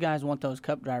 Those guys want those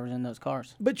Cup drivers in those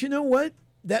cars. But you know what?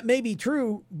 That may be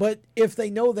true, but if they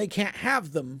know they can't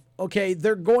have them, okay,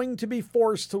 they're going to be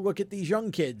forced to look at these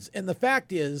young kids. And the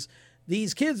fact is,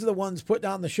 these kids are the ones putting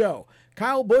on the show.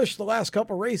 Kyle Busch, the last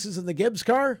couple races in the Gibbs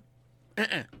car,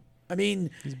 I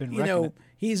mean, he's been wrecking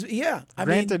it.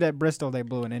 Granted, at Bristol they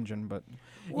blew an engine, but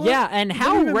and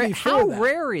how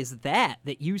rare is that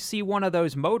you see one of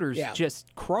those motors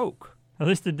just croak? At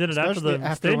least they did it after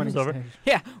the stage was over.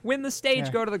 Yeah, win the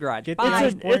stage, go to the garage.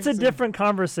 It's a different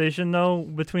conversation, though,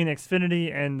 between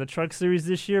Xfinity and the Truck Series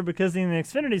this year, because in the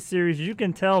Xfinity Series, you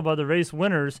can tell by the race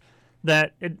winners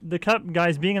that the Cup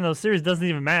guys being in those series doesn't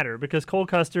even matter, because Cole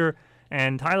Custer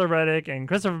and Tyler Reddick and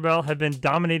Christopher Bell have been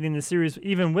dominating the series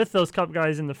even with those Cup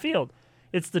guys in the field.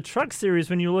 It's the Truck Series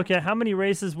when you look at how many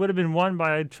races would have been won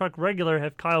by a Truck regular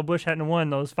if Kyle Busch hadn't won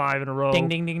those 5 in a row. Ding,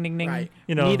 ding, ding, ding, ding. Right.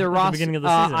 Neither at Ross, the beginning of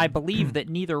the season. I believe that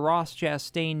neither Ross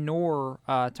Chastain nor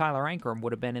Tyler Ankrum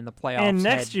would have been in the playoffs. And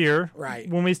next year, right,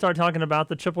 when we start talking about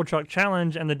the Triple Truck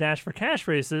Challenge and the Dash for Cash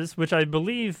races, which I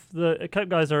believe the Cup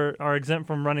guys are exempt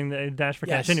from running the Dash for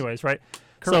Cash anyways, right?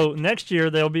 So next year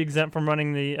they'll be exempt from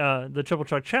running the Triple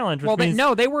Truck Challenge. Which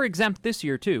means, they were exempt this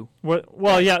year too.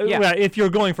 Yeah, if you're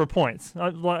going for points.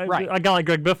 Right. A guy like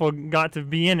Greg Biffle got to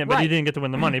be in it, but he didn't get to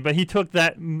win the money. But he took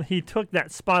that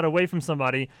spot away from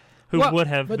somebody who would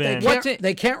have been.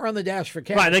 They can't run the Dash for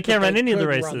Cash. Right, they can't run any of the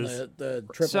run races. The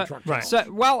Triple Truck Challenge.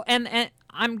 So, and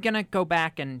I'm gonna go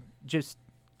back and just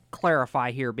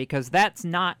clarify here because that's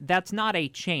not a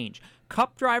change.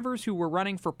 Cup drivers who were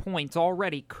running for points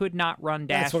already could not run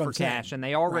Dash for Cash, and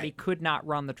they already could not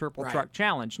run the Triple Truck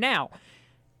Challenge. Now,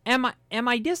 am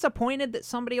I disappointed that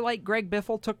somebody like Greg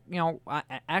Biffle took?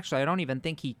 Actually, I don't even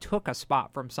think he took a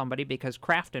spot from somebody because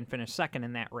Crafton finished second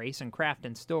in that race, and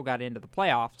Crafton still got into the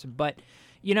playoffs. But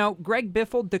Greg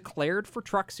Biffle declared for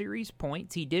Truck Series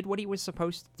points. He did what he was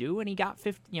supposed to do, and he got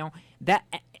 50. That.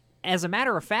 As a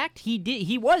matter of fact,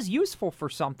 he was useful for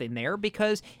something there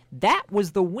because that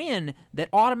was the win that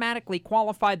automatically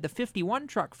qualified the 51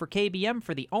 truck for KBM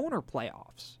for the owner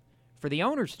playoffs, for the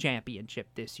owners championship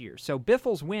this year. So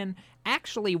Biffle's win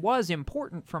actually was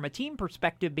important from a team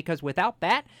perspective because without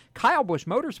that, Kyle Busch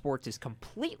Motorsports is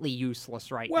completely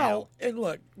useless right now. Well, and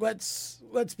look, let's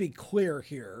be clear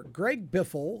here. Greg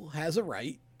Biffle has a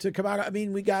right to come out. I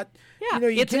mean, we got.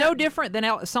 It's no different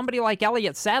than somebody like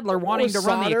Elliott Sadler wanting to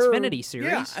run the Xfinity Series.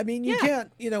 Yeah, I mean, you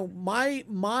can't.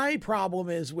 My problem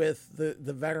is with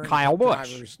the veteran Kyle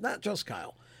Busch drivers, not just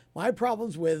Kyle. My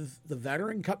problem's with the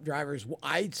veteran Cup drivers.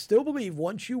 I still believe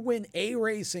once you win a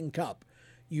race in Cup,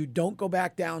 you don't go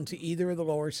back down to either of the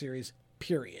lower series.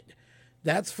 Period.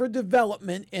 That's for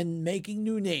development and making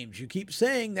new names. You keep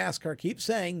saying, NASCAR keeps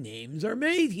saying, names are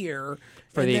made here.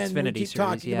 For the Xfinity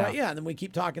Series, and then we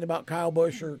keep talking about Kyle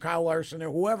Busch or Kyle Larson or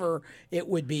whoever it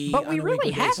would be. But we really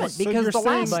haven't because the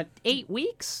last 8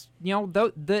 weeks, the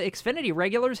Xfinity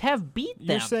regulars have beat them.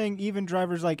 You're saying even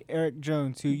drivers like Eric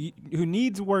Jones, who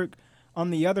needs work on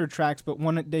the other tracks, but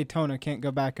one at Daytona can't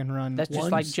go back and run. That's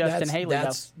just like Justin Haley,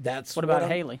 That's what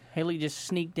about Haley? Haley just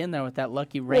sneaked in there with that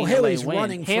lucky rain win. Haley's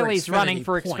running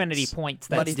for Xfinity points.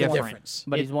 That's different.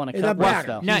 But he's won a Cup race,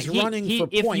 though. No, he's running for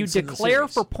points. If you declare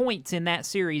for points in that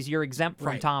series, you're exempt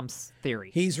from Tom's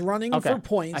theory. He's running for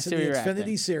points in the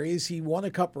Xfinity Series. He won a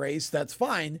Cup race. That's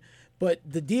fine. But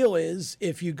the deal is,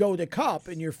 if you go to Cup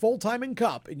and you're full-time in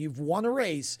Cup and you've won a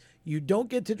race, you don't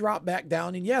get to drop back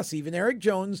down. And yes, even Eric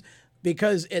Jones,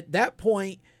 because at that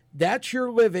point, that's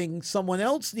your living. Someone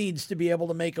else needs to be able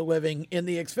to make a living in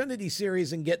the Xfinity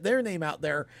Series and get their name out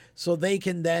there so they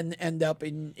can then end up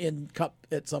in Cup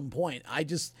at some point. I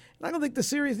don't think the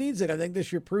series needs it. I think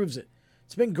this year proves it.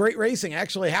 It's been great racing.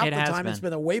 Actually, half the time it's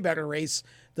been a way better race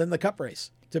than the Cup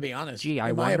race, to be honest. Gee,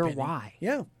 I wonder why.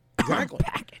 Yeah, exactly.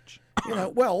 Package.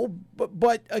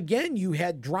 But again, you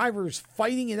had drivers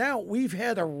fighting it out. We've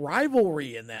had a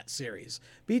rivalry in that series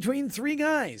between three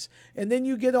guys. And then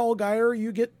you get Allgaier,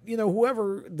 you get,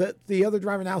 whoever, the other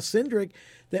driver now, Cindric,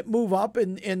 that move up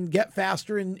and get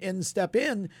faster and step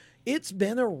in. It's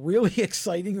been a really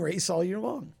exciting race all year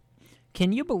long.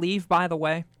 Can you believe, by the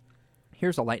way,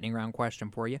 here's a lightning round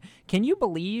question for you. Can you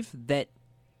believe that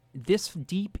this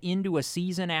deep into a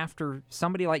season after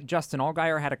somebody like Justin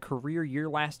Allgaier had a career year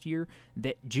last year,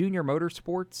 that Junior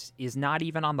Motorsports is not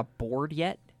even on the board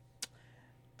yet?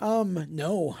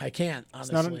 No, I can't,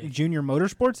 honestly. It's not Junior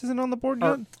Motorsports isn't on the board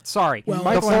yet? Sorry. Well,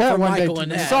 Michael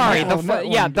Annett.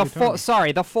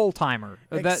 Sorry, the full-timer.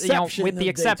 With the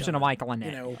exception of Michael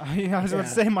Annett. I was about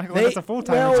to say Michael Annett's a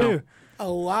full-timer, too. A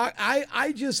lot.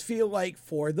 I just feel like,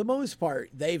 for the most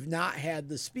part, they've not had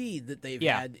the speed that they've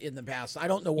had in the past. I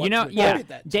don't know what to attribute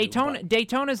that to.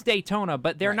 Daytona's Daytona,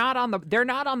 but they're not on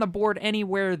the board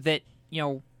anywhere that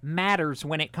matters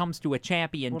when it comes to a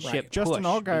championship push. Justin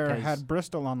Allgaier had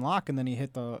Bristol on lock, and then he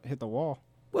hit the wall.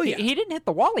 Well, he didn't hit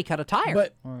the wall. He cut a tire.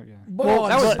 But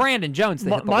that was Brandon Jones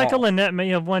that hit the Michael wall. Annett may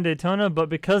have won Daytona, but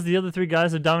because the other three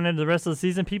guys have dominated the rest of the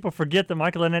season, people forget that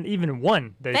Michael Annett even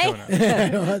won Daytona.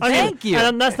 Thank you.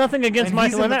 And that's nothing against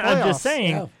Michael Annett. I'm just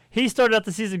saying. Yeah. He started out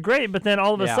the season great, but then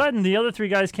all of a sudden the other three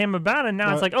guys came about, and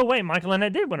now it's like, oh, wait, Michael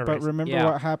Annett did win a race. But remember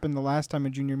what happened the last time a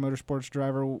Junior Motorsports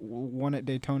driver won at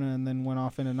Daytona and then went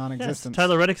off into non-existence?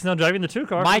 Tyler Reddick's now driving the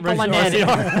 2-car. Michael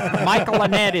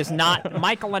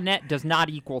Annett does not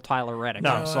equal Tyler Reddick.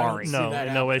 No, I'm sorry. No,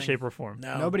 in no way, shape, or form.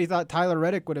 No. Nobody thought Tyler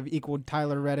Reddick would have equaled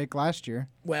Tyler Reddick last year.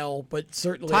 Well, but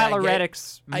certainly Tyler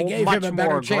Reddick's I gave much him a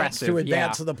better more chance to aggressive,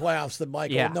 advance to the playoffs than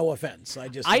Michael. Yeah. No offense.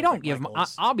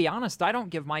 I'll be honest, I don't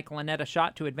give Michael Annett a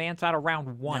shot to advance out of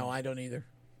round one. No, I don't either.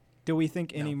 Do we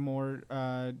think any more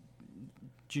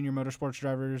junior motorsports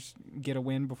drivers get a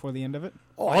win before the end of it?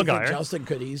 Oh, I think Justin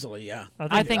could easily, yeah.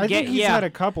 I think he's had a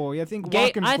couple. I think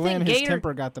Watkins Glen, his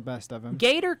temper got the best of him.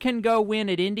 Gator can go win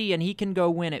at Indy, and he can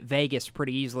go win at Vegas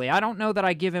pretty easily. I don't know that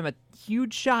I give him a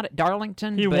huge shot at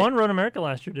Darlington. He won Road America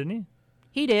last year, didn't he?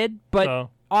 He did, but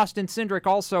Austin Cindric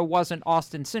also wasn't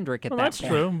Austin Cindric at that point. That's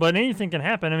true, but anything can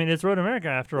happen. I mean, it's Road America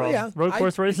after all. Yeah. Road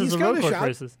course races are road course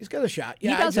races. He's got a shot.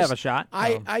 Yeah, he does have a shot.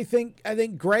 I think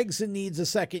Gregson needs a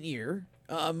second year,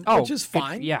 which is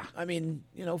fine. I mean,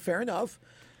 fair enough.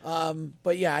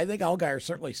 But yeah, I think Allgaier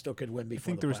certainly still could win before. I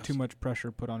think there was too much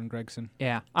pressure put on Gregson.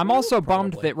 Yeah. I'm also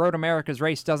bummed that Road America's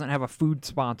race doesn't have a food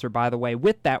sponsor, by the way.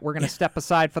 With that, we're going to step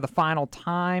aside for the final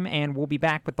time, and we'll be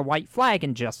back with the white flag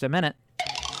in just a minute.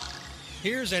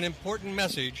 Here's an important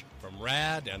message from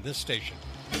RAD and this station.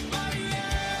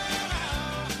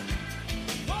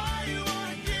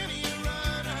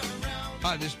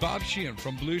 Hi, this is Bob Sheehan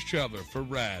from Blues Traveler for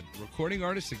RAD, recording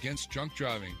artists against drunk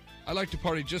driving. I like to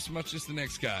party just as much as the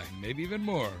next guy, maybe even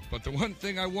more. But the one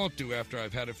thing I won't do after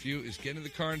I've had a few is get in the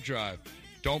car and drive.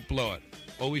 Don't blow it.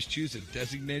 Always choose a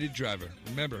designated driver.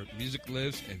 Remember, music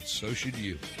lives, and so should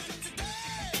you.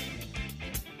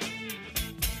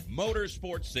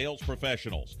 Motorsports sales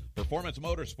professionals. Performance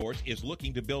Motorsports is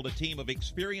looking to build a team of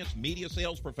experienced media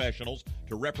sales professionals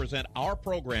to represent our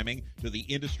programming to the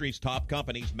industry's top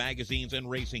companies, magazines, and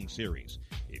racing series.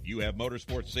 If you have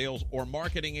motorsports sales or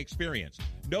marketing experience,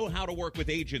 know how to work with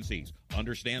agencies,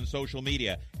 understand social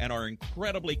media, and are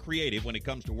incredibly creative when it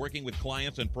comes to working with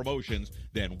clients and promotions,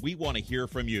 then we want to hear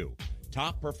from you.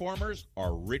 Top performers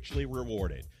are richly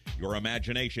rewarded. Your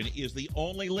imagination is the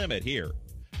only limit here.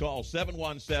 Call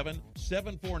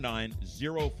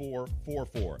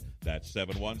 717-749-0444. That's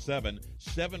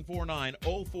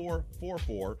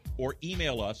 717-749-0444, or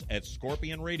email us at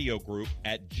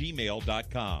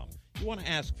scorpionradiogroup@gmail.com. You want to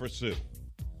ask for Sue.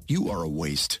 You are a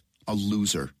waste. A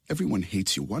loser. Everyone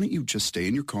hates you. Why don't you just stay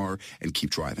in your car and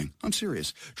keep driving? I'm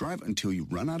serious. Drive until you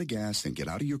run out of gas, then get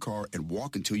out of your car and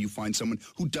walk until you find someone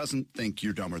who doesn't think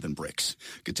you're dumber than bricks.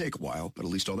 Could take a while, but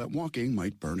at least all that walking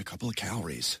might burn a couple of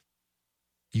calories.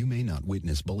 You may not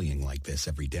witness bullying like this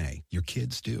every day. Your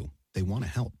kids do. They want to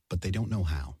help, but they don't know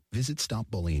how. Visit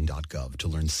stopbullying.gov to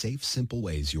learn safe, simple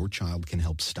ways your child can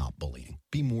help stop bullying.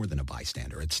 Be more than a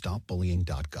bystander at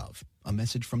stopbullying.gov. A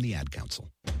message from the Ad Council.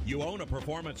 You own a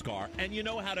performance car and you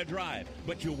know how to drive,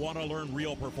 but you want to learn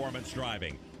real performance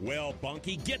driving. Well,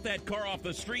 Bunky, get that car off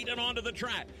the street and onto the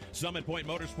track. Summit Point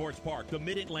Motorsports Park, the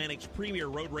Mid-Atlantic's premier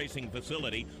road racing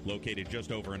facility, located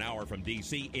just over an hour from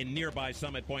D.C. in nearby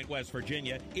Summit Point, West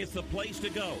Virginia, is the place to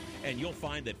go. And you'll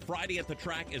find that Friday at the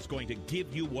Track is going to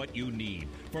give you what you need.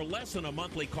 For less than a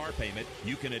monthly car payment,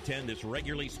 you can attend this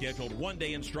regularly scheduled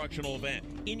one-day instructional event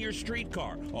in your street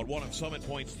car on one of Summit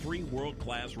Point's 3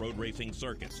 world-class road racing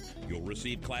circuits. You'll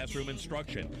receive classroom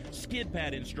instruction, skid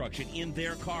pad instruction in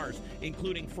their cars,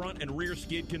 including front and rear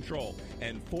skid control,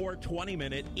 and 4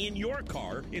 20-minute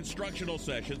in-your-car instructional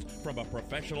sessions from a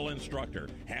professional instructor.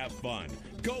 Have fun,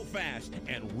 go fast,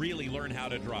 and really learn how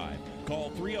to drive.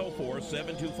 Call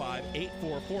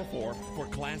 304-725-8444 for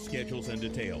class schedules and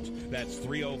details. That's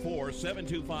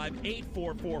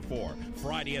 304-725-8444.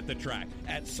 Friday at the Track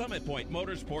at Summit Point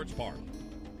Motorsports Park.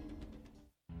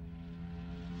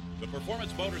 The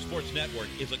Performance Motorsports Network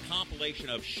is a compilation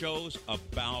of shows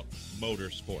about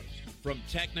motorsports. From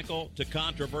technical to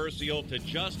controversial to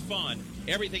just fun,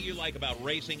 everything you like about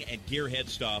racing and gearhead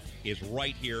stuff is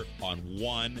right here on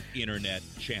one internet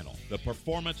channel. The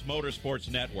Performance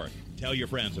Motorsports Network. Tell your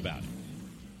friends about it.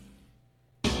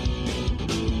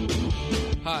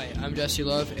 Hi, I'm Jesse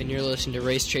Love, and you're listening to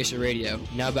Race Chaser Radio.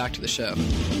 Now back to the show.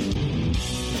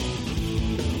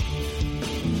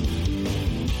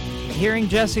 Hearing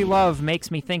Jesse Love makes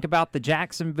me think about the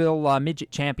Jacksonville Midget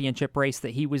Championship race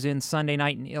that he was in Sunday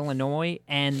night in Illinois,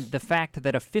 and the fact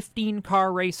that a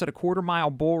 15-car race at a quarter-mile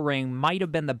bull ring might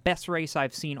have been the best race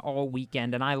I've seen all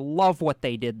weekend, and I love what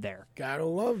they did there. Gotta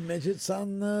love midgets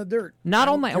on the dirt. Not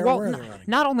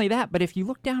only that, but if you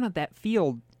look down at that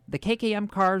field, the KKM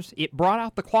cars, it brought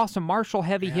out the Clausen Marshall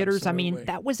heavy hitters. I mean,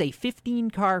 that was a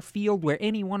 15-car field where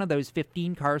any one of those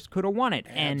 15 cars could have won it.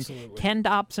 Absolutely. And Ken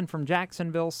Dobson from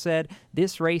Jacksonville said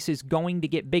this race is going to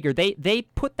get bigger. They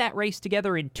put that race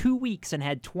together in 2 weeks and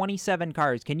had 27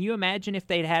 cars. Can you imagine if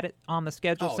they'd had it on the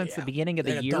schedule since the beginning of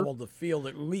the year? Doubled the field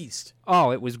at least.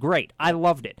 Oh, it was great. I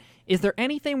loved it. Is there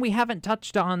anything we haven't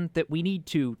touched on that we need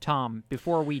to, Tom,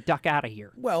 before we duck out of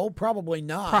here? Well, probably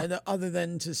not, other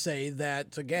than to say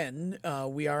that, again,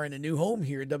 we are in a new home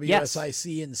here,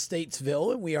 WSIC in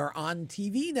Statesville, and we are on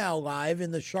TV now live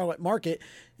in the Charlotte market,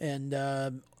 and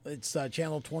it's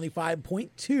channel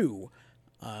 25.2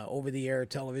 over-the-air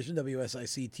television,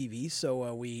 WSIC TV.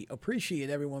 So we appreciate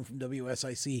everyone from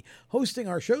WSIC hosting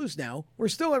our shows now. We're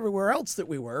still everywhere else that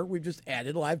we were. We've just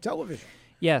added live television.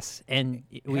 Yes, and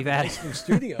we've added nice new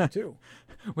studio too.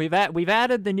 We've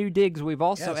added the new digs. We've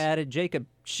also added Jacob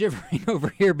shivering over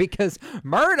here because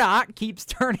Murdoch keeps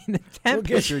turning the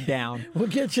temperature down. We'll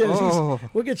get you.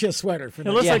 We'll get you a sweater for that.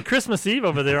 It looks like Christmas Eve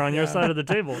over there on your side of the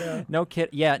table. No kid.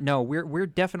 Yeah, no. We're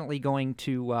definitely going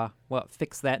to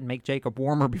fix that and make Jacob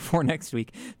warmer before next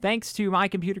week. Thanks to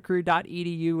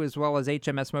mycomputercareer.edu as well as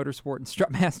HMS Motorsport and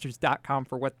Strutmasters.com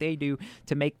for what they do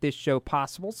to make this show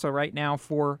possible. So right now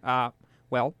for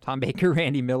Tom Baker,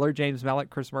 Randy Miller, James Mellick,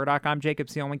 Chris Murdoch, I'm Jacob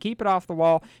Seelman. Keep it off the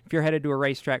wall. If you're headed to a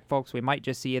racetrack, folks, we might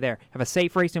just see you there. Have a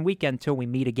safe racing weekend until we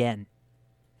meet again.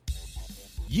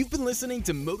 You've been listening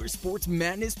to Motorsports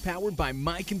Madness powered by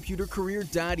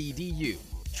mycomputercareer.edu.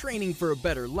 Training for a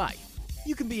better life.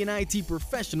 You can be an IT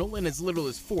professional in as little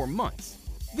as 4 months.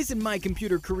 Visit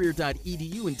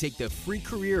mycomputercareer.edu and take the free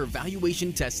career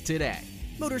evaluation test today.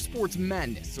 Motorsports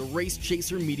Madness, a Race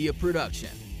Chaser Media production.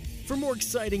 For more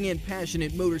exciting and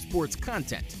passionate motorsports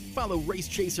content, follow Race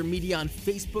Chaser Media on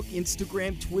Facebook,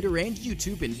 Instagram, Twitter, and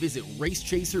YouTube, and visit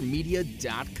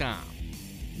racechasermedia.com.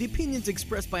 The opinions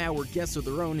expressed by our guests are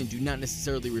their own and do not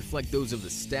necessarily reflect those of the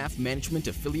staff, management,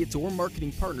 affiliates, or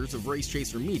marketing partners of Race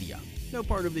Chaser Media. No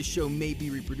part of this show may be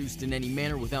reproduced in any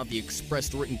manner without the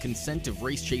expressed written consent of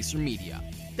Race Chaser Media.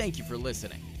 Thank you for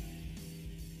listening.